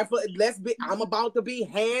 It's Yep. time for, I'm about to be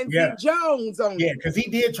Handsy Yeah. Jones on Yeah, you. because he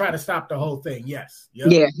did try to stop the whole thing. Yes. Yep.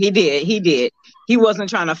 Yeah, he did. He wasn't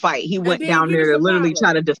trying to fight. He went then down here's there to the literally problem.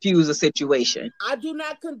 try to diffuse a situation. I do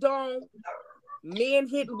not condone men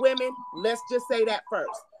hitting women. Let's just say that first.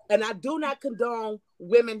 And I do not condone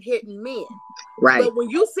women hitting men. Right. But when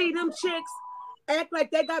you see them chicks act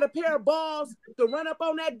like they got a pair of balls to run up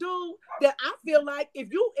on that dude, then I feel like if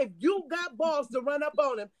you got balls to run up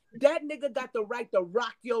on him, that nigga got the right to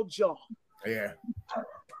rock your jaw. Yeah.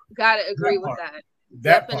 Gotta agree That with part. that.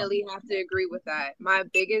 That Definitely have to agree with that. My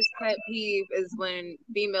biggest pet peeve is when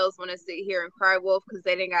females want to sit here and cry wolf because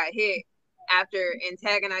they didn't got hit after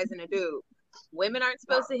antagonizing a dude. Women aren't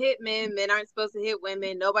supposed to hit men. Men aren't supposed to hit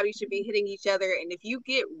women. Nobody should be hitting each other. And if you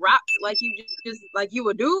get rocked like you just like you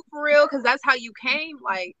a dude for real, because that's how you came,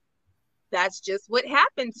 like that's just what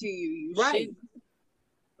happened to you. You Right. should-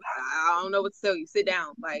 I don't know what to tell you. Sit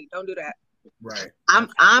down. Like, don't do that. Right.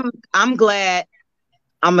 I'm glad.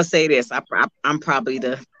 I'm gonna say this. I'm probably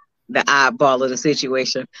the oddball of the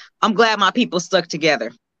situation. I'm glad my people stuck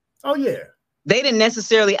together. Oh yeah. They didn't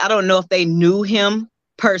necessarily. I don't know if they knew him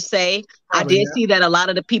per se. Probably I did not. see that a lot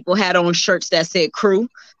of the people had on shirts that said crew,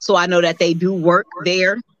 so I know that they do work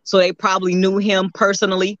there. So they probably knew him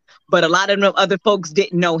personally, but a lot of them other folks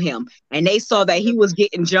didn't know him, and they saw that he was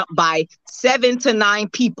getting jumped by 7 to 9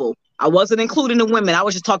 people. I wasn't including the women. I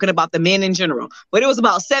was just talking about the men in general. But it was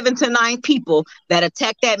about 7 to 9 people that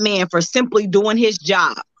attacked that man for simply doing his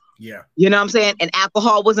job. Yeah. You know what I'm saying? And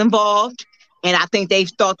alcohol was involved. And I think they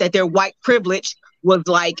thought that their white privilege was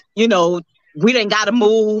like, you know, we didn't got to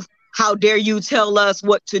move. How dare you tell us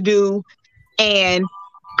what to do? And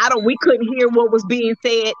we couldn't hear what was being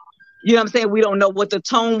said. You know what I'm saying? We don't know what the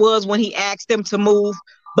tone was when he asked them to move,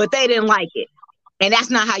 but they didn't like it. And that's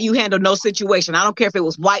not how you handle no situation. I don't care if it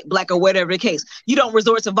was white, black, or whatever the case. You don't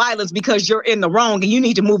resort to violence because you're in the wrong and you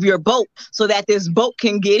need to move your boat so that this boat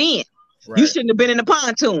can get in. Right. You shouldn't have been in the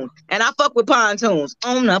pontoon. And I fuck with pontoons.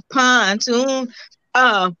 On the pontoon.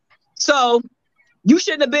 So you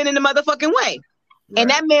shouldn't have been in the motherfucking way. Right. And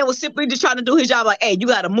that man was simply just trying to do his job like, hey, you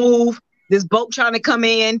got to move. This boat trying to come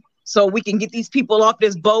in so we can get these people off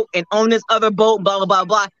this boat and on this other boat, blah, blah, blah,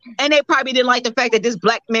 blah. And they probably didn't like the fact that this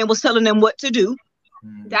black man was telling them what to do.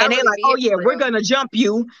 That And they're would like, be oh, it yeah, for we're real. going to jump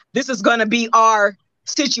you. This is going to be our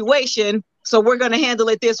situation. So we're going to handle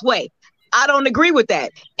it this way. I don't agree with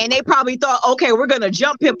that. And they probably thought, okay, we're going to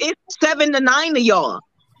jump him. It's 7 to 9 of y'all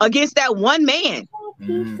against that one man.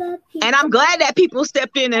 Mhm. And I'm glad that people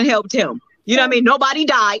stepped in and helped him. You know what I mean? Nobody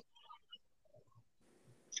died.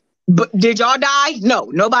 But did y'all die? No,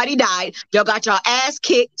 nobody died. Y'all got y'all ass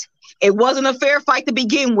kicked. It wasn't a fair fight to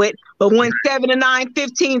begin with. But when 7 to 9,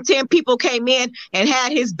 15, 10 people came in and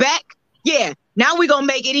had his back, yeah, now we're going to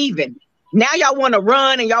make it even. Now y'all want to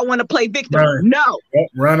run and y'all want to play victim. Run. No, Yep,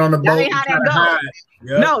 run on the That boat. ain't how and try that to goes. hide.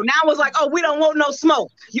 Yep. no. Now it's like, oh, we don't want no smoke.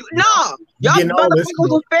 Y'all Getting all this motherfuckers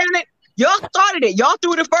was fanning it. Y'all started it. Y'all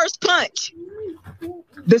threw the first punch.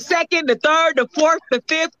 The second, the third, the fourth, the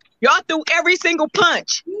fifth. Y'all threw every single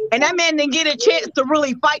punch. And that man didn't get a chance to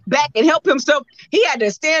really fight back and help himself. He had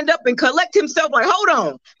to stand up and collect himself like, hold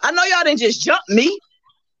on. I know y'all didn't just jump me.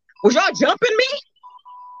 Was y'all jumping me?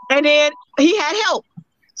 And then he had help.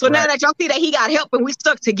 So now Right. that y'all see that he got help and we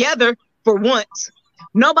stuck together for once,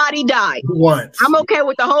 nobody died. Once. I'm okay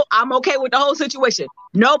with the whole situation.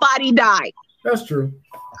 Nobody died. That's true.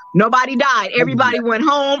 Nobody died. Everybody went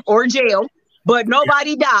home or jail, but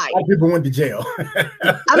nobody died. A lot of people went to jail. I mean,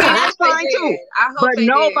 I that's hope they fine too. did. I hope But they did.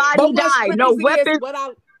 But nobody what's died. No crazy is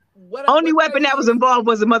weapon. Only what's weapon that crazy was is- involved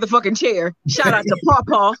was a motherfucking chair. Shout out to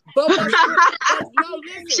Pawpaw. But what's no,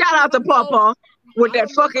 listen. Shout out to Pawpaw with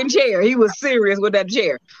that fucking chair. He was serious with that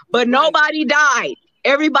chair. But nobody died.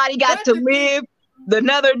 Everybody got to live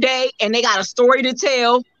another day and they got a story to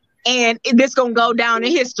tell. And this going to go down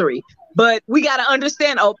in history. But we got to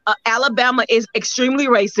understand, Alabama is extremely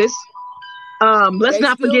racist. Let's They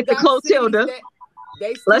not still forget the got cities Clotilda. that-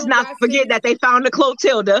 they still Let's not got forget cities- that they found the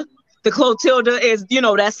Clotilda. The Clotilda is,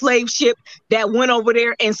 that slave ship that went over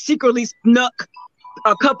there and secretly snuck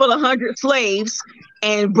a couple of hundred slaves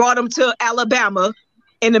and brought them to Alabama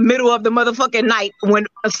in the middle of the motherfucking night when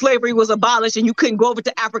slavery was abolished and you couldn't go over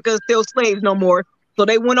to Africa and steal slaves no more. So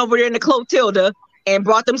they went over there in the Clotilda and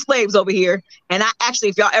brought them slaves over here. And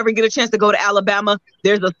if y'all ever get a chance to go to Alabama,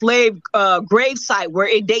 there's a slave grave site where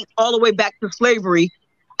it dates all the way back to slavery.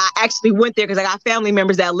 I actually went there because I got family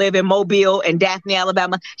members that live in Mobile and Daphne,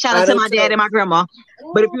 Alabama. Shout out to my dad and my grandma.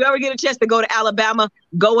 But if you ever get a chance to go to Alabama,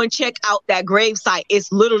 go and check out that grave site.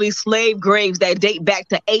 It's literally slave graves that date back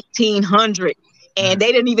to 1800. And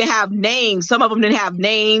they didn't even have names. Some of them didn't have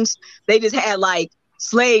names. They just had like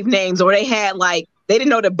slave names, or they had like, they didn't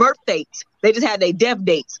know the birth dates. They just had their death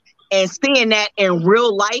dates. And seeing that in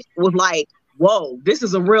real life was like, whoa, this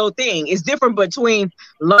is a real thing. It's different between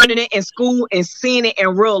learning it in school and seeing it in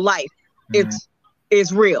real life.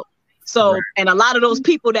 It's real. So, and a lot of those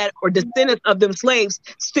people that were descendants of them slaves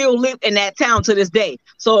still live in that town to this day.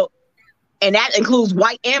 So, and that includes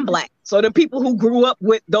white and black. So the people who grew up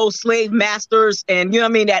with those slave masters and, you know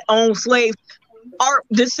what I mean, that own slaves are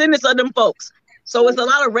descendants of them folks. So it's a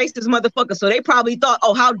lot of racist motherfuckers. So they probably thought,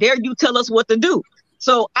 oh, how dare you tell us what to do?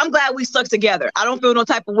 So I'm glad we stuck together. I don't feel no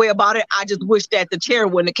type of way about it. I just wish that the chair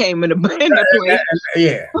wouldn't have came into play.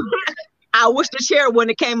 Yeah. I wish the chair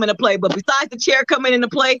wouldn't have came into play. But besides the chair coming into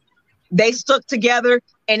play, they stuck together,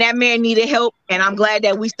 and that man needed help. And I'm glad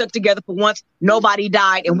that we stuck together for once. Nobody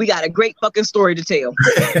died, and we got a great fucking story to tell.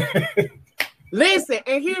 Listen,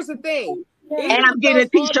 and here's the thing. And I'm getting a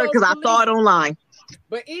t-shirt because I saw it online.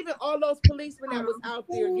 But even all those policemen that was out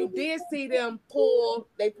there, you did see them pulled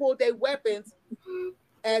their weapons,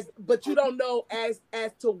 but you don't know as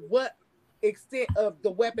to what extent of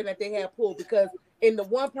the weapon that they had pulled, because in the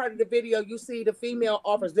one part of the video you see the female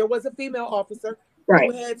officer. There was a female officer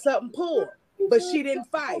who had something pulled, but she didn't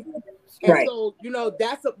fight. And so, you know,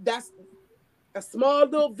 that's a small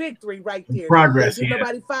little victory right there. Progress. Didn't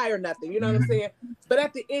nobody fire nothing. You know what I'm saying? But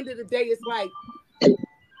at the end of the day, it's like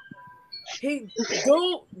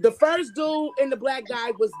the first dude and the black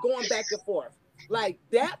guy was going back and forth. Like,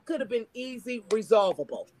 that could have been easy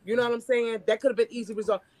resolvable. You know what I'm saying? That could have been easy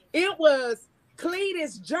resolved. It was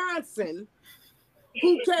Cletus Johnson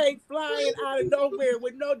who came flying out of nowhere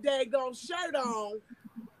with no daggone shirt on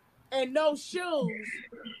and no shoes.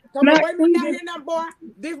 Come on, wait a minute, here now, boy.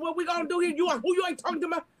 This is what we gonna do here. Who you ain't talking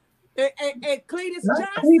to? And Cletus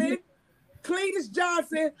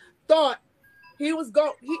Johnson thought he was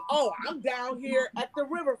I'm down here at the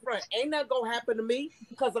riverfront. Ain't nothing gonna happen to me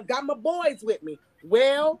because I got my boys with me.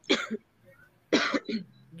 Well,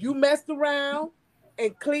 you messed around,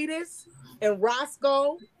 and Cletus and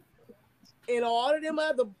Roscoe and all of them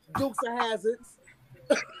other Dukes of Hazards.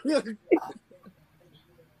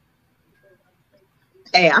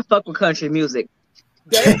 Hey, I fuck with country music.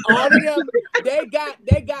 All of them, they got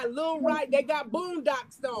Lil Wright, they got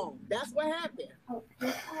Boondock Stone. That's what happened.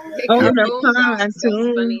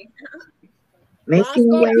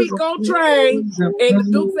 Roscoe Pico Train and the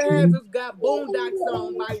Dukes of Hazards got Boondock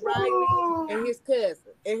Stone by Riley and his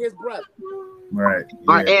cousin and his brother. Right.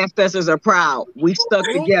 Our ancestors are proud. We stuck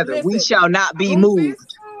together. Listen, we shall not be moved.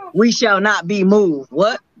 We shall not be moved.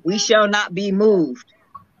 What? We shall not be moved.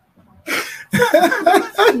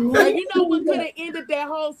 Now, you know what could have ended that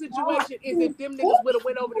whole situation is if them niggas would have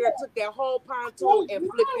went over there and took that whole pontoon and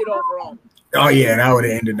flipped it over on them. Oh yeah, that would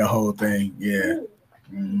have ended the whole thing. Yeah.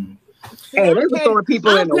 Mm-hmm. Hey, they were throwing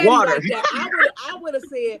people in the water. Like I would have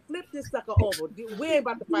said, flip this sucker over. We ain't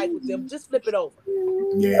about to fight with them. Just flip it over.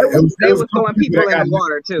 Yeah, they were throwing people in the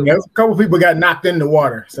water too. Yeah, a couple people got knocked in the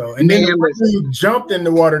water. So, and then he jumped in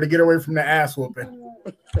the water to get away from the ass whooping.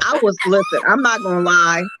 Listen, I'm not gonna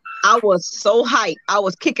lie. I was so hyped. I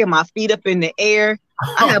was kicking my feet up in the air.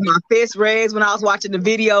 I had my fists raised when I was watching the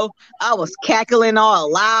video. I was cackling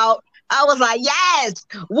all loud. I was like, yes,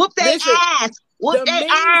 whoop their ass. Whoop their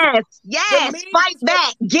ass. Yes, fight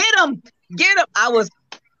back. Get them. Get them. If I was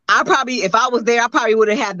there, I probably would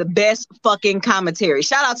have had the best fucking commentary.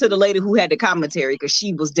 Shout out to the lady who had the commentary because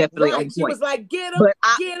she was definitely on point. She was like, get him,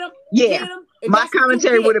 get him, yeah. Get him. My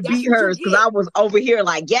commentary would have beat hers because I was over here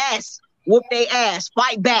like, yes, whoop their ass,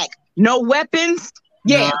 fight back. No weapons.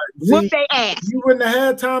 Yeah, whoop their ass. You wouldn't have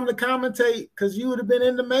had time to commentate because you would have been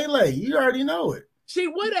in the melee. You already know it. She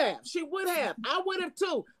would have. I would have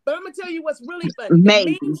too. But I'm gonna tell you what's really funny.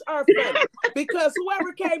 The memes are funny because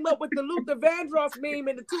whoever came up with the Luther Vandross meme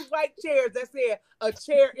and the two white chairs that said a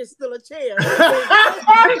chair is still a chair.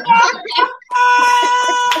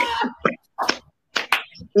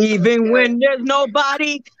 Even when there's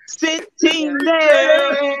nobody sitting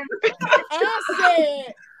there.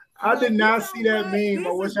 I did not see that meme.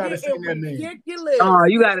 I wish I'd have seen that meme. Ridiculous. Oh,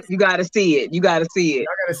 you gotta see it. You gotta see it.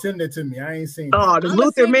 I gotta send it to me. I ain't seen it. Oh, the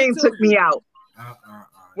Luther meme took me out.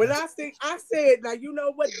 When I said, now you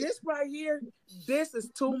know what? This right here, this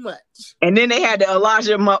is too much. And then they had the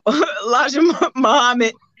Elijah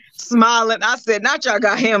Muhammad smiling. I said, not y'all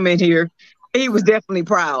got him in here. He was definitely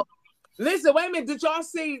proud. Listen, wait a minute. Did y'all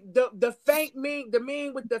see the faint meme, the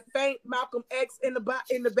meme with the faint Malcolm X in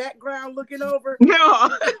the background looking over? No.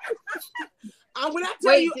 When I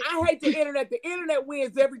tell you, I hate the internet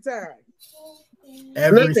wins every time.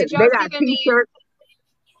 Did y'all see the meme?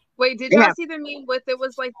 Wait, did y'all see the meme with it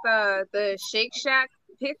was like the Shake Shack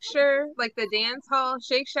picture, like the dance hall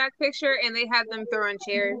Shake Shack picture, and they had them throwing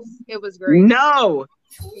chairs? It was great. No.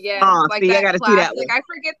 Yeah, like see, I gotta see that one. I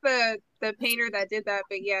forget the painter that did that,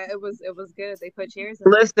 but yeah, it was good. They put chairs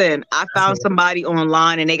in. Listen, I found somebody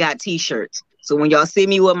online and they got t-shirts. So when y'all see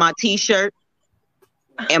me with my t-shirt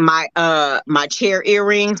and my chair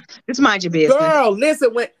earrings, just mind your business. Girl,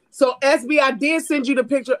 listen, so SB, I did send you the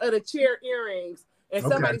picture of the chair earrings, and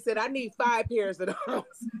somebody said I need 5 pairs of those.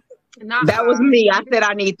 That was me. I said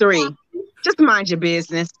I need 3. Just mind your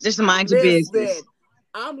business. Just mind your business.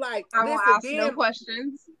 I'm like, I won't ask no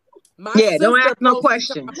questions. Don't ask no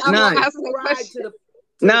questions. None.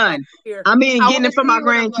 None. I mean, getting it for my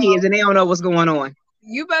grandkids and they don't know what's going on.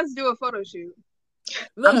 You best do a photo shoot.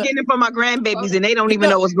 Look, I'm getting it for my grandbabies and they don't even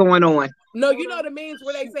know what's going on. No, you know the memes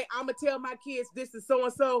where they say, I'm going to tell my kids this is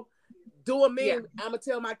so-and-so. Do a meme. Yeah. I'm going to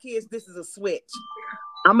tell my kids this is a switch.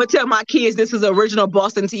 I'm going to tell my kids this is original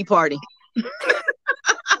Boston Tea Party.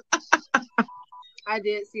 I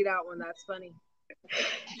did see that one. That's funny.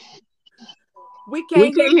 We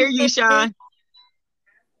can't hear you, Sean.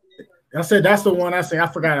 I said that's the one I say. I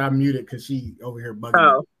forgot I muted because she over here bugging.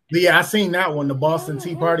 Oh. But yeah, I seen that one, the Boston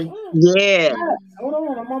Tea Party. Yeah. Hold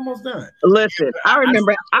on, I'm almost done. Listen, I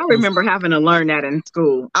remember having to learn that in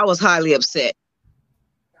school. I was highly upset.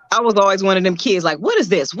 I was always one of them kids like, what is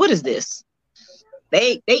this? What is this?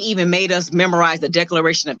 They even made us memorize the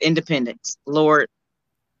Declaration of Independence. Lord,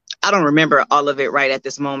 I don't remember all of it right at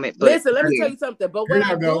this moment. But listen, let me tell you something. But what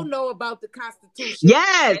I do know about the Constitution.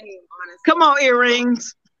 Yes. Come on,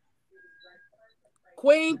 earrings.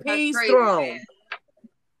 Queen Peace throne.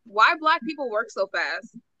 Why Black people work so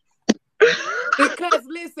fast?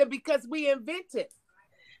 Because we invented.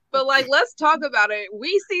 But like, let's talk about it.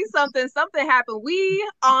 We see something happen. We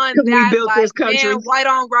on that we built like, this country. Man, white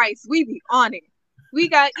on rice. We be on it. We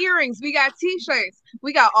got earrings. We got t-shirts.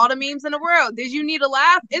 We got all the memes in the world. Did you need a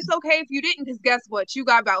laugh? It's okay if you didn't, because guess what? You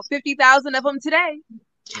got about 50,000 of them today.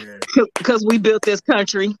 Because we built this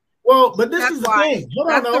country. Well, but this is the thing.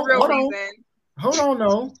 Hold on,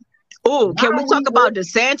 no. Oh, can we talk about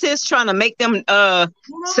DeSantis trying to make them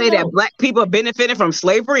say that Black people benefited from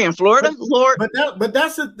slavery in Florida? Lord, but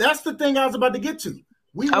that's the thing I was about to get to.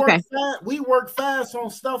 We work fast on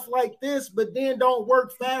stuff like this, but then don't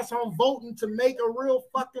work fast on voting to make a real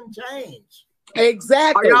fucking change.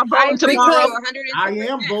 Exactly. Are y'all voting tomorrow? I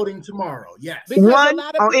am voting tomorrow. Yes.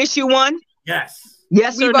 On issue 1? Yes.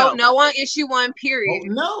 Yes we or vote no? No on issue 1, period.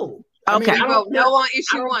 No. Okay. We vote no on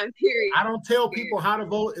issue 1, period. I don't tell people how to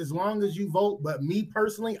vote as long as you vote, but me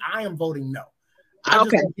personally, I am voting no. I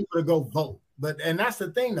just want people to go vote. And that's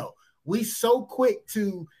the thing though. We so quick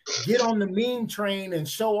to get on the meme train and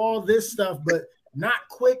show all this stuff, but not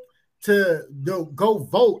quick to go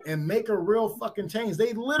vote and make a real fucking change.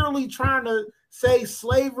 They literally trying to say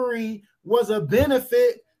slavery was a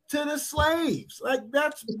benefit to the slaves. Like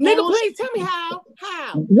that's nigga, please tell me how.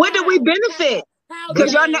 What did we benefit?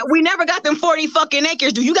 Because we never got them 40 fucking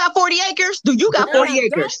acres. Do you got 40 acres? Do you got 40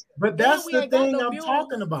 acres? But that's the thing I'm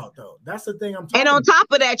talking about, though. That's the thing I'm talking about. And on top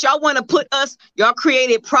of that, y'all want to put y'all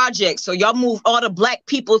created projects. So y'all move all the Black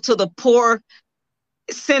people to the poor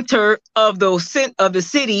center of the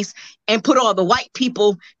cities and put all the white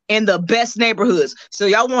people in the best neighborhoods. So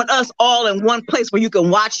y'all want us all in one place where you can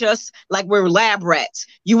watch us like we're lab rats.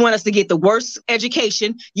 You want us to get the worst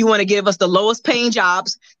education. You want to give us the lowest paying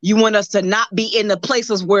jobs. You want us to not be in the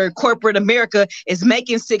places where corporate America is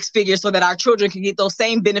making 6 figures so that our children can get those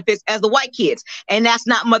same benefits as the white kids. And that's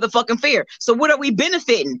not motherfucking fair. So what are we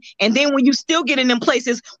benefiting? And then when you still get in them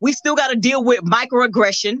places, we still got to deal with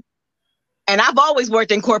microaggression. And I've always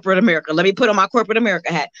worked in corporate America. Let me put on my corporate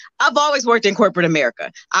America hat. I've always worked in corporate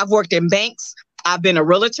America. I've worked in banks. I've been a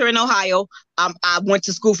realtor in Ohio. I went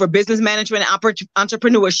to school for business management and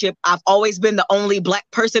entrepreneurship. I've always been the only Black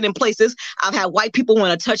person in places. I've had white people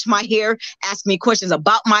want to touch my hair, ask me questions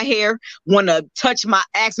about my hair,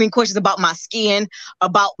 ask me questions about my skin,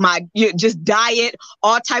 about my just diet,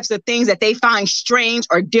 all types of things that they find strange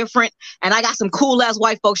or different. And I got some cool ass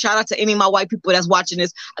white folks. Shout out to any of my white people that's watching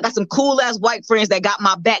this. I got some cool ass white friends that got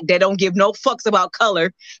my back, that don't give no fucks about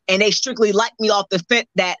color. And they strictly like me off the fence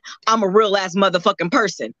that I'm a real ass motherfucking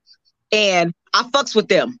person. And I fucks with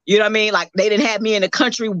them. You know what I mean? Like they didn't have me in the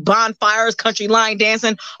country bonfires, country line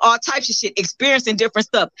dancing, all types of shit, experiencing different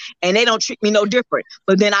stuff. And they don't treat me no different.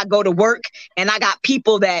 But then I go to work and I got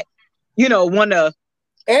people that, want to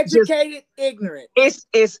Educated, ignorant. It's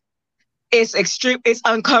extreme. It's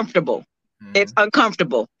uncomfortable. It's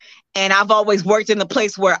uncomfortable. And I've always worked in a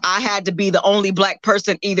place where I had to be the only Black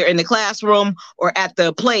person either in the classroom or at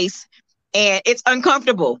the place. And it's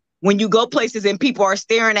uncomfortable when you go places and people are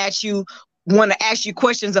staring at you, want to ask you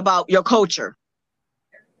questions about your culture.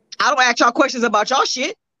 I don't ask y'all questions about y'all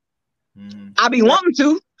shit. I be wanting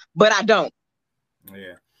to, but I don't.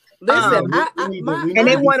 Yeah. Listen, and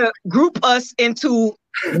they want to group us into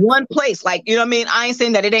one place. Like, you know what I mean? I ain't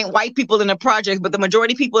saying that it ain't white people in the projects, but the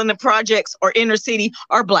majority of people in the projects or inner city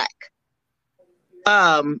are Black.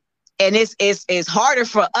 And it's harder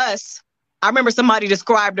for us. I remember somebody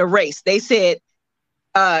described a race. They said,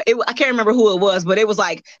 I can't remember who it was, but it was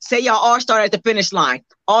like, say y'all all start at the finish line.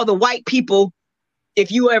 All the white people,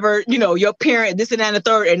 if you ever, you know, your parent, this and that and the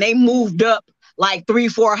third, and they moved up like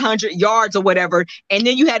 300-400 yards or whatever, and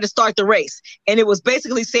then you had to start the race. And it was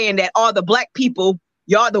basically saying that all the Black people,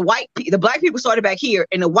 the Black people started back here,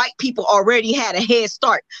 and the white people already had a head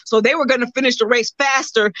start. So they were going to finish the race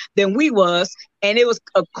faster than we was. And it was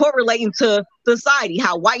correlating to society,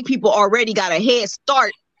 how white people already got a head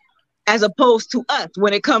start as opposed to us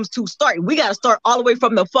when it comes to starting. We got to start all the way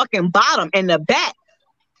from the fucking bottom and the back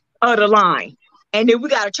of the line. And then we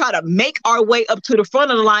got to try to make our way up to the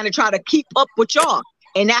front of the line and try to keep up with y'all.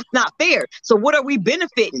 And that's not fair. So what are we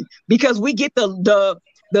benefiting? Because we get the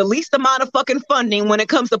least amount of fucking funding when it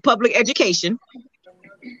comes to public education.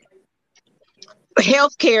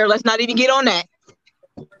 Healthcare, let's not even get on that.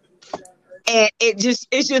 And it's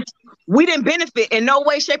just, we didn't benefit in no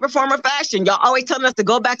way, shape, or form or fashion. Y'all always telling us to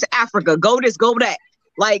go back to Africa, go this, go that.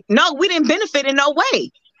 Like, no, we didn't benefit in no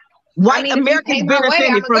way. White Americans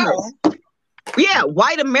benefited from us. Yeah,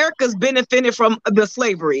 white Americans benefited from the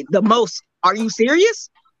slavery the most. Are you serious?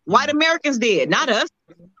 White Americans did, not us.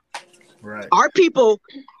 Right. Our people,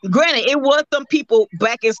 granted, it was some people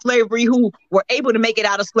back in slavery who were able to make it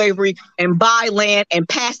out of slavery and buy land and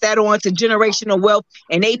pass that on to generational wealth,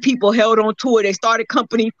 and they people held on to it. They started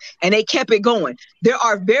companies and they kept it going. There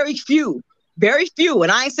are very few,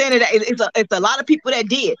 and I ain't saying that it's a lot of people that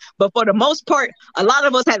did, but for the most part, a lot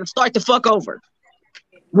of us had to start to fuck over.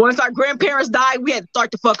 Once our grandparents died, we had to start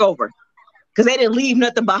to fuck over because they didn't leave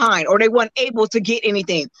nothing behind, or they weren't able to get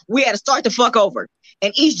anything. We had to start to fuck over.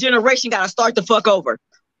 And each generation got to start to fuck over.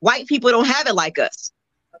 White people don't have it like us.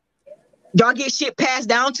 Y'all get shit passed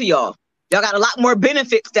down to y'all. Y'all got a lot more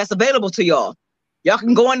benefits that's available to y'all. Y'all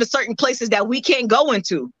can go into certain places that we can't go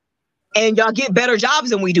into. And y'all get better jobs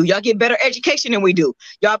than we do. Y'all get better education than we do.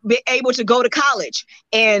 Y'all be able to go to college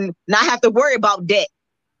and not have to worry about debt.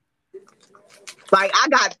 Like, I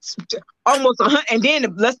got almost 100, and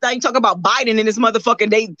then let's not even talk about Biden and this motherfucking,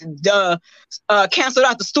 they canceled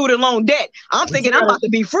out the student loan debt. I'm thinking I'm about to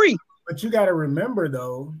be free. But you got to remember,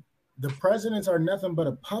 though, the presidents are nothing but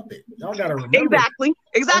a puppet. Y'all got to remember.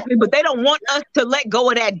 Exactly. But they don't want us to let go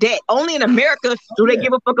of that debt. Only in America do they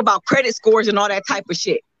give a fuck about credit scores and all that type of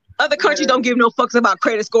shit. Other countries don't give no fucks about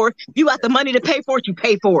credit score. You got the money to pay for it, you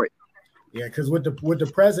pay for it. Yeah, because with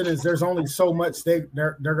the presidents, there's only so much they're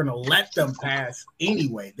gonna let them pass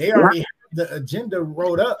anyway. They already have the agenda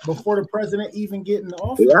wrote up before the president even get in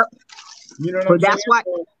office. Yep. You know what but I'm that's saying?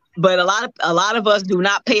 why. But a lot of us do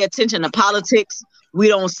not pay attention to politics. We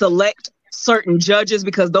don't select certain judges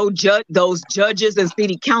because those judges and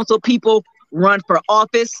city council people run for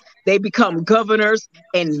office. They become governors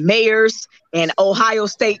and mayors and Ohio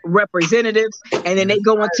State representatives, and then they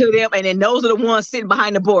go into them, and then those are the ones sitting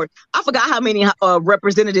behind the board. I forgot how many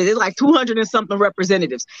representatives. It's like 200 and something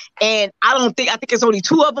representatives, and I think it's only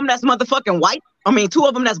 2 of them that's motherfucking white. I mean, 2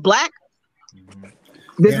 of them that's Black.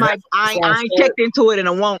 I ain't checked into it in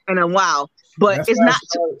a while, but it's not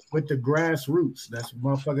with the grassroots. That's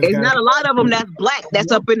motherfuckers. It's not a lot of them that's Black.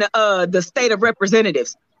 That's up in the state of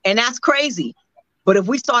representatives, and that's crazy. But if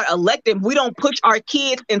we start electing, we don't push our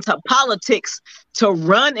kids into politics to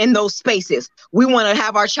run in those spaces. We want to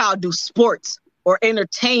have our child do sports or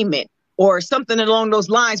entertainment or something along those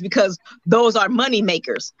lines because those are money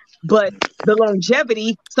makers. But the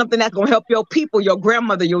longevity, something that's going to help your people, your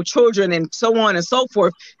grandmother, your children, and so on and so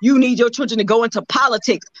forth. You need your children to go into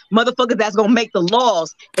politics. Motherfuckers that's going to make the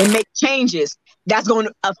laws and make changes. That's going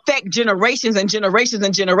to affect generations and generations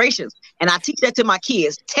and generations. And I teach that to my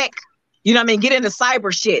kids. Tech. You know what I mean? Get into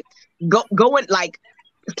cyber shit. Go in like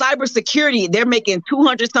cyber security. They're making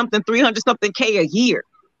 200 something, 300 something K a year.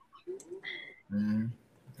 Mm-hmm.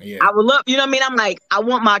 Yeah. I would love, you know what I mean? I'm like, I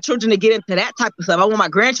want my children to get into that type of stuff. I want my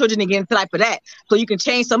grandchildren to get into type of that. So you can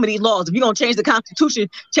change some of these laws. If you're going to change the Constitution,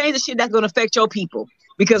 change the shit that's going to affect your people.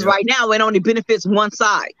 Because right now it only benefits one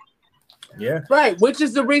side. Yeah. Right. Which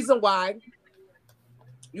is the reason why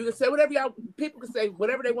You can say whatever y'all. People can say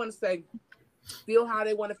whatever they want to say. Feel how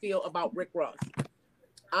they want to feel about Rick Ross.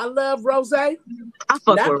 I love Rose. I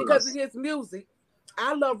fuck Not with because Ross. of his music.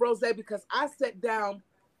 I love Rose because I sat down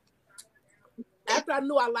after I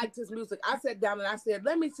knew I liked his music. I sat down and I said,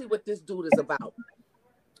 "Let me see what this dude is about."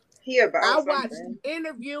 He about I watched something.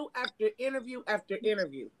 interview after interview after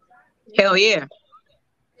interview. Hell yeah.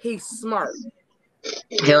 He's smart.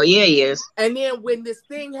 Hell yeah, he is. And then when this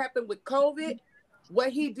thing happened with COVID,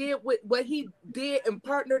 what he did and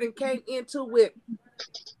partnered and came into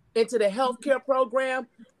the healthcare program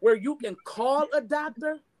where you can call a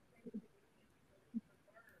doctor.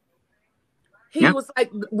 He was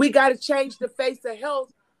like, we got to change the face of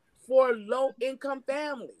health for low income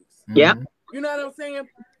families. Yeah. You know what I'm saying?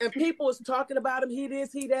 And people was talking about him. He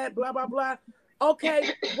this, he that, blah, blah, blah. Okay,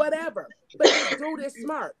 whatever. But this dude is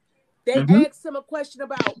smart. They asked him a question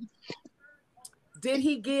about, do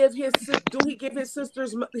he give his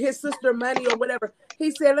sister money or whatever?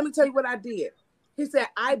 He said, let me tell you what I did. He said,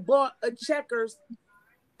 I bought a Checkers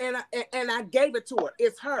and I gave it to her.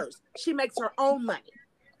 It's hers. She makes her own money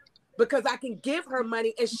because I can give her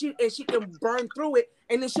money and she can burn through it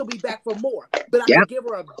and then she'll be back for more. But I can give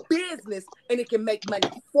her a business and it can make money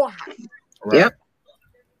for her. Right. Yep.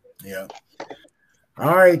 Yeah.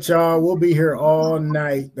 All right, y'all. We'll be here all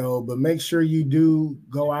night, though. But make sure you do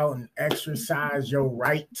go out and exercise your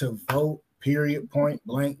right to vote, period, point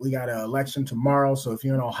blank. We got an election tomorrow. So if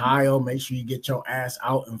you're in Ohio, make sure you get your ass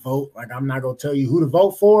out and vote. Like, I'm not going to tell you who to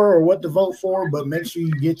vote for or what to vote for, but make sure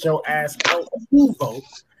you get your ass out to vote.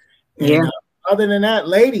 Yeah. And, other than that,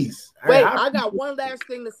 ladies. Wait, I got one last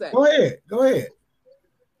thing to say. Go ahead.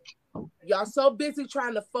 Y'all so busy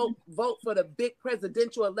trying to vote for the big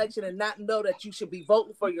presidential election and not know that you should be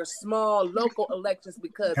voting for your small local elections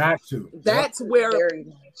because that's where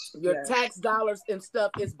your tax dollars and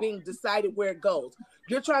stuff is being decided where it goes.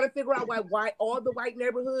 You're trying to figure out why all the white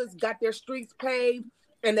neighborhoods got their streets paved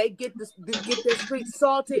and they get their streets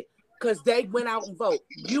salted because they went out and vote.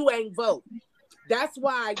 You ain't vote. That's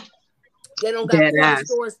why they don't got grocery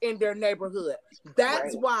stores in their neighborhood.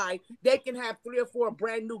 That's why they can have 3 or 4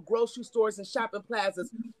 brand new grocery stores and shopping plazas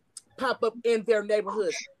pop up in their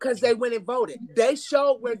neighborhoods because they went and voted. They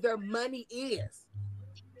showed where their money is.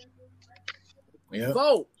 Yep.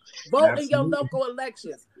 Vote in your local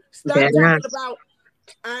elections. Stop talking about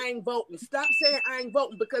I ain't voting. Stop saying I ain't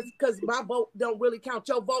voting because my vote don't really count.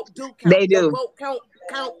 Your vote do count. They do. Your vote count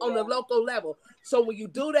on the local level. So when you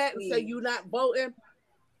do that and say you're not voting,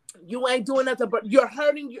 you ain't doing nothing, but you're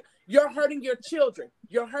hurting your children.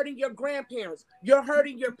 You're hurting your grandparents. You're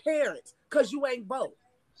hurting your parents because you ain't vote.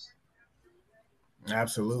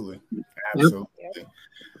 Absolutely.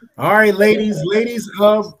 All right, ladies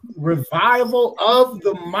of Revival of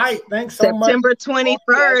the Mic. Thanks so much. September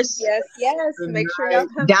 21st. Yes. Make sure y'all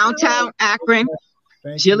come downtown Akron,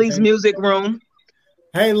 Jilly's Music Room.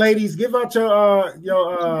 Hey, ladies, give out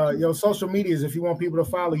your social medias if you want people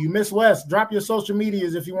to follow you. Miss West, drop your social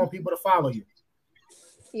medias if you want people to follow you.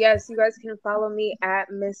 Yes, you guys can follow me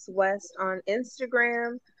at Miss West on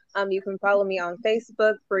Instagram. You can follow me on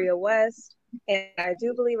Facebook, Bria West. And I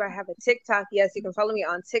do believe I have a TikTok. Yes, you can follow me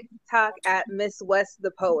on TikTok at Miss West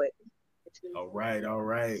the Poet. All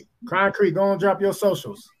right. Concrete, go and drop your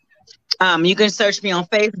socials. You can search me on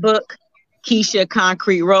Facebook, Keisha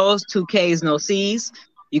Concrete Rose, 2 Ks, no Cs.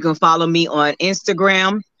 You can follow me on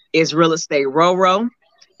Instagram, it's Real Estate Roro.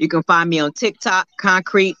 You can find me on TikTok,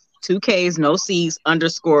 Concrete, 2 Ks, no Cs,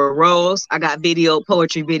 _Rose. I got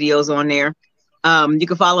poetry videos on there. You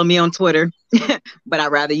can follow me on Twitter, but I'd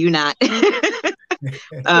rather you not.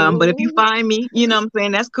 But if you find me, you know what I'm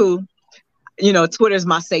saying, that's cool. You know, Twitter's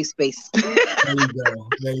my safe space.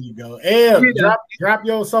 There you go. Drop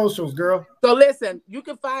your socials, girl. So listen, you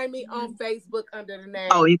can find me on Facebook under the name.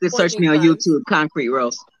 Oh, you can search me on YouTube, Concrete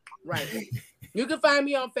Rose. Right. You can find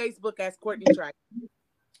me on Facebook as Courtney Trice.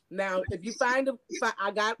 Now, if you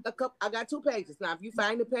I got 2 pages. Now, if you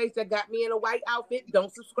find the page that got me in a white outfit,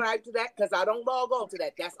 don't subscribe to that because I don't log on to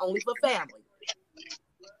that. That's only for family.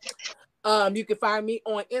 You can find me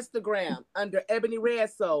on Instagram under Ebony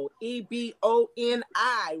Red Soul, EBONI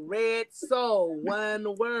Red Soul,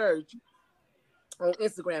 one word on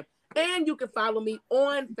Instagram. And you can follow me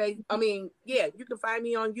on Facebook. You can find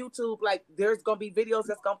me on YouTube. Like there's gonna be videos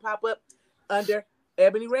that's gonna pop up under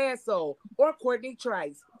Ebony Red Soul or Courtney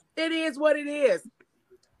Trice. It is what it is.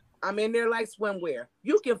 I'm in there like swimwear.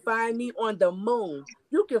 You can find me on the moon.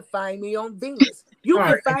 You can find me on Venus. You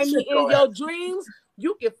can find me in your dreams.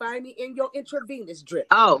 You can find me in your intravenous drip.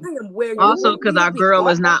 Oh, also because our girl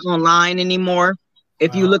is not online anymore.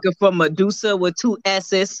 If you're looking for Medusa with 2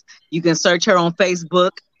 S's, you can search her on Facebook.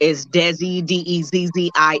 It's Dezzie,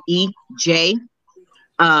 Dezzie J.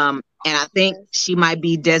 And I think she might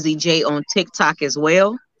be Dezzie J on TikTok as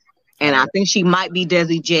well. And I think she might be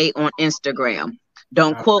Dezzie J on Instagram.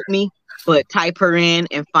 Don't quote me, but type her in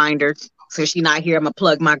and find her. So she's not here. I'm going to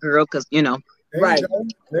plug my girl because, you know.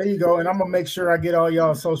 There you go. And I'm going to make sure I get all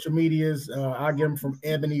y'all social medias. I'll get them from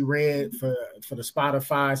Ebony Red for the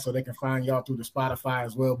Spotify so they can find y'all through the Spotify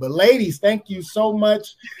as well. But ladies, thank you so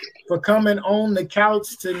much for coming on the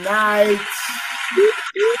couch tonight.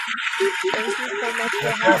 Thank you so much for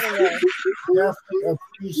having us. Definitely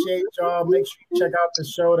appreciate y'all. Make sure you check out the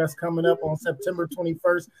show that's coming up on September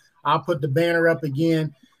 21st. I'll put the banner up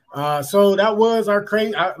again. So that was our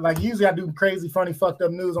crazy. Like usually I do crazy, funny, fucked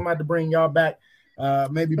up news. I'm going to have to bring y'all back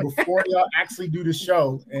maybe before y'all actually do the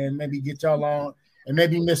show and maybe get y'all on. And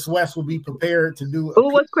maybe Miss West will be prepared to do.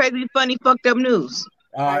 What's crazy, funny, fucked up news?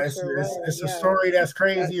 It's a story that's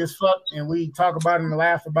crazy as fuck, and we talk about it and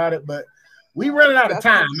laugh about it, but we running out of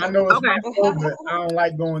time. I know it's not over. I don't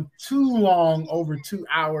like going too long over 2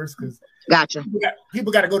 hours because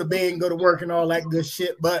people got to go to bed and go to work and all that good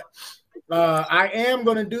shit. But I am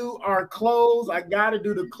going to do our close. I got to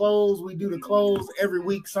do the close. We do the close every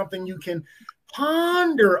week, something you can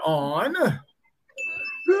ponder on.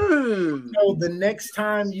 So the next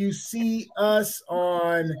time you see us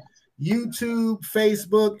on YouTube,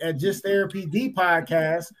 Facebook at Just Therapy D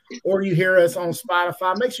Podcast, or you hear us on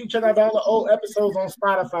Spotify, make sure you check out all the old episodes on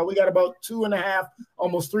Spotify. We got about 2.5,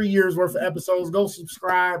 almost 3 years worth of episodes. Go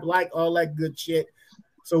subscribe, like all that good shit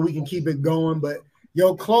so we can keep it going. But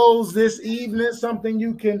yo, close this evening, something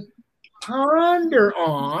you can ponder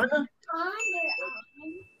on.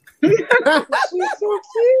 She's so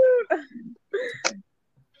cute.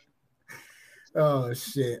 Oh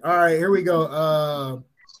shit. All right, here we go.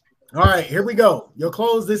 All right, here we go. Your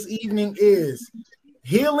close this evening is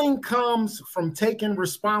healing comes from taking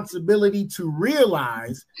responsibility to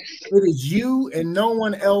realize it is you and no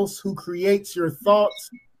one else who creates your thoughts,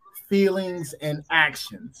 feelings, and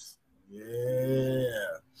actions. Yeah.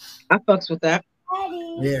 I fucks with that.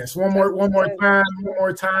 Yes, one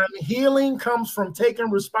more time. Healing comes from taking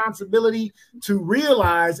responsibility to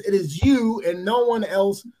realize it is you and no one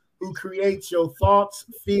else who creates your thoughts,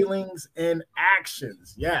 feelings, and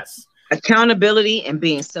actions. Yes. Accountability and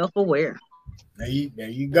being self-aware. There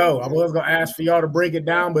you go. I was going to ask for y'all to break it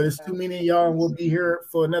down, but it's too many of y'all and we'll be here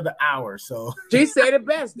for another hour. So she said it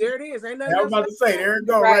best. There it is. Ain't nothing I was about to say, there it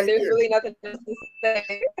go. Right, there's really nothing else to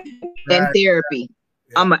say. And therapy.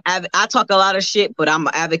 Yeah. I talk a lot of shit, but I'm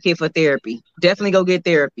an advocate for therapy. Definitely go get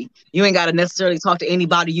therapy. You ain't got to necessarily talk to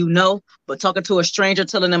anybody you know, but talking to a stranger,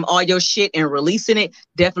 telling them all your shit and releasing it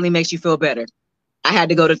definitely makes you feel better. I had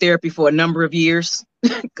to go to therapy for a number of years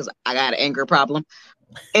because I got an anger problem.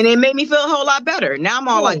 And it made me feel a whole lot better. Now I'm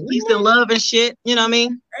all like peace and love and shit. You know what I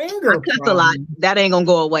mean? Anger I cuss a lot. That ain't going to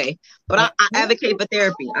go away. But I advocate for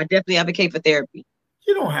therapy. I definitely advocate for therapy.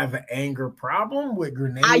 You don't have an anger problem with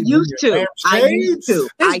grenades. I used to.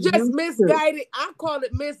 It's just misguided. I call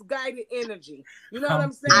it misguided energy. You know what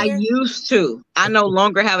I'm saying? I used to. I no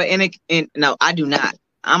longer have no, I do not.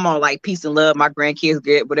 I'm all like peace and love. My grandkids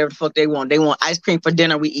get whatever the fuck they want. They want ice cream for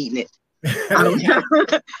dinner. We eating it.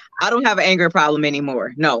 I don't have an anger problem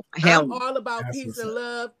anymore. No, I'm all about peace and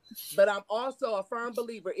love, but I'm also a firm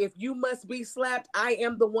believer. If you must be slapped, I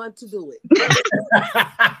am the one to do it.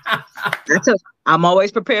 I'm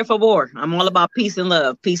always prepared for war. I'm all about peace and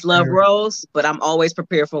love. Peace, love, rose, but I'm always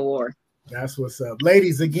prepared for war. That's what's up.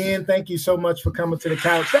 Ladies, again, thank you so much for coming to the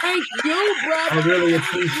couch. Thank you, brother. I really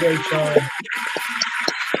appreciate y'all.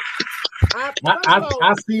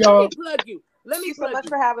 I see y'all. Let me plug so much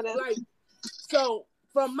for having us. So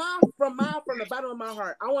from the bottom of my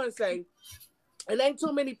heart, I want to say it ain't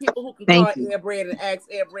too many people who can call Air Bread and ask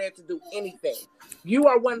Air Bread to do anything. You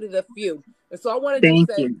are one of the few. And so I wanted to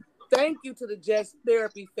say thank you to the Just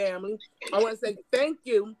Therapy family. I want to say thank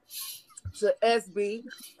you to SB,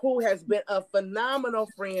 who has been a phenomenal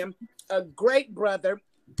friend, a great brother.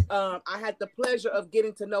 I had the pleasure of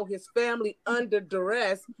getting to know his family under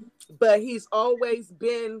duress, but he's always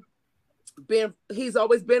been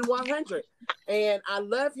 100, and I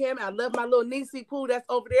love him. I love my little niecey Pooh that's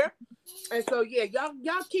over there, and so yeah,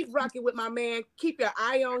 y'all keep rocking with my man. Keep your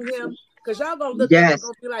eye on him, because y'all gonna look at him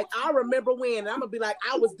and be like, I remember when, and I'm gonna be like,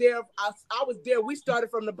 I was there. I was there. We started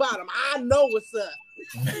from the bottom. I know what's up.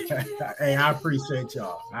 Hey, I appreciate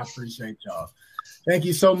y'all. Thank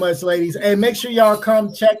you so much, ladies. Hey, make sure y'all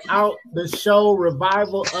come check out the show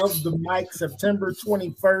Revival of the Mic, September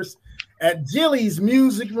 21st at Jilly's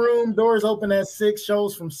Music Room. Doors open at 6,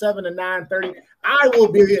 shows from 7 to 9:30. I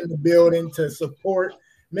will be in the building to support.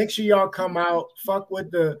 Make sure y'all come out. Fuck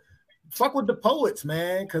with the poets,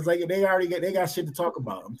 man, because they got shit to talk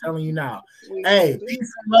about. I'm telling you now. Hey,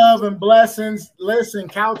 peace and love and blessings. Listen,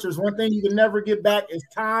 Couchers, one thing you can never get back is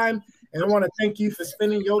time. And I want to thank you for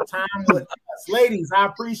spending your time with us. Ladies, I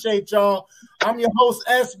appreciate y'all. I'm your host,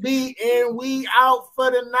 SB, and we out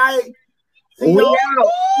for the night. See y'all.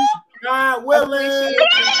 God willing.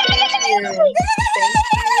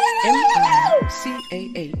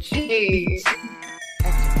 MICAH Beats.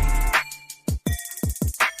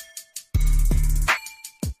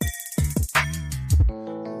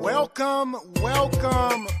 Welcome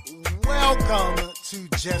to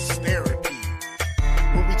Just Therapy,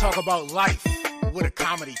 where we talk about life with a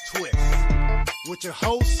comedy twist. With your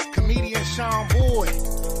hosts, comedian Sean Boyd,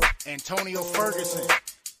 Antonio Ferguson,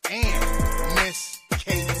 and Miss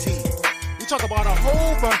KT. We talk about a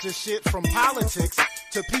whole bunch of shit from politics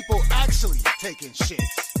to people actually taking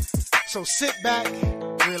shits. So sit back,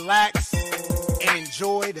 relax, and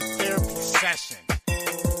enjoy the therapy session.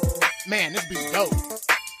 Man, this be dope.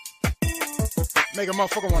 Make a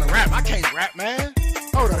motherfucker want to rap. I can't rap, man.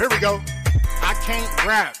 Hold on, here we go. I can't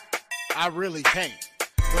rap. I really can't.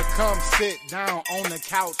 But come sit down on the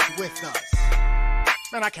couch with us.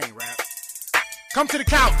 Man, I can't rap. Come to the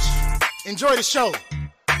couch. Enjoy the show.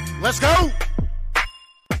 Let's go.